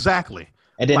 6K. Exactly.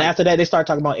 And then after that, they started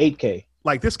talking about 8K.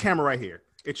 Like this camera right here,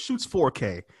 it shoots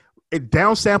 4K. It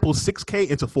downsamples 6K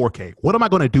into 4K. What am I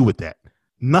going to do with that?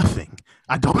 Nothing.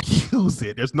 I don't use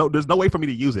it. There's no way for me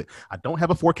to use it. I don't have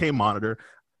a 4K monitor.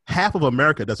 Half of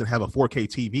America doesn't have a 4K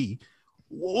TV.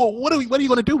 What are you going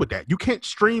to do with that? You can't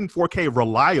stream 4K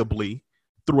reliably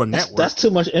through a network. That's too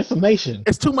much information.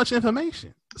 It's too much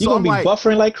information. You're going to be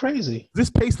buffering like crazy. This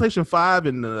PlayStation 5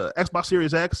 and the Xbox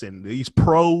Series X and these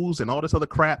Pros and all this other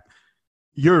crap,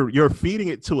 you're feeding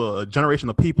it to a generation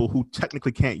of people who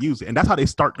technically can't use it. And that's how they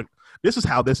start. This is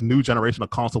how this new generation of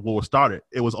console war started.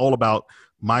 It was all about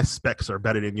my specs are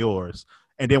better than yours.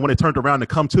 And then when it turned around to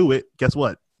come to it, guess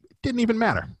what? It didn't even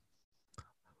matter.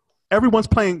 Everyone's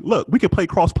playing. Look, we can play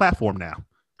cross-platform now.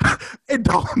 It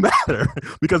don't matter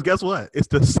because guess what? It's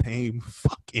the same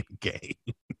fucking game.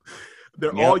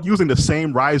 They're all using the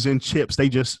same Ryzen chips. They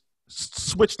just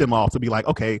switch them off to be like,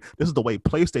 okay, this is the way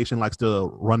PlayStation likes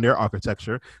to run their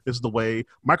architecture. This is the way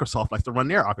Microsoft likes to run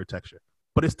their architecture.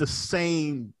 But it's the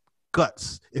same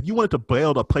guts. If you wanted to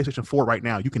build a PlayStation 4 right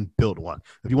now, you can build one.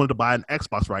 If you wanted to buy an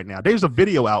Xbox right now, there's a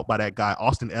video out by that guy,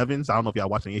 Austin Evans. I don't know if y'all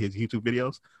watching his YouTube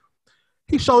videos.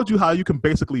 He showed you how you can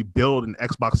basically build an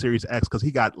Xbox Series X because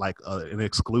he got like an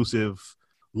exclusive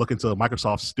look into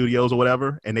Microsoft Studios or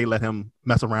whatever, and they let him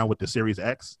mess around with the Series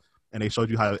X, and they showed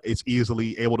you how it's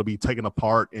easily able to be taken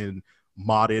apart and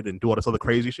modded and do all this other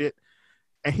crazy shit.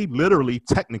 And he literally,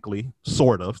 technically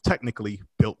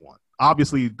built one.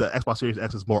 Obviously, the Xbox Series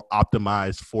X is more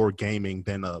optimized for gaming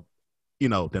than a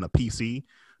PC,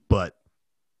 but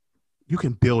you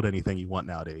can build anything you want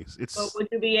nowadays. But would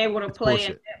you be able to play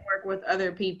and network with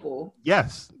other people?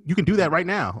 Yes, you can do that right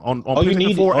now on all you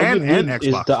need, 4 and Xbox.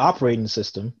 Is the operating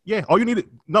system. Yeah, all you need.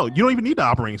 No, you don't even need the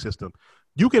operating system.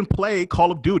 You can play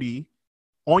Call of Duty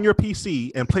on your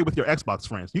PC and play with your Xbox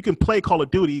friends. You can play Call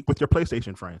of Duty with your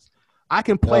PlayStation friends. I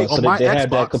can play on my Xbox. They have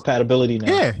that compatibility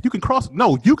now. Yeah, you can cross.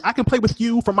 No, I can play with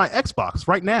you from my Xbox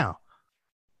right now.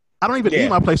 I don't even need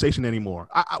my PlayStation anymore.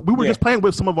 We were just playing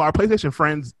with some of our PlayStation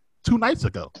friends 2 nights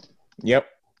ago. Yep.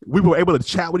 We were able to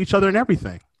chat with each other and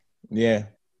everything. Yeah.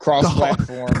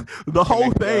 Cross-platform. The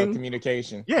whole thing.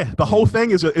 Communication. Yeah, the whole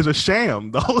thing is a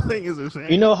sham. The whole thing is a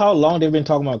sham. You know how long they've been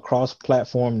talking about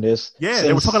cross-platform this? Yeah,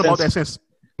 they were talking about that since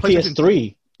PlayStation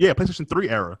PS3. Yeah, PlayStation 3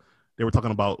 era. They were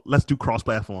talking about, let's do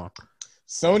cross-platform.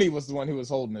 Sony was the one who was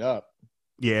holding it up.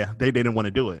 Yeah, they didn't want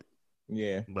to do it.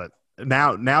 Yeah. But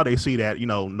now they see that,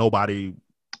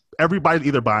 everybody's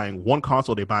either buying one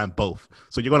console, they're buying both.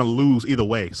 So you're going to lose either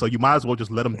way. So you might as well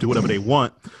just let them do whatever they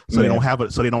want, so they don't have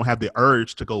the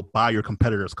urge to go buy your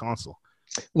competitor's console.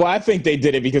 Well, I think they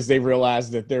did it because they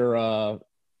realized that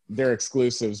their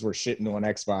exclusives were shitting on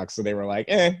Xbox, so they were like,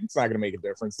 it's not going to make a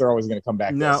difference. They're always going to come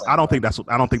back. No, I don't think that's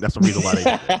the reason why they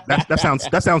did it.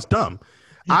 That sounds dumb.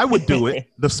 I would do it.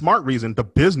 The smart reason, the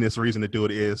business reason to do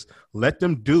it is let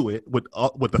them do it with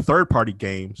the third-party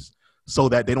games, so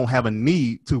that they don't have a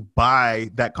need to buy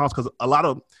that console. Because a lot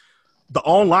of the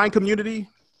online community,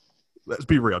 let's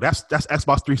be real, that's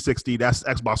Xbox 360, that's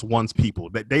Xbox One's people.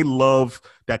 They love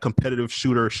that competitive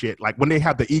shooter shit. Like when they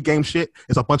have the e-game shit,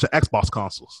 it's a bunch of Xbox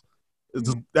consoles.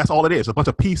 That's all it is. A bunch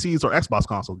of PCs or Xbox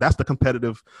consoles. That's the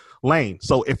competitive lane.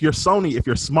 So if you're Sony, if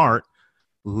you're smart,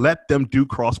 let them do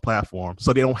cross-platform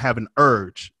so they don't have an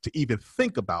urge to even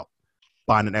think about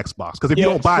buying an Xbox. Because if you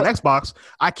don't buy an Xbox,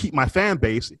 I keep my fan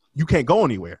base. You can't go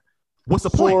anywhere. What's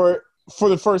the point? For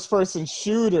the first-person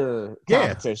shooter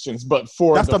competitions, but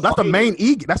that's the main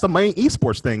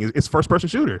esports thing is first-person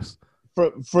shooters.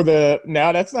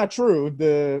 Now that's not true.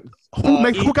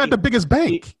 Who got the biggest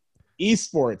bank?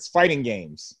 Esports fighting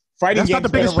games. Fighting That's games not the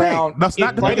biggest bank. That's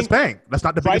not the biggest bank. That's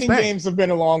not the biggest bank. Fighting games have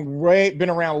been around way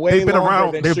longer. They've been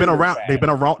around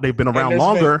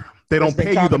longer. They don't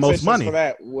pay you the most money. For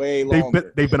that way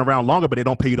longer. They've been around longer, but they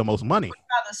don't pay you the most money. What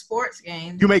about the sports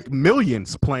games? You make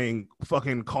millions playing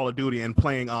fucking Call of Duty and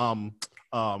playing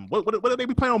what do they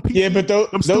be playing on PC? Yeah, but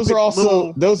those are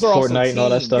also Fortnite and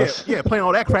all that stuff. Yeah, playing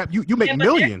all that crap. You make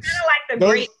millions.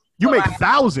 You make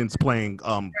thousands playing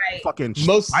fucking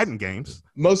fighting games.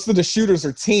 Most of the shooters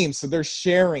are teams, so they're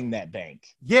sharing that bank.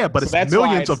 Yeah, but it's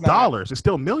millions of dollars. It's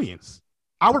still millions.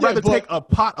 I would rather take a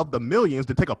pot of the millions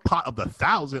than take a pot of the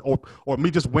thousand, or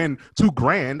me just win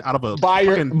 $2,000 out of a buy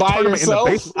tournament yourself.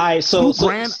 In the base. All right, so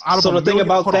the thing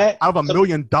about that, out of $1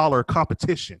 million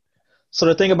competition. So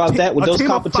the thing about that with those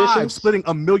competitions, splitting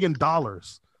 $1 million.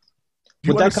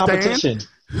 With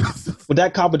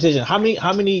that competition, how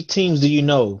many teams do you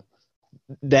know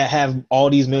that have all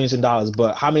these millions of dollars,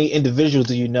 but how many individuals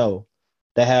do you know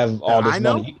that have all this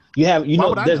money?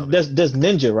 There's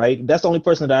Ninja, right? That's the only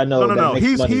person that I know. No.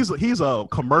 He's a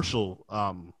commercial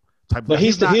type. But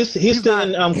he's still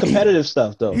in competitive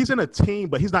stuff though. He's in a team,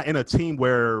 but he's not in a team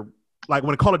where, like,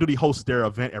 when Call of Duty hosts their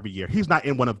event every year, he's not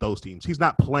in one of those teams. He's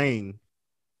not playing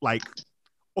like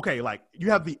you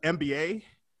have the NBA.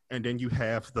 And then you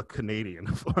have the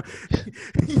Canadian.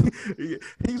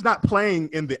 He's not playing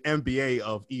in the NBA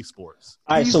of esports.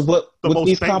 All right, so what with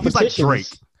these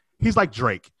competitions? He's like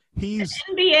Drake. He's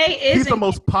NBA is the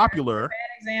most popular. Bad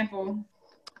example.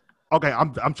 Okay,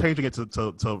 I'm changing it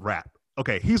to rap.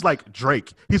 Okay, he's like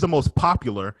Drake. He's the most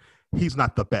popular. He's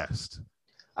not the best.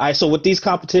 All right, so with these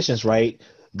competitions, right?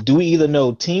 Do we either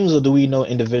know teams or do we know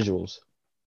individuals?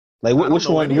 Like which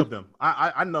one? Any of them?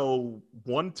 I know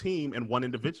one team and one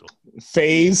individual.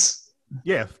 FaZe.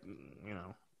 Yeah,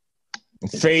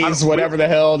 FaZe, whatever the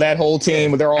hell, that whole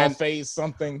team. They're all FaZe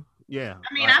something. Yeah,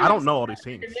 I mean, I don't know all these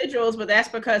teams. Individuals, but that's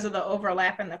because of the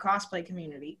overlap in the cosplay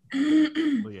community.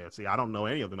 Well, yeah, see, I don't know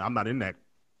any of them. I'm not in that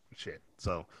shit.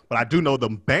 So, but I do know the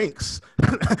banks.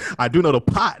 I do know the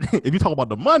pot. If you talk about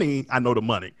the money, I know the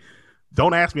money.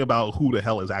 Don't ask me about who the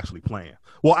hell is actually playing.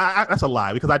 Well, that's a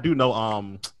lie because I do know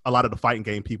a lot of the fighting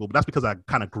game people, but that's because I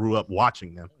kind of grew up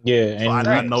watching them. Yeah, so and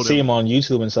I know see them on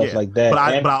YouTube and stuff like that.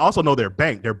 But I also know their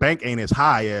bank. Their bank ain't as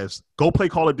high as go play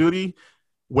Call of Duty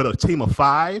with a team of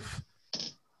 5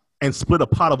 and split a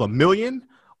pot of $1 million,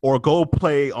 or go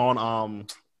play on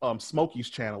Smokey's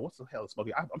channel. What's the hell is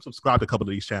Smokey? I'm subscribed to a couple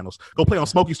of these channels. Go play on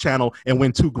Smokey's channel and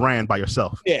win $2,000 by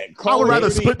yourself. Yeah, I would rather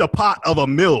split the pot of a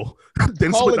mill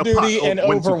than Call split of the pot Duty and of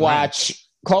win $2,000. Overwatch.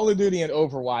 Call of Duty and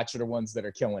Overwatch are the ones that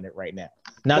are killing it right now.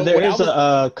 Now But there what I is was-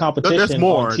 a competition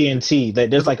more. on TNT.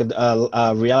 There's like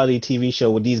a reality TV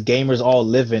show where these gamers all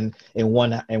living in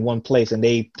one place and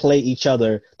they play each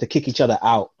other to kick each other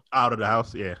out. Out of the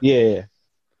house, yeah. Yeah.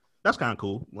 That's kind of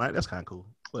cool. Right? That's kind of cool.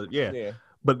 But yeah. Yeah.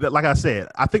 But like I said,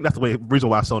 I think that's the reason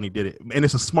why Sony did it, and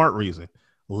it's a smart reason.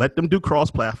 Let them do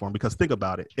cross-platform because think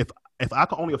about it. If I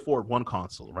can only afford one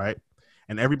console, right,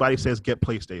 and everybody says get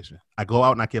PlayStation, I go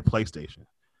out and I get PlayStation.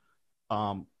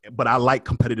 But I like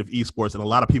competitive esports, and a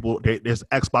lot of people there's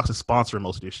Xbox is sponsoring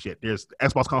most of this shit. There's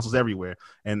Xbox consoles everywhere,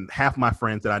 and half my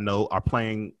friends that I know are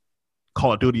playing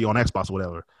Call of Duty on Xbox or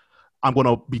whatever. I'm going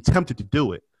to be tempted to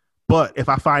do it, but if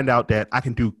I find out that I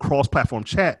can do cross-platform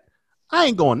chat, I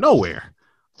ain't going nowhere.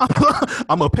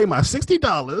 I'm gonna pay my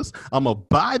 $60. I'm gonna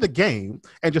buy the game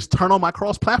and just turn on my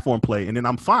cross-platform play, and then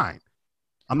I'm fine.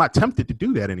 I'm not tempted to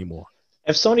do that anymore.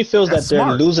 If Sony feels That's that they're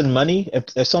smart. losing money, if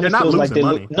Sony They're not feels like losing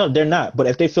they money. no, they're not. But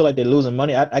if they feel like they're losing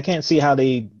money, I can't see how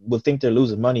they would think they're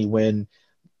losing money when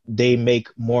they make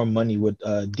more money with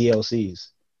DLCs.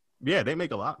 Yeah, they make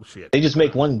a lot of shit. They just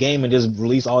make one game and just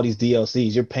release all these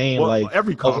DLCs. You're paying Well, like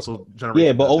every console generation.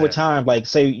 yeah, but does over that. time, like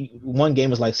say one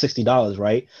game is like $60,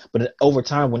 right? But over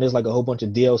time, when there's like a whole bunch of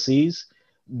DLCs,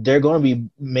 they're going to be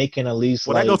making at least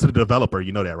Well, like that goes to the developer.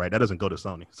 You know that, right? That doesn't go to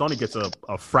Sony. Sony gets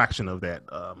a fraction of that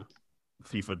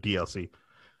fee for DLC.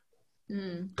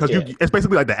 Because it's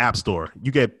basically like the App Store.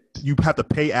 You have to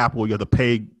pay Apple. You have to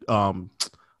pay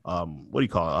what do you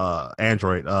call it?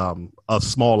 Android a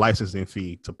small licensing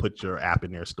fee to put your app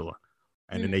in their store,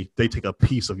 and then they take a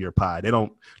piece of your pie. They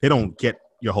don't get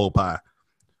your whole pie.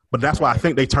 But that's why I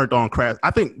think they turned on Crash. I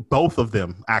think both of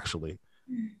them actually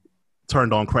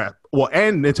turned on Crash. Well,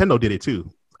 and Nintendo did it too.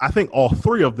 I think all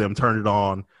three of them turned it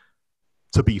on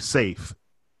to be safe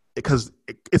because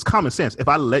it's common sense. If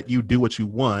I let you do what you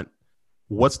want,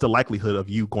 what's the likelihood of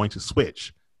you going to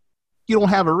switch? You don't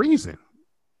have a reason.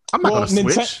 I'm not going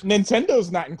to switch.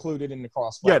 Nintendo's not included in the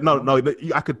cross. Yeah, no.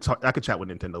 I could chat with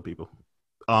Nintendo people.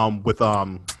 With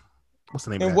what's the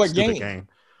name? In of that what stupid game?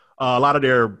 A lot of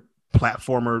their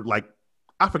platformer, like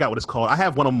I forgot what it's called. I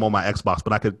have one of them on my Xbox,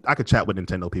 but I could chat with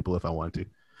Nintendo people if I wanted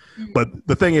to. But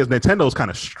the thing is, Nintendo's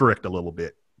kind of strict a little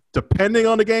bit, depending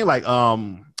on the game. Like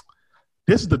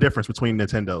this is the difference between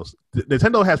Nintendo's.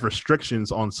 Nintendo has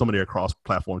restrictions on some of their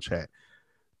cross-platform chat.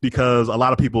 Because a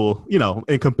lot of people,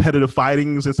 in competitive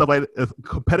fightings and stuff like that,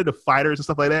 competitive fighters and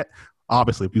stuff like that,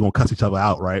 obviously we won't cuss each other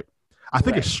out, right? I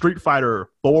think it's Street Fighter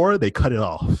 4, they cut it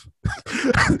off.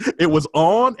 It was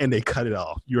on and they cut it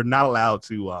off. You're not allowed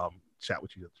to chat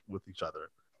with each other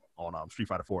on Street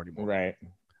Fighter 4 anymore. Right.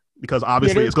 Because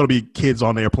obviously it's going to be kids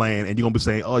on there playing and you're going to be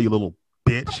saying, oh, you little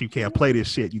bitch, you can't play this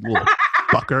shit, you little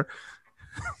fucker.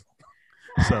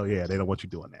 So, yeah, they don't want you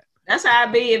doing that. That's how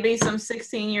it be. It be some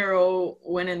 16-year-old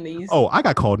winning these. Oh, I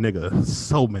got called nigga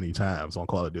so many times on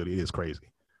Call of Duty. It is crazy.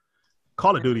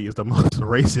 Call of Duty is the most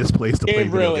racist place to play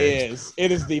video games. It really is.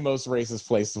 It is the most racist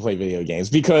place to play video games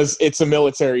because it's a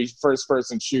military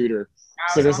first-person shooter.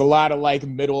 So there's a lot of like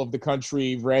middle of the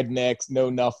country rednecks,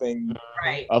 know nothing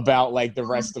about like the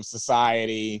rest of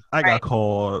society. I got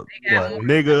called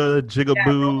nigga,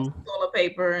 jigaboo, toilet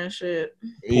paper and shit.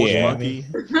 Porch monkey.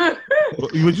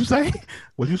 What'd you say?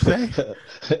 What'd you say?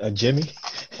 A Jimmy.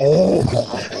 Oh,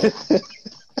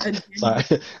 sorry,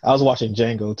 I was watching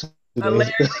Django too.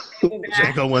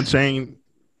 Django Unchained.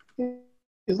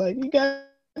 He's like, you got.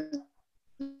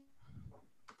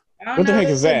 What the heck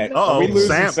is that? Are we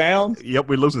losing sound? Yep,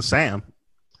 we're losing Sam.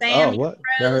 Sam, what?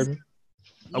 You heard me?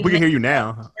 We can hear you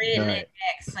now. Redneck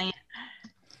accent.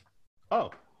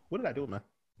 Oh, what did I do, man?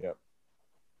 Yep.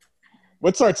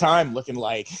 What's our time looking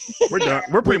like? We're done.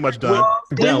 We're pretty much done.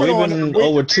 We've been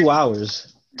over 2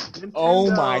 hours. Oh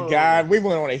my God, we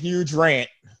went on a huge rant.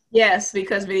 Yes,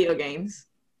 because video games.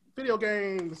 Video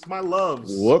games, my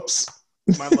loves. Whoops.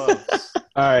 My loves.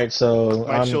 All right, so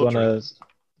My I'm children. gonna.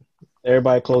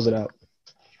 Everybody, close it out.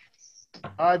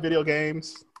 All right, video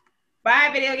games.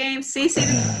 Buy video games. CC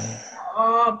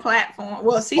all platforms.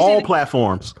 Well, CC All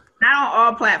platforms. Not on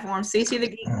all platforms. CC the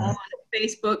Geek on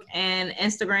Facebook and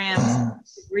Instagram.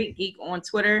 Greek Geek on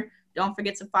Twitter. Don't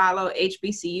forget to follow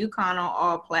HBCU Con on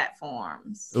all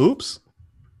platforms. Oops.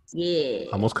 Yeah.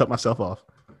 Almost cut myself off.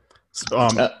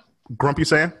 Grumpy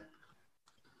Sam?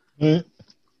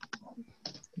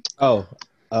 Oh,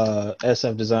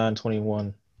 SF Design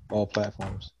 21, all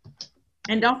platforms.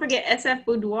 And don't forget SF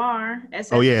Boudoir. SF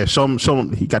Oh, yeah. Show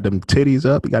him. He got them titties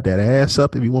up. He got that ass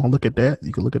up. If you want to look at that,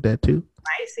 you can look at that too.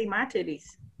 I see my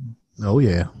titties. Oh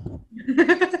yeah.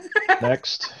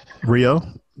 Next. Rio,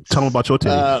 tell them about your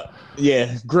team.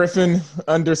 Yeah,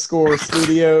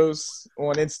 Griffin_Studios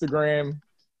on Instagram,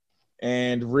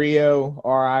 and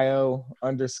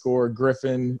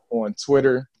Rio_Griffin on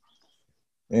Twitter.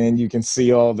 And you can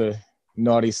see all the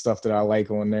naughty stuff that I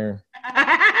like on there.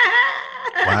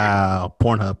 Wow,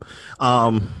 Pornhub.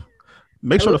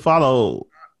 Make sure to follow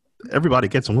Everybody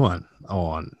Gets One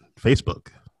on Facebook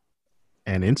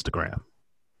and Instagram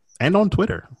and on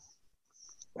Twitter.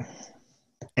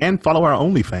 And follow our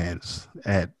OnlyFans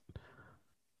at.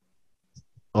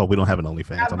 Oh, we don't have an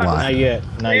OnlyFans. I'm lying. Not yet.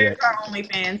 There's our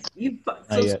OnlyFans. You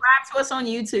subscribe to us on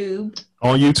YouTube.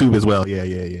 On YouTube as well. Yeah.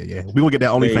 We're going to get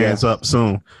that OnlyFans up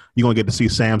soon. You're going to get to see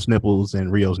Sam's nipples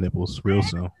and Rio's nipples real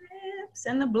soon.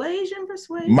 Send the Blasian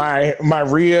persuasion. My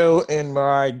Rio and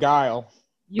my Guile.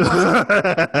 You want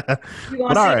to see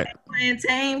that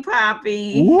plantain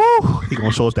poppy. Woo! He going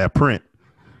to show us that print.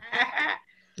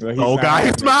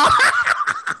 Guys, smile.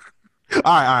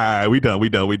 All right. We done.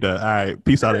 All right.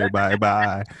 Peace out, everybody.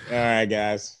 Bye. All right,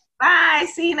 guys. Bye.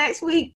 See you next week.